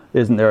now,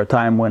 isn't there a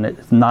time when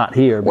it's not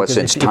here? Well,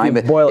 since time,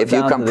 if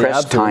you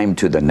compress time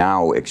to the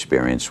now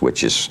experience,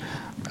 which is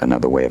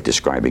another way of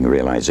describing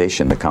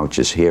realization, the couch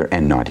is here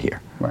and not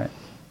here. Right.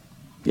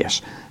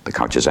 Yes, the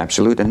couch is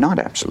absolute and not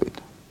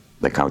absolute.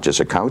 The couch is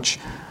a couch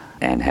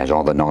and has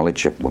all the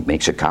knowledge of what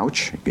makes a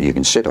couch. You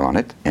can sit on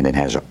it, and it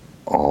has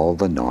all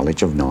the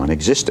knowledge of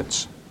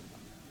non-existence.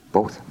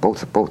 Both.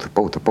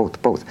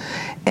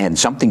 And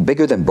something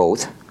bigger than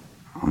both,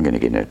 I'm going to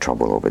get into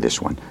trouble over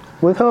this one.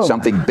 With whom?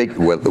 Something big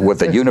with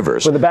the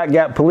universe. With the Bat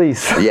Gap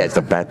Police. Yes,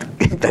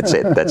 that's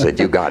it,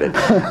 you got it.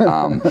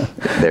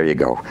 There you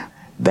go.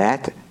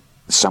 That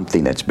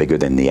something that's bigger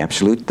than the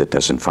absolute that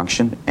doesn't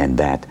function, and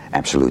that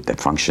absolute that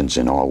functions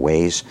in all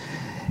ways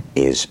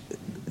is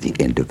the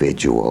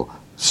individual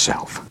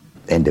self.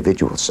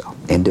 Individual self.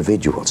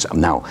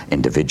 Now,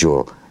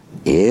 individual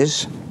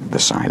is the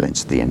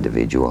silence. The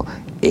individual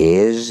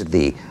is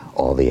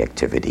all the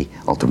activity.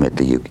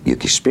 Ultimately, you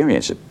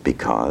experience it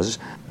because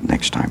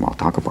next time I'll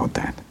talk about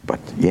that. But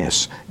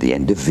yes, the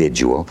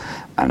individual,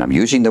 and I'm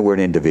using the word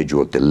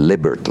individual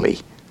deliberately.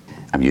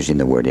 I'm using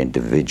the word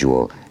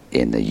individual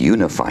in the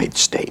unified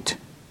state,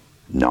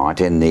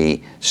 not in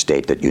the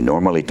state that you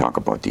normally talk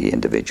about, the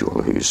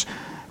individual who's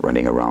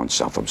running around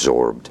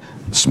self-absorbed,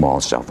 small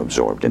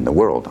self-absorbed in the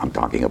world. I'm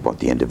talking about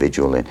the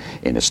individual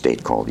in a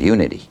state called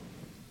unity.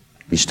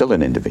 He's still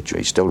an individual.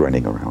 He's still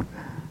running around.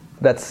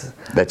 That's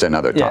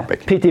another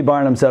topic. P.T.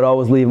 Barnum said,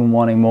 always leave him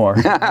wanting more.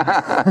 And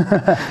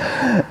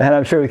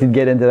I'm sure we could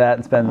get into that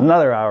and spend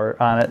another hour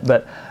on it.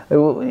 But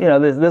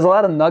there's a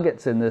lot of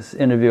nuggets in this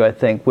interview, I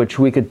think, which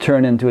we could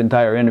turn into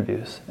entire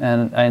interviews.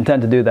 And I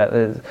intend to do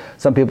that.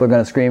 Some people are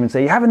going to scream and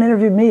say, you haven't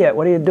interviewed me yet.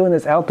 What are you doing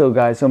this alto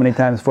guy so many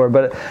times for?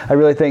 But I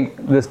really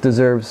think this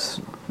deserves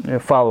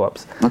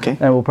follow-ups. Okay.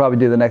 And we'll probably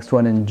do the next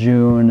one in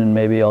June, and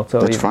maybe also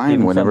that's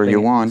fine, whenever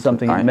you want.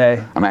 Something in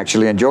May. I'm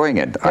actually enjoying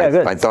it.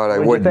 Yeah, I thought I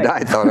wouldn't.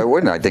 I thought I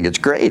wouldn't. I think it's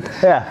great.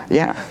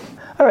 Yeah.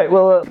 All right.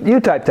 Well, you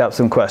typed out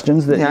some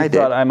questions that you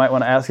thought I might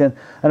want to ask, and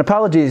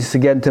apologies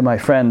again to my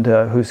friend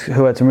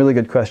who had some really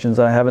good questions.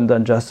 I haven't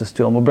done justice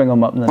to them. We'll bring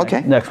them up in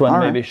the next one.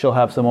 Maybe she'll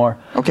have some more.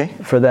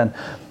 For then.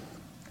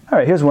 All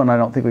right. Here's one I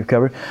don't think we've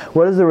covered.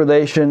 What is the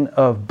relation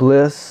of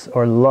bliss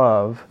or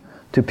love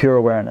to pure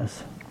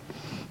awareness?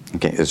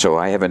 Okay, so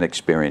I have an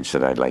experience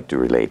that I'd like to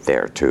relate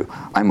there too.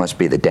 I must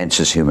be the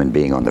densest human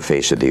being on the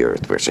face of the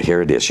earth. So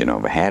here it is,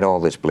 I've had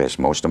all this bliss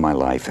most of my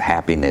life,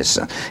 happiness,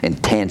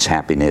 intense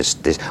happiness.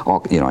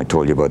 I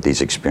told you about these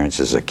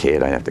experiences as a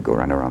kid. I have to go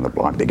run around the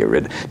block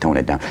to tone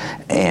it down.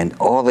 And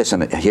all this,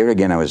 and here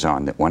again I was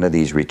on one of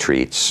these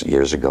retreats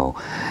years ago,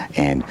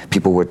 and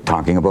people were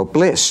talking about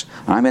bliss.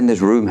 I'm in this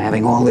room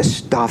having all this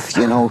stuff,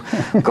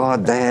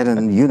 God that,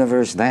 and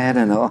universe that,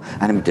 and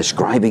I'm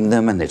describing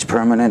them, and it's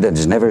permanent, and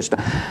it's never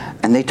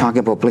and they talk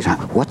about bliss.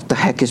 What the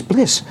heck is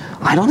bliss?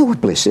 I don't know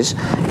what bliss is.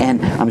 And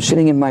I'm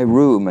sitting in my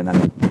room, and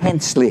I'm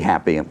intensely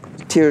happy.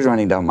 Tears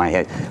running down my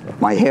head.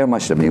 My hair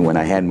must have been when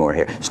I had more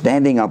hair.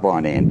 Standing up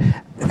on end,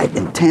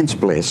 intense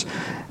bliss.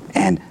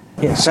 And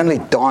it suddenly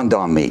dawned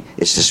on me,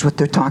 is this what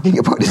they're talking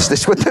about? Is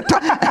this what they're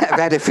talking about? I've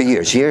had it for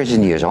years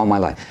and years, all my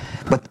life.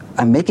 But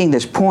I'm making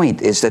this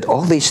point is that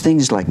all these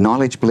things like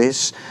knowledge,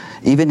 bliss,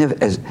 even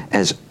if as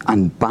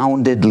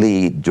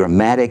unboundedly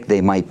dramatic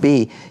they might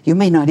be, you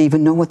may not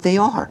even know what they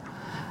are.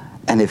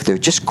 And if they're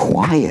just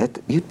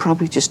quiet, you'd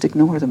probably just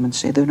ignore them and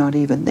say they're not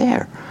even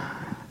there.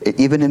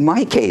 Even in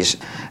my case,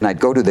 and I'd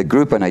go to the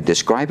group and I'd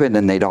describe it,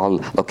 and they'd all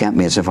look at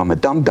me as if I'm a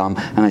dum-dum,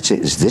 and I'd say,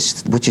 is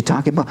this what you're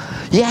talking about?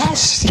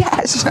 Yes,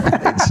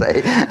 I'd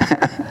say.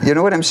 You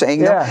know what I'm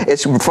saying? Yeah. No?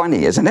 It's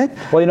funny, isn't it?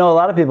 Well, a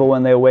lot of people,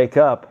 when they wake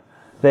up,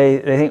 they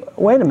think,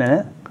 wait a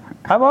minute,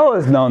 I've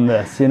always known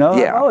this, I've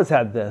always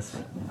had this.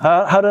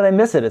 How did I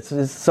miss it?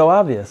 It's so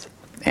obvious.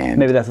 And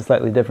maybe that's a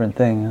slightly different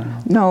thing.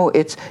 no,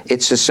 it's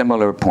a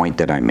similar point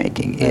that I'm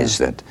making, is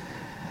that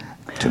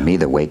to me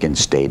the awakened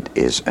state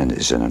is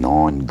an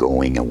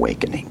ongoing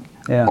awakening.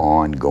 Yeah.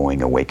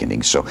 Ongoing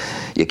awakening. So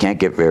you can't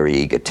get very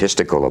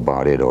egotistical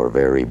about it or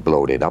very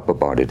bloated up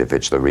about it if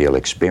it's the real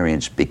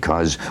experience,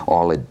 because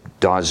all it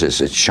does is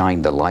it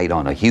shine the light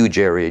on a huge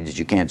area that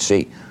you can't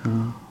see.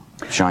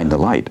 Shine the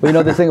light. Well, you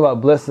know, the thing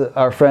about bliss,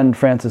 our friend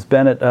Francis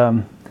Bennett,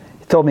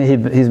 he told me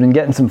he's been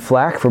getting some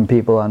flack from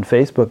people on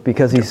Facebook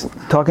because he's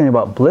talking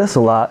about bliss a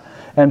lot,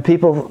 and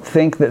people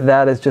think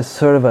that is just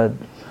sort of a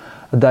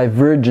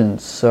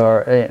divergence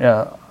or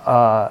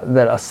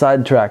that a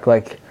sidetrack,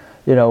 like,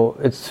 you know,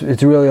 it's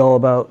really all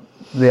about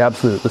the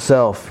absolute, the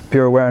self,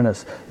 pure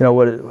awareness. You know,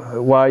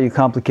 why are you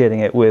complicating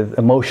it with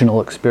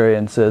emotional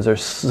experiences or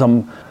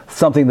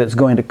something that's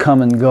going to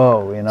come and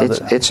go? You know,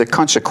 it's a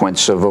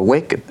consequence of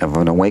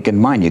an awakened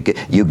mind.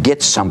 You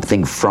get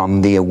something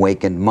from the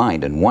awakened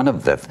mind, and one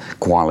of the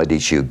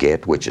qualities you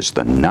get, which is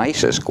the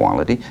nicest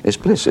quality, is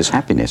bliss, is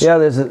happiness. Yeah,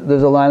 there's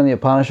a line in the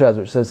Upanishads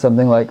which says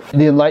something like,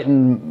 the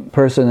enlightened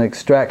person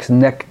extracts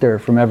nectar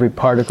from every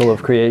particle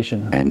of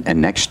creation.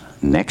 And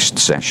next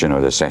session, or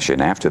the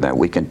session after that,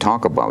 we can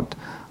talk about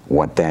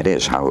what that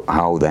is,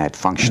 how that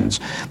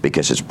functions,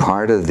 because it's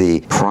part of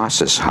the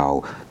process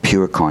how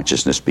pure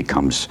consciousness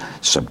becomes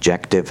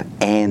subjective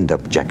and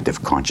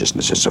objective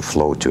consciousness. It's a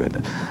flow to it.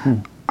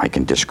 I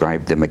can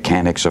describe the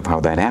mechanics of how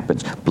that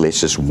happens.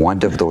 Bliss is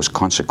one of those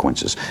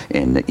consequences.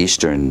 In the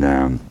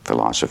Eastern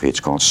philosophy, it's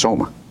called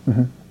Soma.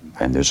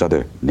 And there's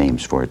other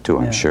names for it too,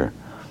 I'm sure.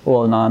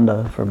 Well,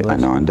 Ananda for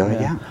bliss. Ananda,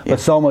 yeah. But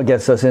Soma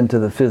gets us into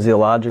the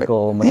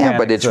physiological mechanics. Yeah,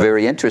 but it's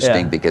very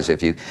interesting because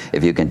if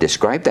you can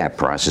describe that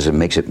process, it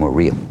makes it more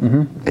real.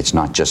 It's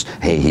not just,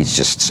 hey, he's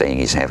just saying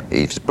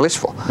he's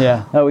blissful.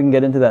 Yeah, no, we can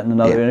get into that in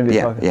another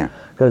interview. Yeah.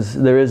 Because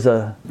there is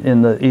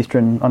in the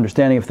Eastern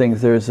understanding of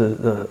things, there is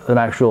an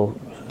actual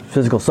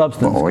physical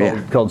substance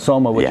called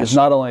Soma, which is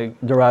not only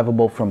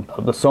derivable from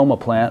the Soma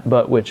plant,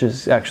 but which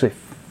is actually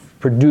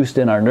produced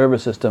in our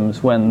nervous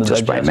systems when the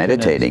just by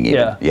meditating,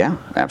 yeah,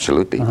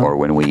 absolutely, or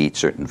when we eat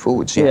certain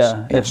foods.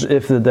 Yes,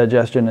 if the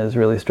digestion is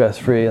really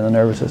stress-free in the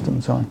nervous system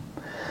and so on.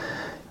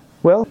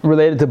 Well,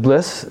 related to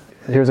bliss,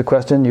 here's a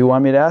question. You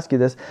want me to ask you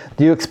this?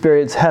 Do you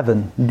experience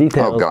heaven?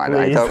 Details, oh God,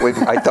 please.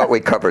 I thought we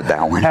covered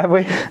that one. Have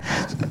we?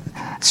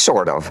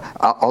 Sort of.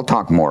 I'll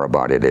talk more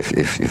about it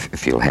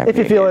if you'll have. If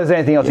you feel there's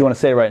anything else you want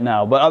to say right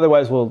now, but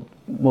otherwise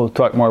we'll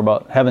talk more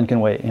about heaven. Can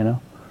wait, you know.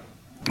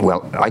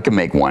 Well, I can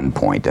make one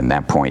point, and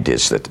that point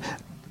is that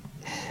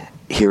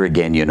here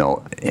again, you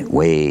know,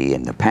 way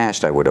in the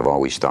past, I would have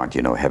always thought,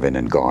 you know, heaven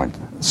and God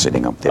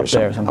sitting up there. Up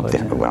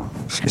there. Yeah. Well,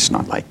 it's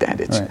not like that.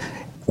 It's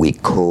we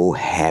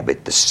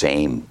cohabit the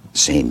same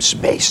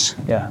space.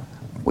 Yeah.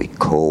 We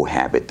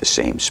cohabit the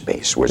same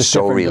space. We're just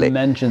so related.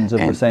 Dimensions of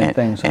the same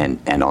things.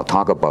 And I'll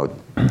talk about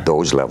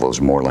those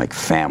levels more like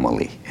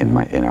family in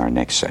our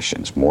next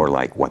sessions. More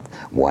like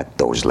what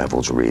those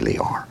levels really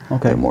are.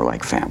 Okay. They're more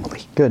like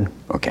family. Good.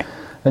 Okay.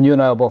 And you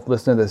and I will both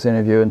listen to this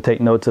interview and take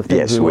notes of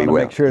things we want to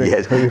make sure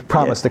we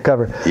promise to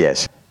cover.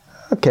 Yes.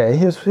 Okay,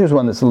 here's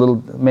one that's a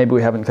little, maybe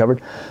we haven't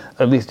covered.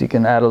 At least you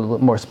can add a little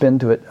more spin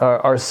to it.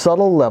 Are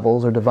subtle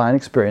levels or divine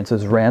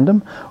experiences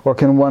random, or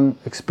can one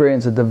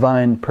experience a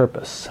divine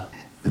purpose?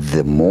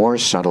 The more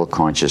subtle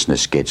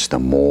consciousness gets, the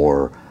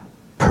more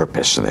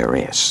purpose there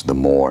is.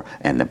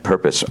 And the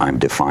purpose I'm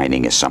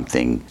defining is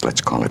something,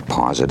 let's call it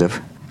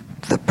positive.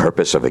 The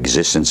purpose of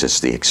existence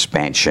is the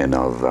expansion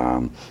of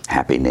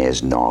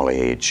happiness,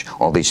 knowledge,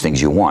 all these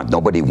things you want.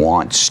 Nobody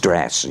wants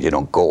stress. You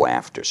don't go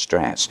after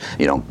stress.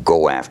 You don't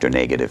go after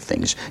negative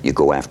things. You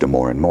go after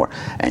more and more.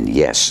 And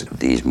yes,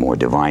 these more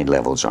divine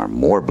levels are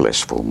more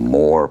blissful,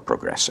 more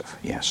progressive.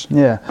 Yes.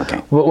 Yeah.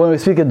 Okay. Well, when we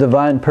speak of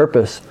divine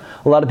purpose,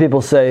 a lot of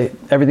people say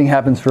everything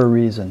happens for a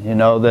reason, you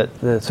know, that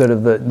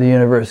the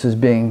universe is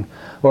being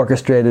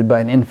orchestrated by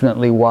an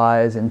infinitely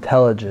wise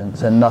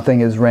intelligence, and nothing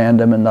is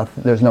random, and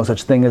there's no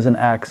such thing as an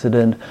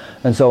accident,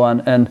 and so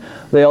on. And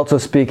they also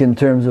speak in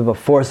terms of a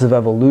force of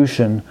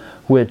evolution,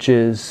 which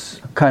is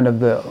kind of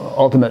the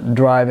ultimate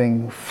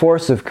driving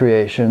force of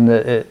creation,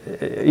 that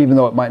even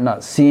though it might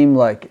not seem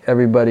like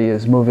everybody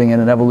is moving in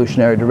an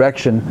evolutionary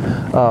direction,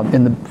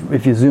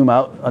 if you zoom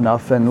out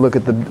enough and look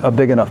at a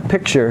big enough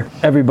picture,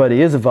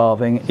 everybody is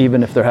evolving,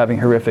 even if they're having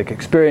horrific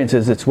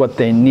experiences. It's what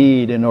they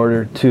need in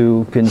order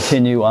to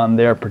continue on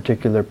their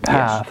particular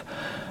path. Yes.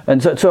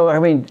 And so I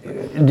mean,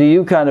 do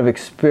you kind of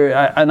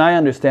experience, and I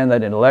understand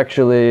that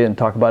intellectually and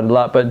talk about it a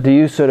lot, but do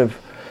you sort of,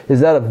 is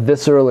that a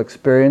visceral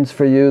experience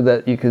for you,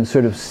 that you can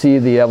sort of see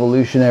the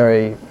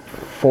evolutionary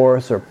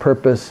force or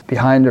purpose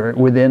behind or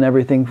within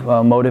everything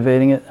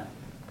motivating it?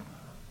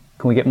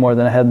 Can we get more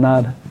than a head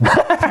nod?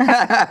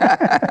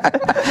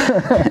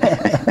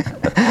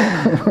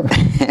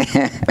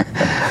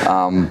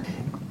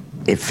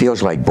 It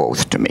feels like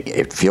both to me.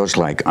 It feels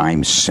like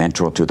I'm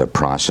central to the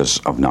process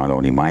of not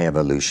only my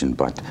evolution,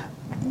 but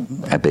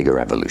a bigger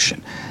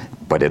evolution.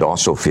 But it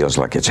also feels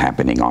like it's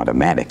happening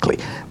automatically.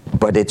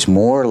 But it's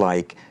more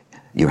like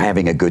you're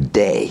having a good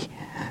day.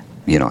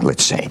 You know,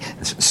 let's say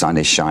the sun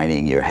is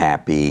shining, you're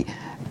happy,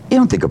 You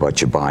don't think about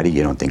your body,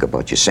 you don't think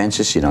about your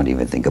senses, you don't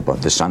even think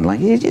about the sunlight.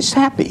 You're just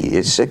happy.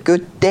 It's a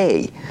good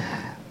day.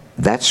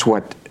 That's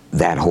what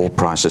that whole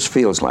process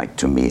feels like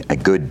to me, a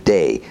good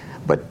day.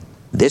 But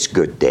this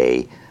good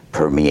day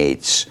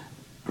permeates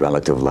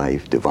relative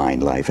life,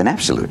 divine life, and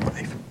absolute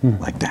life,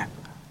 like that.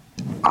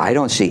 I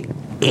don't see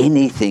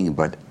anything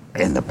but,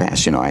 in the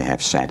past, I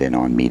have sat in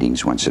on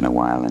meetings once in a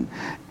while, and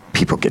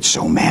people get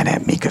so mad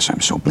at me because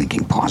I'm so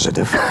blinking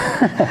positive.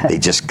 They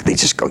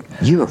just go,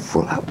 "You're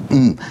full of,"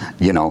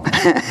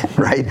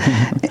 right?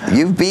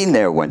 You've been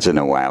there once in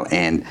a while,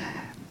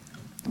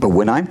 but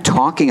when I'm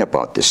talking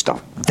about this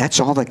stuff, that's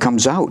all that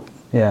comes out.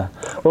 Yeah.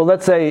 Well,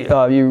 let's say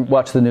you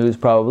watch the news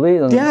probably.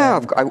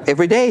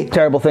 Every day.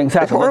 Terrible things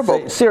happen. It's horrible.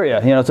 Let's say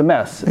Syria, it's a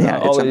mess.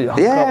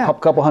 Yeah, a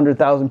couple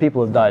 100,000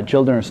 people have died.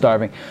 Children are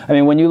starving. I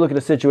mean, when you look at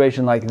a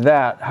situation like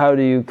that, how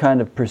do you kind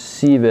of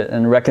perceive it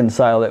and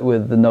reconcile it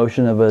with the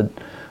notion of a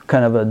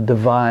kind of a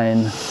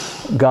divine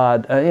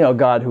God,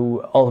 God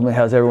who ultimately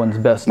has everyone's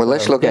best? Well,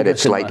 let's look at it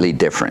slightly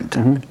different.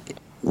 Mm-hmm.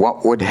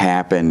 What would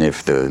happen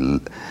if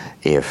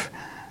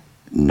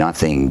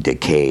nothing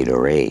decayed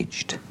or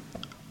aged?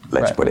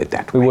 Let's put it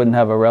that way. We wouldn't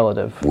have a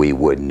relative. We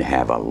wouldn't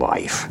have a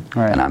life.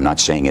 Right. And I'm not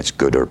saying it's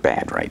good or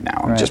bad right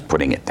now. I'm just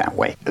putting it that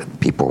way.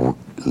 People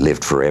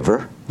lived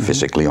forever,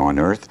 physically on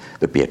Earth.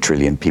 There'd be 1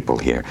 trillion people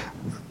here.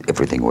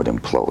 Everything would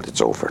implode.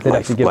 It's over.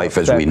 Life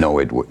as we know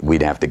it,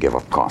 we'd have to give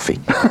up coffee.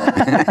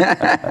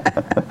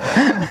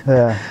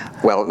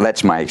 Well,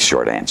 that's my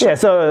short answer. Yeah,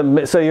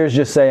 so you're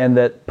just saying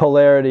that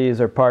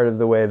polarities are part of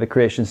the way the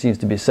creation seems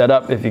to be set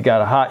up. If you got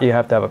a hot, you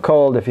have to have a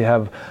cold. If you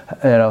have,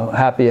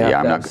 happy, you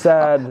have to have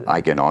sad. I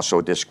can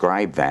also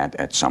describe that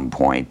at some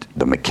point,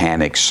 the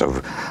mechanics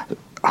of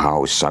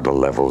how subtle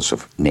levels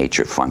of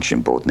nature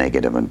function, both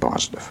negative and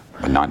positive,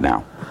 but not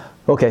now.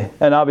 Okay,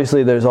 and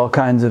obviously there's all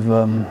kinds of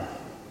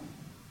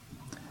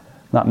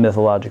not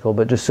mythological,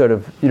 but just sort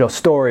of,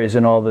 stories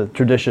and all the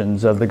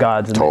traditions of the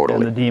gods and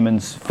the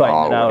demons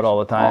fighting it out all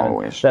the time.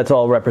 Always. That's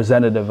all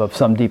representative of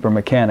some deeper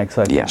mechanics.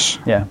 Yes.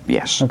 Yeah.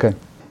 Yes. Okay.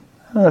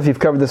 I don't know if you've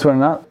covered this one or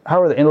not.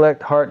 How are the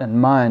intellect, heart, and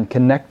mind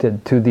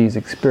connected to these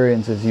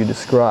experiences you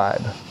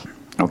describe?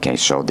 Okay,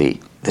 so the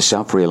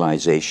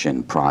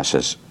self-realization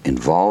process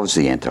involves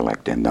the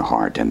intellect and the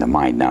heart and the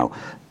mind. Now,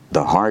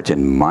 the heart,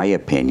 in my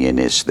opinion,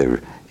 is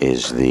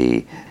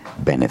the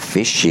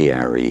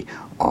beneficiary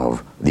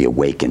of the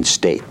awakened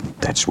state.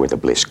 That's where the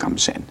bliss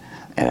comes in,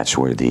 and that's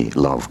where the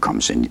love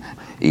comes in.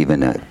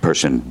 Even a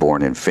person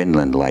born in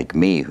Finland like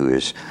me, who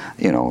is,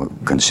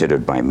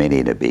 considered by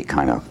many to be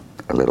kind of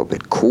a little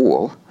bit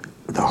cool,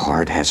 the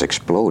heart has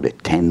exploded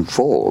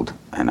tenfold,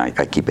 and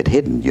I keep it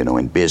hidden.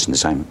 In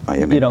business, I am in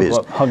business. You don't go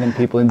up hugging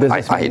people in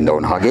business. I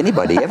don't hug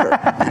anybody ever.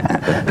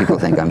 People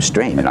think I'm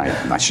strange, and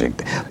I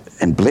think.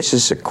 And bliss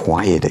is a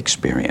quiet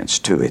experience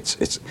too.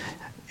 It's.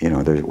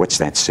 What's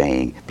that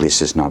saying?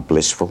 Bliss is not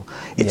blissful.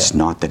 It's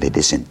not that it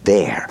isn't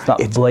there. It's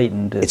not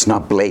blatant. It's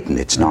not blatant.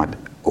 It's not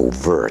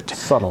overt.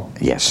 Subtle.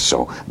 Yes,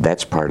 so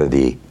that's part of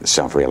the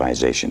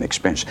self-realization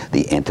experience.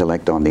 The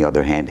intellect, on the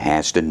other hand,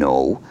 has to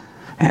know,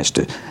 has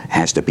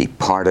to be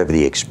part of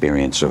the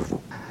experience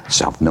of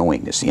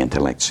self-knowingness. The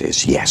intellect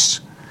says yes.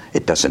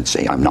 It doesn't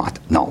say I'm not.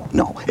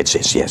 No. It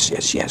says yes,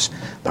 yes, yes.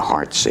 The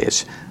heart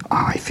says,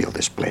 I feel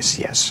this bliss,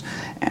 yes.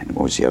 And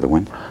what was the other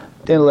one?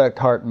 Intellect,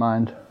 heart,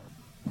 mind.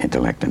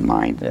 Intellect and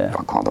mind,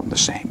 I'll call them the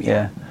same.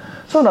 Yeah.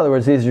 So in other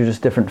words, these are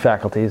just different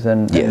faculties,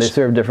 and they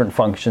serve different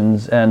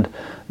functions, and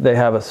they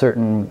have a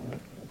certain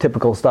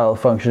typical style of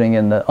functioning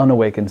in the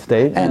unawakened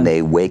state. And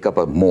they wake up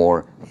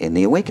more in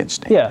the awakened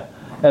state. Yeah,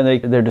 and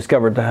they're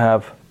discovered to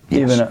have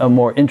even a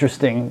more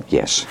interesting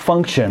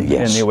function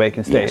in the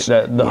awakened state.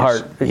 That the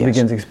heart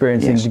begins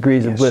experiencing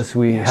degrees of bliss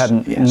we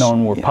hadn't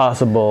known were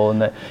possible, and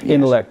the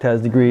intellect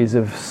has degrees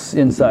of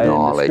insight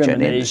knowledge and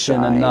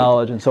discrimination and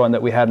knowledge and so on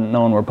that we hadn't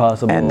known were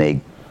possible. And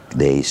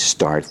they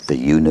start the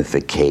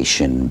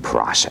unification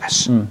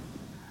process.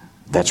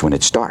 That's when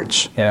it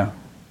starts. Yeah.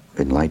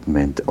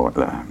 Enlightenment or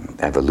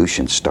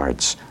evolution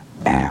starts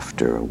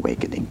after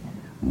awakening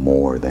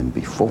more than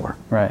before.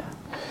 Right.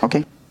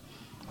 Okay.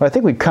 Well, I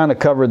think we kind of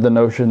covered the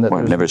notion that... Well,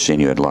 I've never seen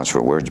you at loss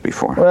for words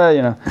before.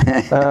 Well,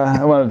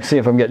 I want to see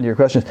if I'm getting to your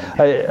questions.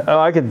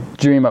 I could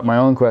dream up my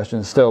own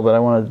questions still, but I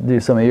want to do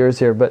some of yours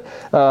here. But,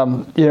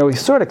 we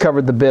sort of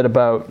covered the bit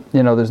about,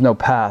 there's no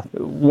path.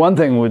 One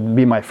thing would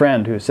be my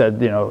friend who said,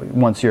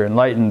 once you're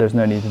enlightened, there's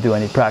no need to do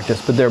any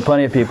practice. But there are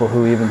plenty of people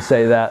who even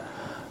say that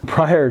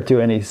prior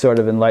to any sort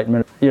of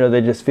enlightenment.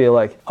 They just feel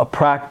like a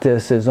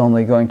practice is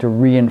only going to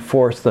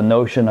reinforce the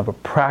notion of a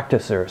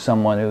practicer,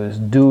 someone who is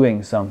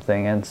doing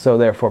something, and so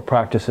therefore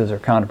practices are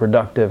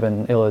counterproductive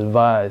and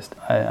ill-advised.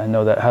 I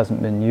know that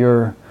hasn't been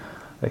your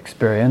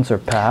experience or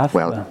path.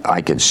 Well,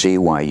 I can see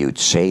why you'd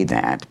say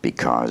that,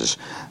 because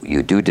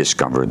you do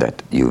discover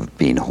that you've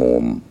been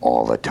home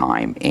all the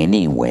time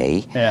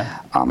anyway. Yeah.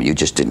 You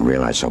just didn't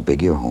realize how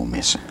big your home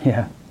is.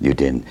 Yeah. You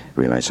didn't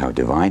realize how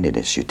divine it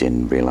is. You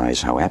didn't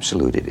realize how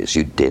absolute it is.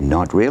 You did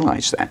not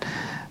realize that.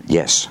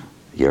 Yes,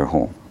 you're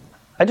home.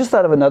 I just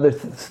thought of another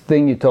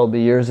thing you told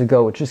me years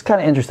ago, which is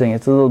kind of interesting.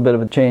 It's a little bit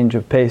of a change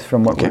of pace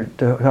from what we're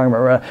talking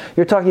about.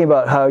 You're talking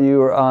about how you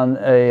were on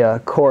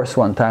a course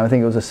one time. I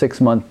think it was a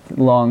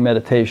 6-month-long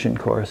meditation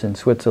course in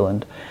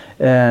Switzerland.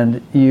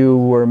 And you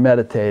were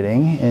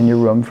meditating in your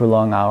room for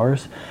long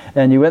hours.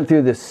 And you went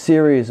through this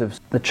series of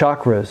the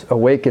chakras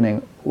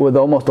awakening with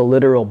almost a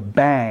literal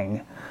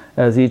bang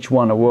as each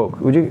one awoke.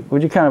 Would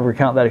you kind of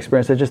recount that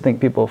experience? I just think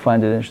people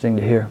find it interesting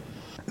to hear.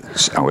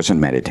 I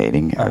wasn't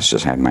meditating. I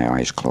just had my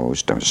eyes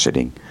closed. I was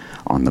sitting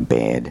on the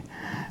bed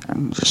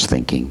and just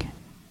thinking,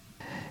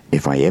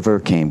 if I ever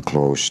came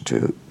close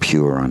to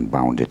pure,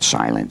 unbounded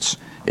silence,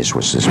 this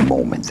was this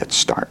moment that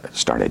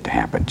started to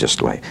happen.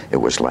 Just like it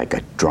was like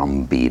a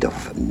drumbeat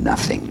of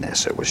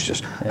nothingness. It was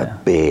just a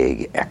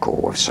big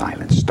echo of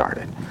silence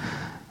started,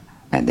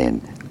 and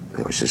then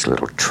there was this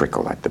little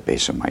trickle at the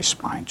base of my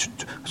spine.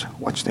 So,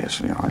 what's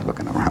this? I'm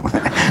looking around.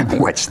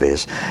 What's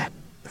this?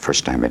 The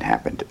first time it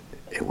happened,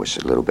 it was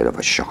a little bit of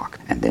a shock.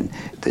 And then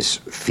this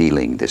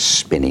feeling, this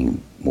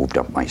spinning moved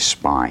up my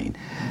spine.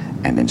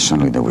 And then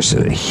suddenly there was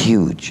a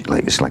huge,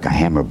 it's like a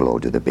hammer blow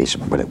to the base,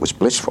 but it was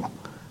blissful.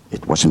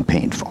 It wasn't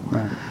painful.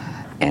 Right.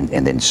 And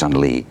then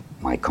suddenly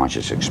my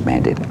consciousness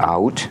expanded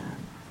out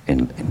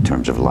in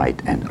terms of light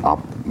and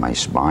up my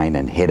spine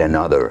and hit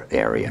another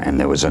area. And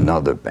there was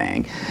another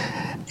bang.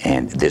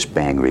 And this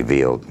bang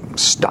revealed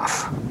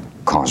stuff,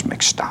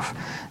 cosmic stuff.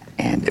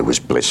 And it was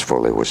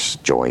blissful, it was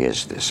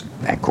joyous, this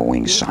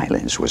echoing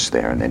silence was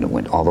there, and then it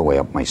went all the way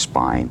up my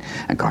spine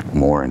and got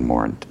more and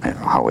more,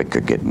 how it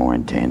could get more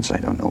intense, I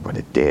don't know, but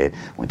it did.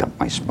 Went up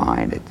my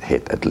spine, it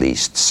hit at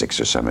least 6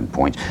 or 7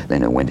 points,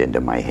 then it went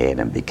into my head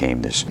and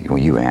became this,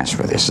 you asked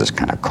for this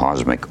kind of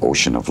cosmic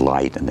ocean of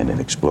light, and then it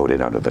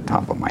exploded out of the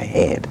top of my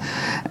head.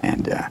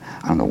 And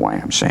I don't know why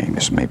I'm saying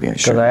this, maybe I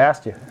should. Because I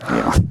asked you.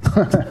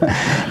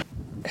 Yeah.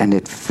 And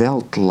it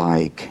felt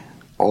like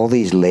all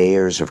these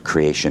layers of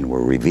creation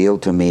were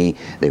revealed to me.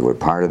 They were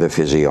part of the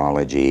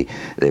physiology.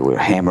 They were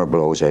hammer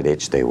blows at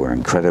it. They were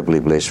incredibly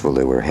blissful.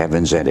 There were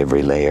heavens at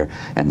every layer.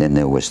 And then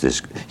there was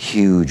this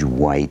huge,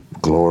 white,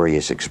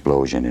 glorious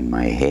explosion in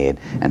my head.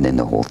 And then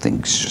the whole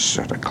thing just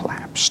sort of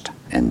collapsed.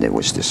 And there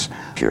was this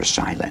pure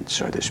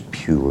silence, or this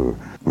pure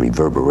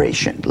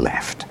reverberation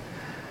left.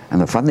 And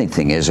the funny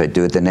thing is, I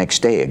do it the next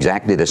day.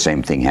 Exactly the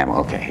same thing happened.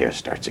 Okay, here it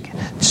starts again.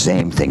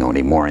 Same thing,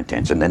 only more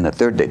intense. And then the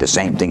third day, the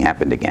same thing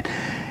happened again.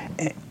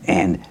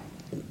 And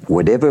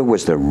whatever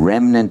was the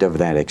remnant of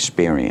that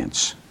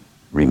experience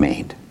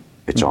remained.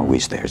 It's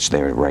always there. It's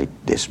there right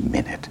this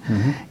minute.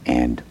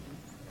 And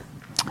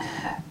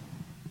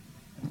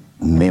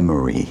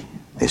memory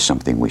is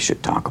something we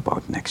should talk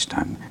about next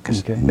time,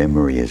 because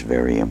memory is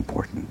very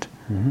important.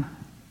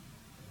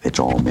 It's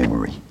all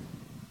memory.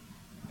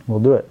 We'll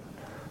do it.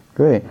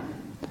 Great.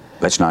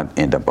 Let's not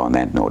end up on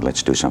that note.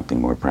 Let's do something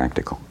more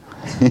practical.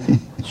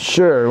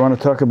 Sure. You want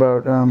to talk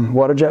about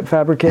water jet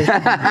fabrication?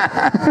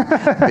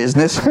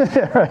 Business?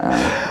 Right.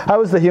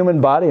 How is the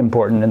human body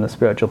important in the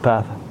spiritual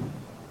path?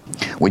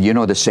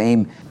 Well, the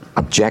same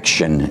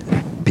objection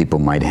people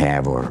might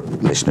have, or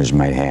listeners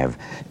might have,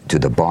 to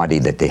the body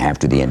that they have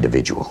to the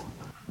individual.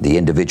 The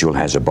individual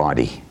has a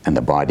body, and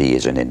the body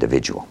is an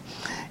individual.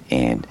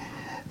 And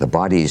the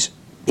body's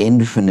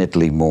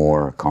infinitely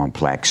more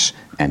complex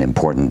and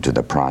important to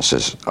the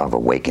process of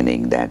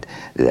awakening than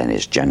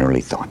is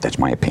generally thought. That's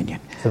my opinion.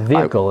 It's a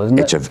vehicle, isn't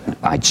it?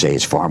 I'd say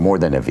it's far more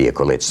than a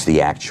vehicle. It's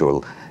the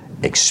actual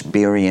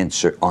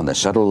experience on the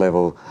subtle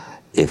level.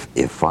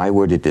 If I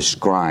were to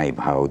describe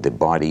how the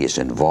body is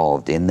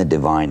involved in the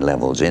divine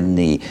levels, in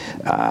the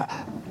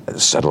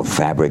subtle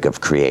fabric of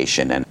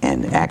creation,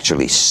 and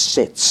actually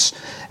sits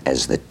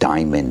as the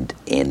diamond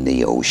in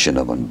the ocean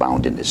of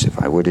unboundedness.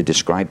 If I were to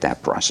describe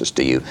that process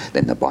to you,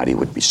 then the body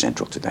would be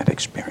central to that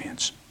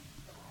experience.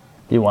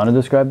 Do you want to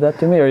describe that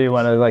to me, or you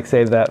want to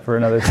save that for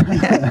another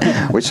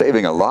time? We're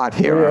saving a lot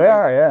here. We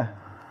are,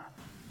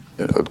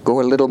 yeah. Go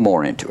a little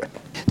more into it.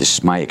 This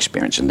is my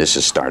experience, and this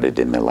has started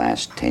in the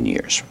last 10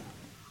 years.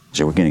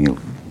 So we're getting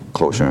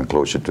closer and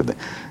closer to the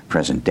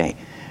present day.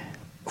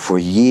 For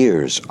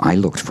years, I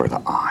looked for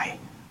the I.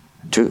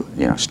 Too,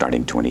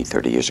 starting 20,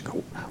 30 years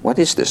ago. What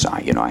is this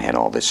I? I had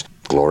all this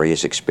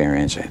glorious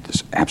experience. I had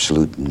this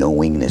absolute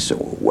knowingness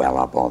well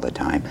up all the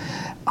time.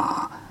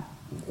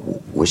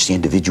 Where's the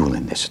individual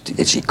in this?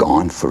 Is he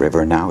gone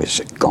forever now? Is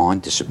it gone,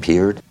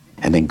 disappeared?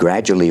 And then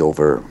gradually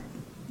over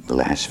the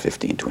last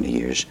 15, 20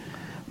 years,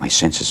 my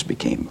senses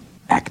became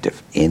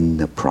active in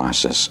the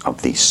process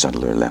of these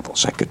subtler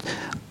levels. I could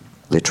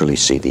literally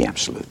see the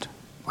absolute.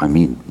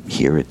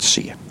 Hear it,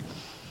 see it.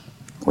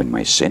 When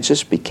my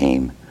senses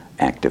became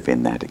active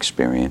in that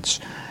experience,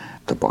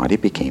 the body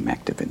became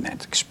active in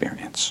that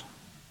experience.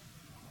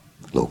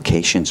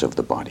 Locations of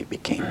the body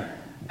became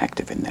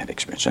active in that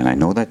experience. And I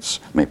know that's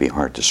maybe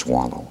hard to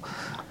swallow,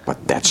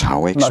 but that's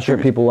how I experience. I'm not sure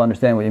people will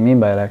understand what you mean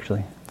by it,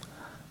 actually.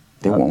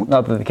 They won't.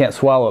 Not that they can't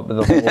swallow it, but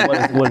they'll say,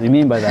 well, what do you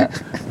mean by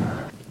that?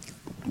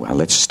 Well,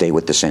 let's stay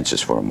with the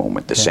senses for a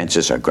moment. The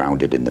senses are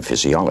grounded in the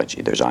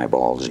physiology. There's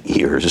eyeballs,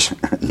 ears,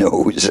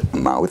 nose,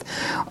 mouth.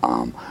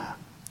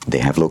 They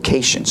have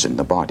locations in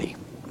the body.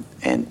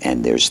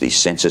 And there's these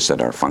senses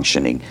that are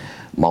functioning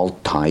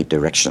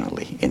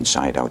multi-directionally,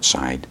 inside,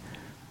 outside,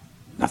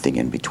 nothing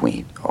in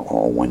between,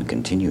 all one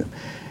continuum.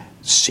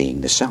 Seeing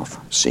the self,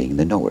 seeing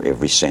the knower.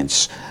 Every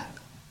sense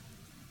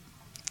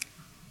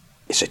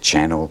is a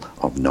channel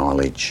of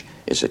knowledge,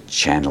 is a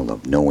channel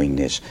of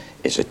knowingness,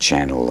 is a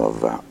channel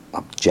of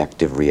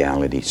objective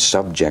reality,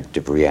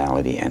 subjective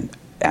reality, and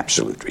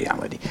absolute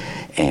reality.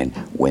 And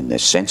when the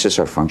senses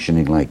are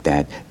functioning like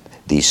that,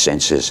 these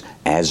senses,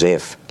 as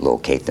if,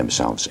 locate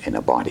themselves in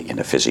a body, in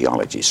a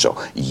physiology.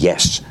 So,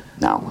 yes.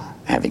 Now,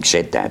 having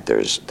said that,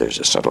 there's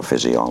a subtle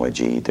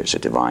physiology, there's a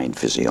divine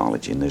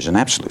physiology, and there's an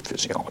absolute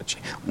physiology.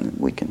 And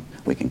we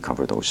can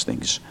cover those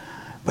things,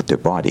 but they're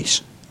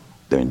bodies.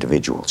 They're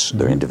individuals.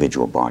 They're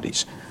individual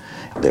bodies.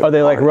 Are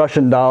they like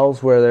Russian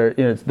dolls, where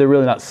they're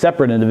really not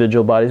separate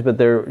individual bodies, but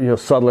they're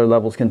subtler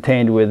levels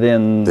contained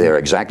within? They're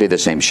exactly the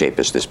same shape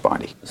as this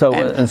body. So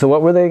and so,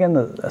 what were they again?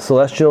 The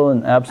celestial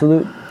and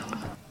absolute?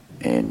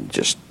 In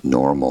just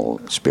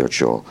normal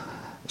spiritual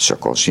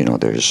circles,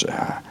 there's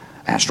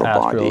astral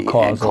body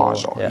and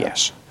causal. Yeah.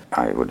 Yes,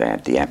 I would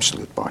add the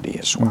absolute body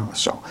as well.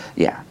 So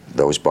yeah,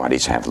 those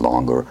bodies have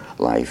longer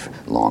life,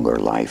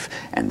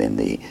 and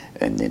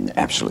then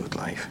absolute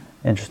life.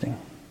 Interesting.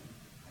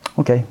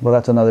 Okay, well,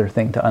 that's another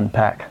thing to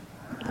unpack.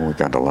 We've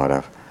got a lot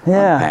of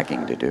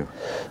unpacking to do.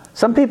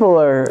 Some people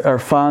are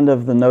fond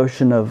of the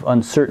notion of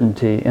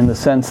uncertainty, in the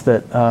sense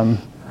that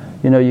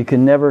you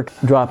can never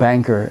drop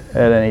anchor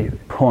at any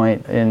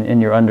point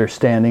in your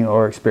understanding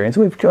or experience.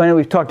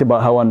 We've talked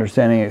about how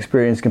understanding and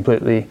experience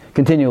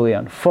continually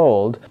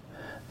unfold.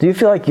 Do you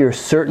feel like you're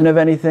certain of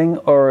anything,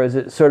 or is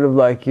it sort of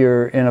like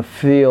you're in a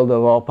field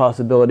of all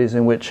possibilities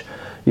in which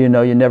you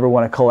never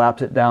want to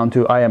collapse it down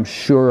to I am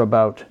sure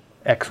about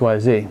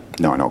XYZ?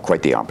 No,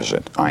 quite the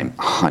opposite. I'm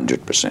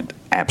 100%,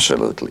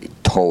 absolutely,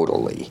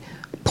 totally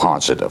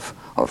positive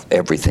of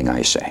everything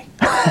I say.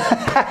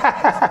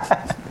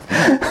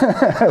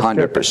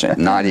 100%,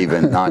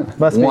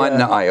 not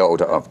one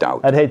iota of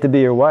doubt. I'd hate to be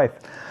your wife.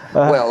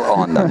 Well,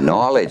 on the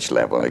knowledge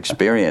level,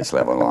 experience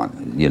level,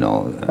 on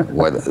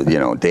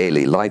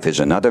daily life is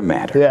another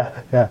matter.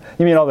 Yeah.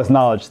 You mean all this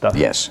knowledge stuff?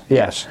 Yes.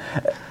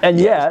 And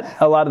yet,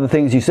 a lot of the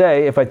things you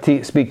say, if I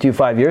speak to you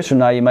 5 years from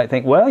now, you might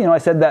think, well, I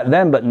said that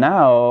then, but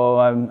now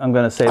I'm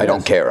going to say I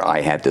don't care.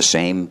 I had the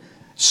same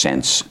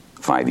sense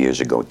 5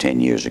 years ago, 10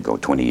 years ago,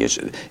 20 years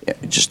ago.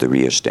 Just the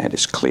rheostat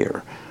is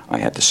clear. I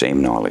had the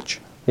same knowledge.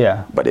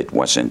 Yeah. But it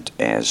wasn't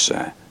as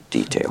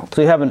detailed.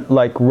 So you haven't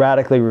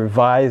radically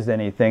revised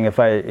anything.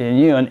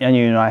 You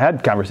and I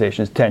had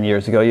conversations 10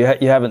 years ago. You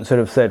haven't sort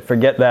of said,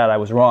 forget that, I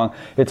was wrong.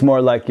 It's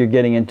more like you're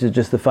getting into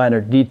just the finer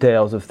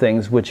details of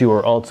things which you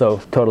were also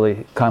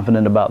totally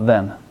confident about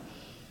then.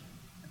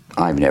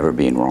 I've never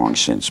been wrong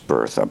since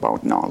birth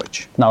about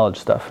knowledge. Knowledge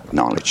stuff.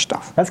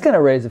 That's going to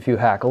raise a few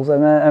hackles. I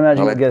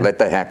imagine. Let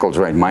the hackles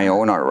rise. My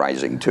own are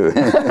rising too.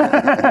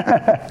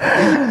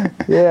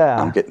 Yeah.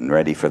 I'm getting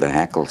ready for the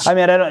hackles. I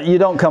mean, you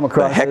don't come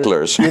across the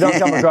hecklers. You don't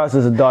come across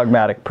as a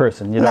dogmatic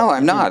person. No,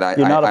 I'm not.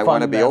 I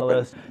want to be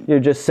open. You're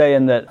just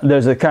saying that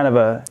there's a kind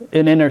of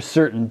an inner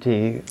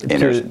certainty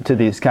to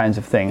these kinds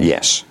of things.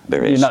 Yes,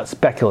 there is. You're not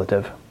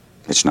speculative.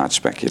 It's not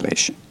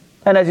speculation.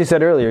 And as you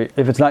said earlier,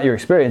 if it's not your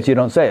experience, you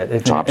don't say it.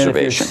 It's observation.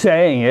 And if you're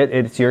saying it,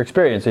 it's your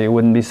experience, or you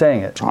wouldn't be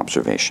saying it. It's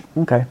observation.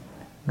 Okay,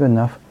 good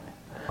enough.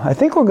 I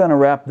think we're going to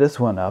wrap this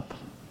one up.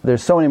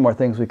 There's so many more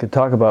things we could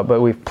talk about,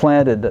 but we've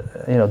planted,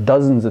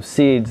 dozens of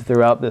seeds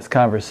throughout this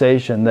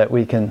conversation that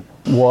we can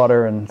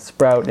water and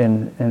sprout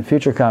in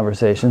future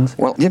conversations.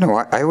 Well,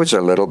 I was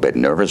a little bit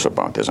nervous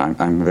about this.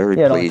 I'm very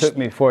pleased. It took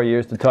me 4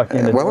 years to talk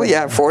into. Well,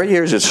 yeah, 4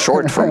 years is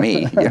short for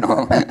me,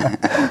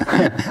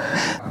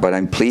 But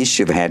I'm pleased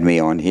you've had me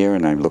on here,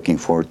 and I'm looking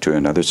forward to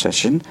another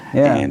session.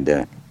 Yeah.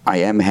 And I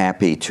am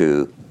happy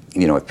to,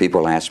 if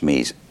people ask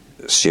me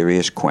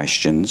serious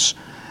questions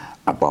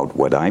about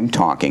what I'm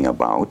talking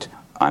about,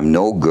 I'm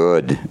no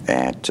good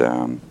at...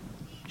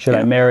 Should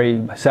I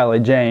marry Sally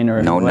Jane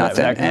or... No,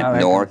 nothing.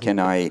 Nor can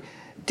I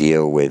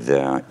deal with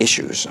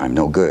issues. I'm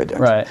no good.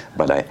 Right.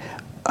 But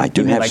I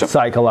do have some...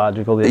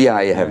 psychological issues. Yeah,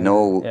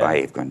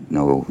 I've got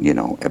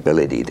no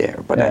ability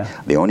there. But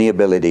the only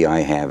ability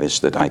I have is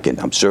that I can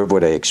observe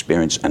what I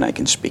experience and I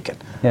can speak it.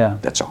 Yeah.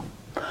 That's all.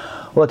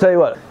 Well, I'll tell you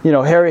what,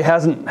 Harry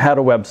hasn't had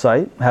a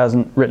website,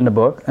 hasn't written a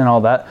book and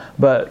all that,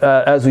 but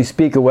as we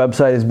speak, a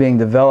website is being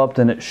developed,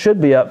 and it should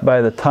be up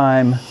by the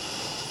time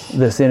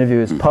this interview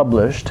is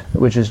published,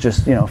 which is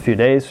just, a few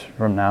days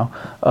from now.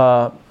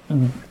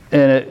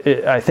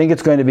 And I think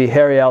it's going to be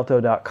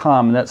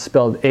harryalto.com, and that's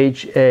spelled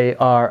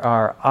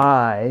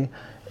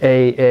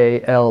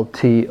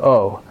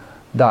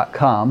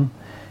HARRIAALTO.com.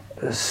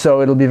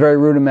 So it'll be very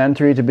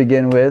rudimentary to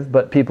begin with,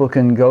 but people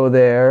can go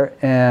there,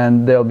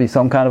 and there'll be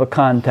some kind of a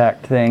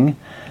contact thing.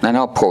 And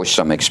I'll post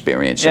some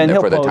experience in there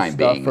for the time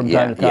being. From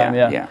time to time,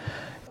 yeah.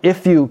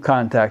 If you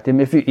contact him,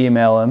 if you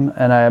email him,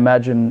 and I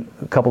imagine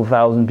a couple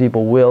thousand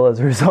people will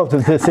as a result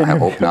of this interview. I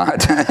hope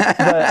not.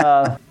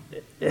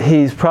 But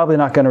he's probably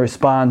not going to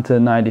respond to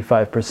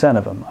 95%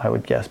 of them, I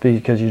would guess,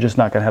 because you're just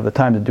not going to have the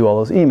time to do all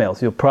those emails.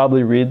 You'll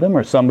probably read them,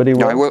 or somebody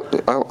will.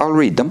 I'll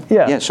read them.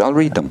 Yeah. Yes, I'll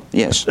read them.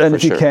 Yes, and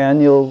if you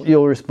can,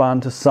 you'll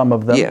respond to some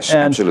of them. Yes,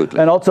 absolutely.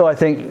 And also, I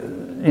think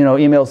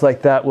emails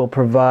like that will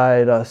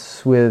provide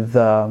us with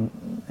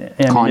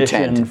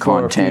ammunition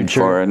content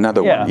for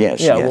another one.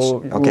 Yes, yeah. yes.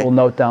 We'll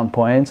note down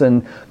points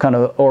and kind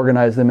of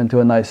organize them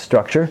into a nice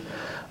structure.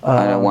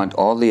 And I want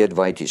all the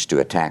Advaitis to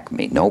attack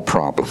me, no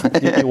problem.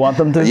 You want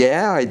them to?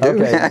 Yeah, I do.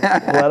 Okay,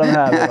 let them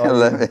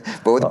have it.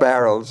 Both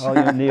barrels. All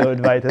you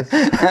neo-Advaitis.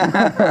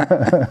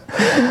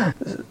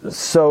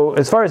 So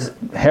as far as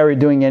Harry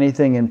doing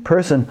anything in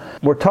person,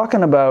 we're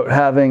talking about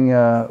having...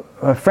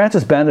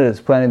 Francis Bennett is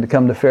planning to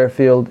come to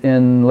Fairfield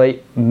in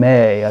late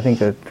May, I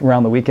think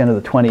around the weekend of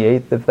the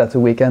 28th, if that's a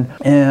weekend.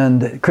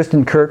 And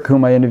Kristen Kirk,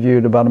 whom I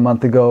interviewed about a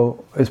month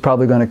ago, is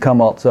probably going to come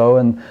also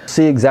and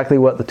see exactly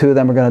what the two of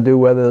them are going to do,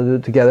 whether they'll do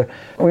it together.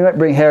 We might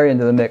bring Harry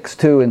into the mix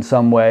too in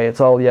some way. It's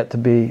all yet to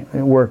be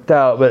worked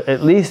out, but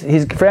at least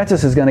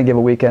Francis is going to give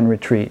a weekend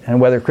retreat, and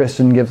whether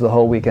Kristen gives the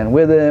whole weekend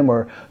with him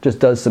or just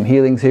does some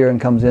healings here and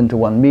comes into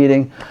one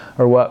meeting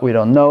or what, we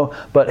don't know.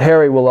 But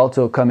Harry will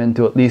also come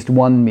into at least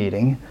one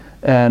meeting,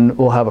 and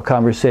we'll have a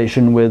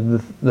conversation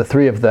with the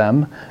three of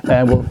them,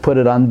 and we'll put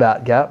it on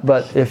BatGap.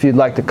 But if you'd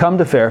like to come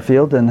to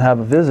Fairfield and have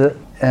a visit,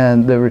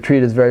 and the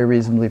retreat is very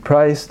reasonably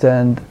priced,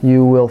 and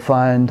you will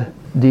find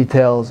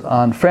details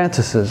on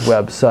Francis's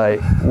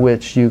website,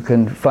 which you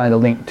can find a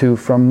link to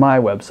from my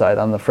website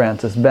on the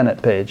Francis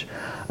Bennett page.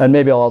 And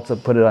maybe I'll also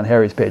put it on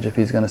Harry's page if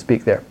he's going to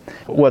speak there.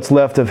 What's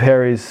left of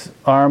Harry's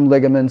arm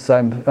ligaments,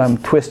 I'm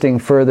twisting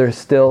further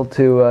still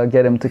to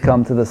get him to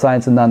come to the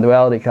Science and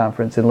Non-Duality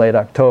Conference in late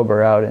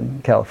October out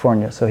in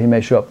California. So he may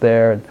show up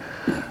there, and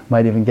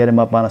might even get him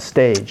up on a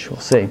stage. We'll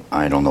see.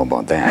 I don't know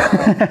about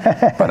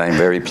that, but I'm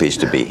very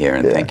pleased to be here,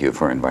 and thank you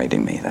for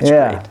inviting me. That's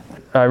great.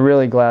 I'm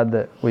really glad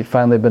that we've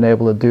finally been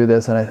able to do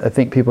this, and I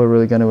think people are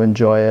really going to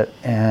enjoy it,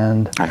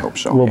 and I hope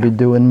so. We'll be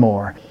doing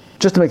more.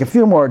 Just to make a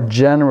few more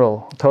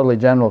totally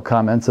general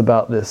comments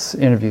about this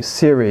interview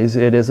series.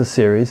 It is a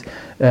series,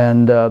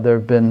 and there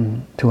have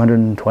been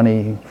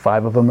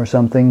 225 of them or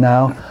something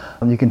now.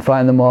 You can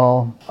find them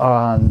all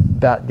on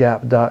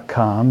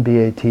batgap.com,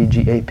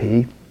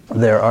 BATGAP.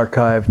 They're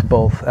archived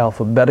both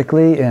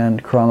alphabetically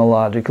and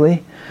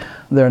chronologically.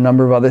 There are a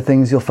number of other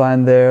things you'll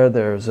find there.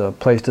 There's a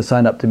place to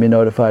sign up to be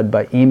notified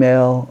by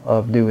email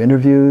of new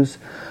interviews.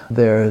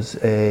 There's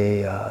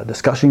a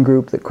discussion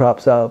group that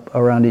crops up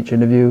around each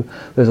interview.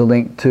 There's a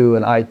link to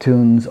an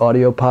iTunes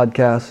audio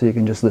podcast, so you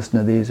can just listen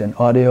to these in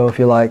audio if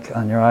you like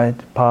on your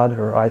iPod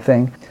or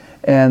iThing.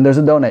 And there's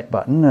a donate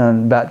button,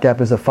 and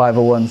BatGap is a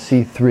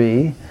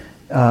 501c3,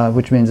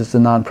 which means it's a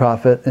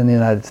nonprofit in the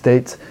United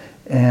States.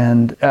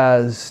 And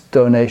as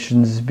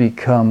donations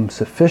become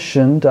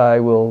sufficient, I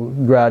will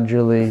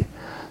gradually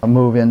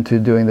move into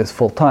doing this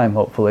full-time,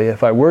 hopefully.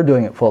 If I were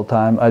doing it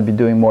full-time, I'd be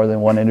doing more than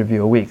one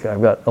interview a week.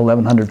 I've got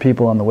 1,100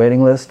 people on the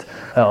waiting list.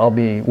 I'll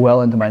be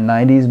well into my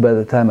 90s by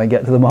the time I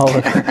get to them all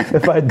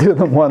if I do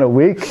them one a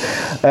week.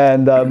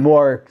 And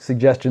more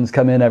suggestions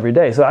come in every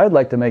day. So I'd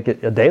like to make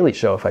it a daily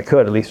show if I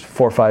could, at least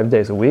 4 or 5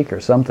 days a week or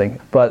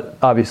something. But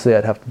obviously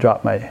I'd have to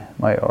drop my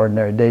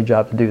ordinary day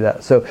job to do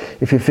that. So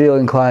if you feel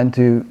inclined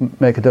to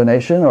make a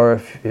donation,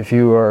 or if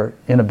you are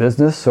in a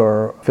business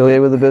or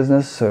affiliated with a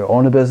business or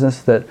own a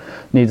business that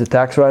needs a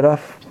tax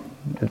write-off,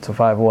 it's a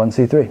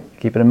 501c3.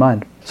 Keep it in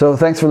mind. So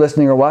thanks for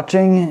listening or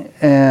watching,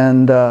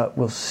 and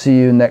we'll see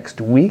you next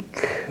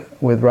week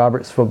with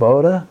Robert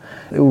Svoboda.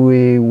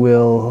 We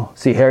will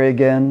see Harry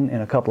again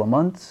in a couple of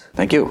months.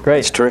 Thank you. Great.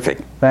 It's terrific.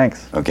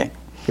 Thanks. Okay.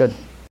 Good.